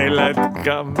 Daylight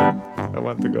coming. I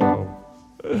want to go home.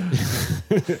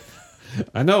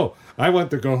 I know. I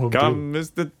want to go home Come,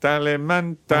 Mr.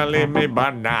 Tallyman, tally me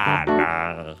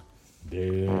banana.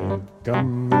 too.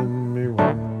 Come in me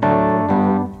one.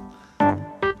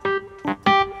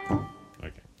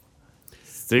 Okay.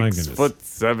 6 foot,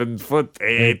 7 foot,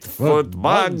 8 foot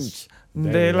bunch.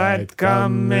 Daylight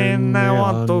coming, I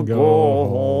want to go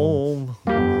home.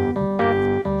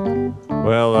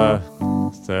 Well,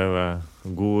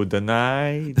 good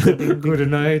night. Good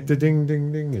night, ding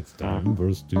ding ding. It's time for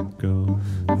us to go.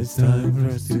 It's time for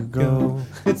us to go.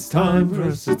 It's time for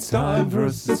us. It's time for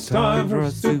us. It's time for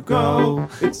us to go.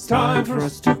 It's time for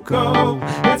us to go.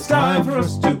 It's time for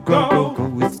us to go.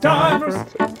 It's time for us.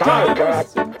 It's time for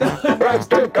us. It's time for us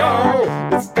to go.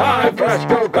 It's time for us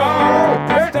to go.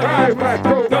 It's time for us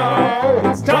to go.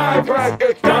 It's time for us.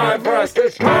 It's time for us.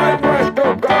 It's time for us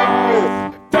to go.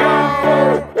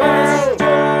 Time for us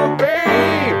to be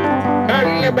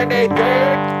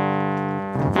eliminated.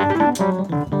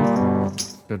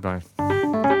 Goodbye.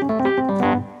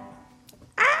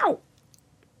 Ow!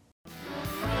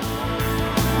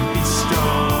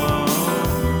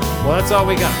 Well, that's all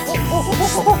we got.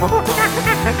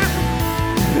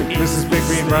 This is Big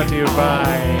Green brought to you by,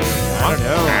 I don't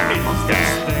know.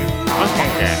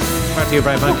 Brought to you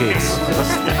by monkeys.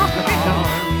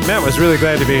 Matt was really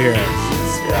glad to be here.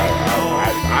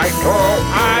 I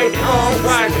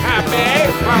was happy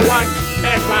for once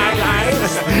in my life.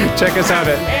 Check us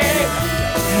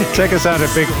out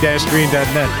at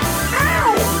big-green.net.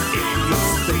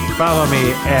 Follow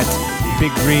me at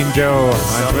Big Green Joe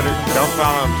on Twitter. Don't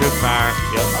follow him too far.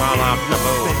 You'll fall off the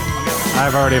moon.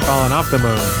 I've already fallen off the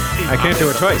moon. I can't do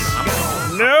it twice.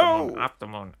 No!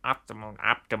 Optimoon.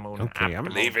 Okay, I'm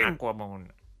leaving. Aquamoon.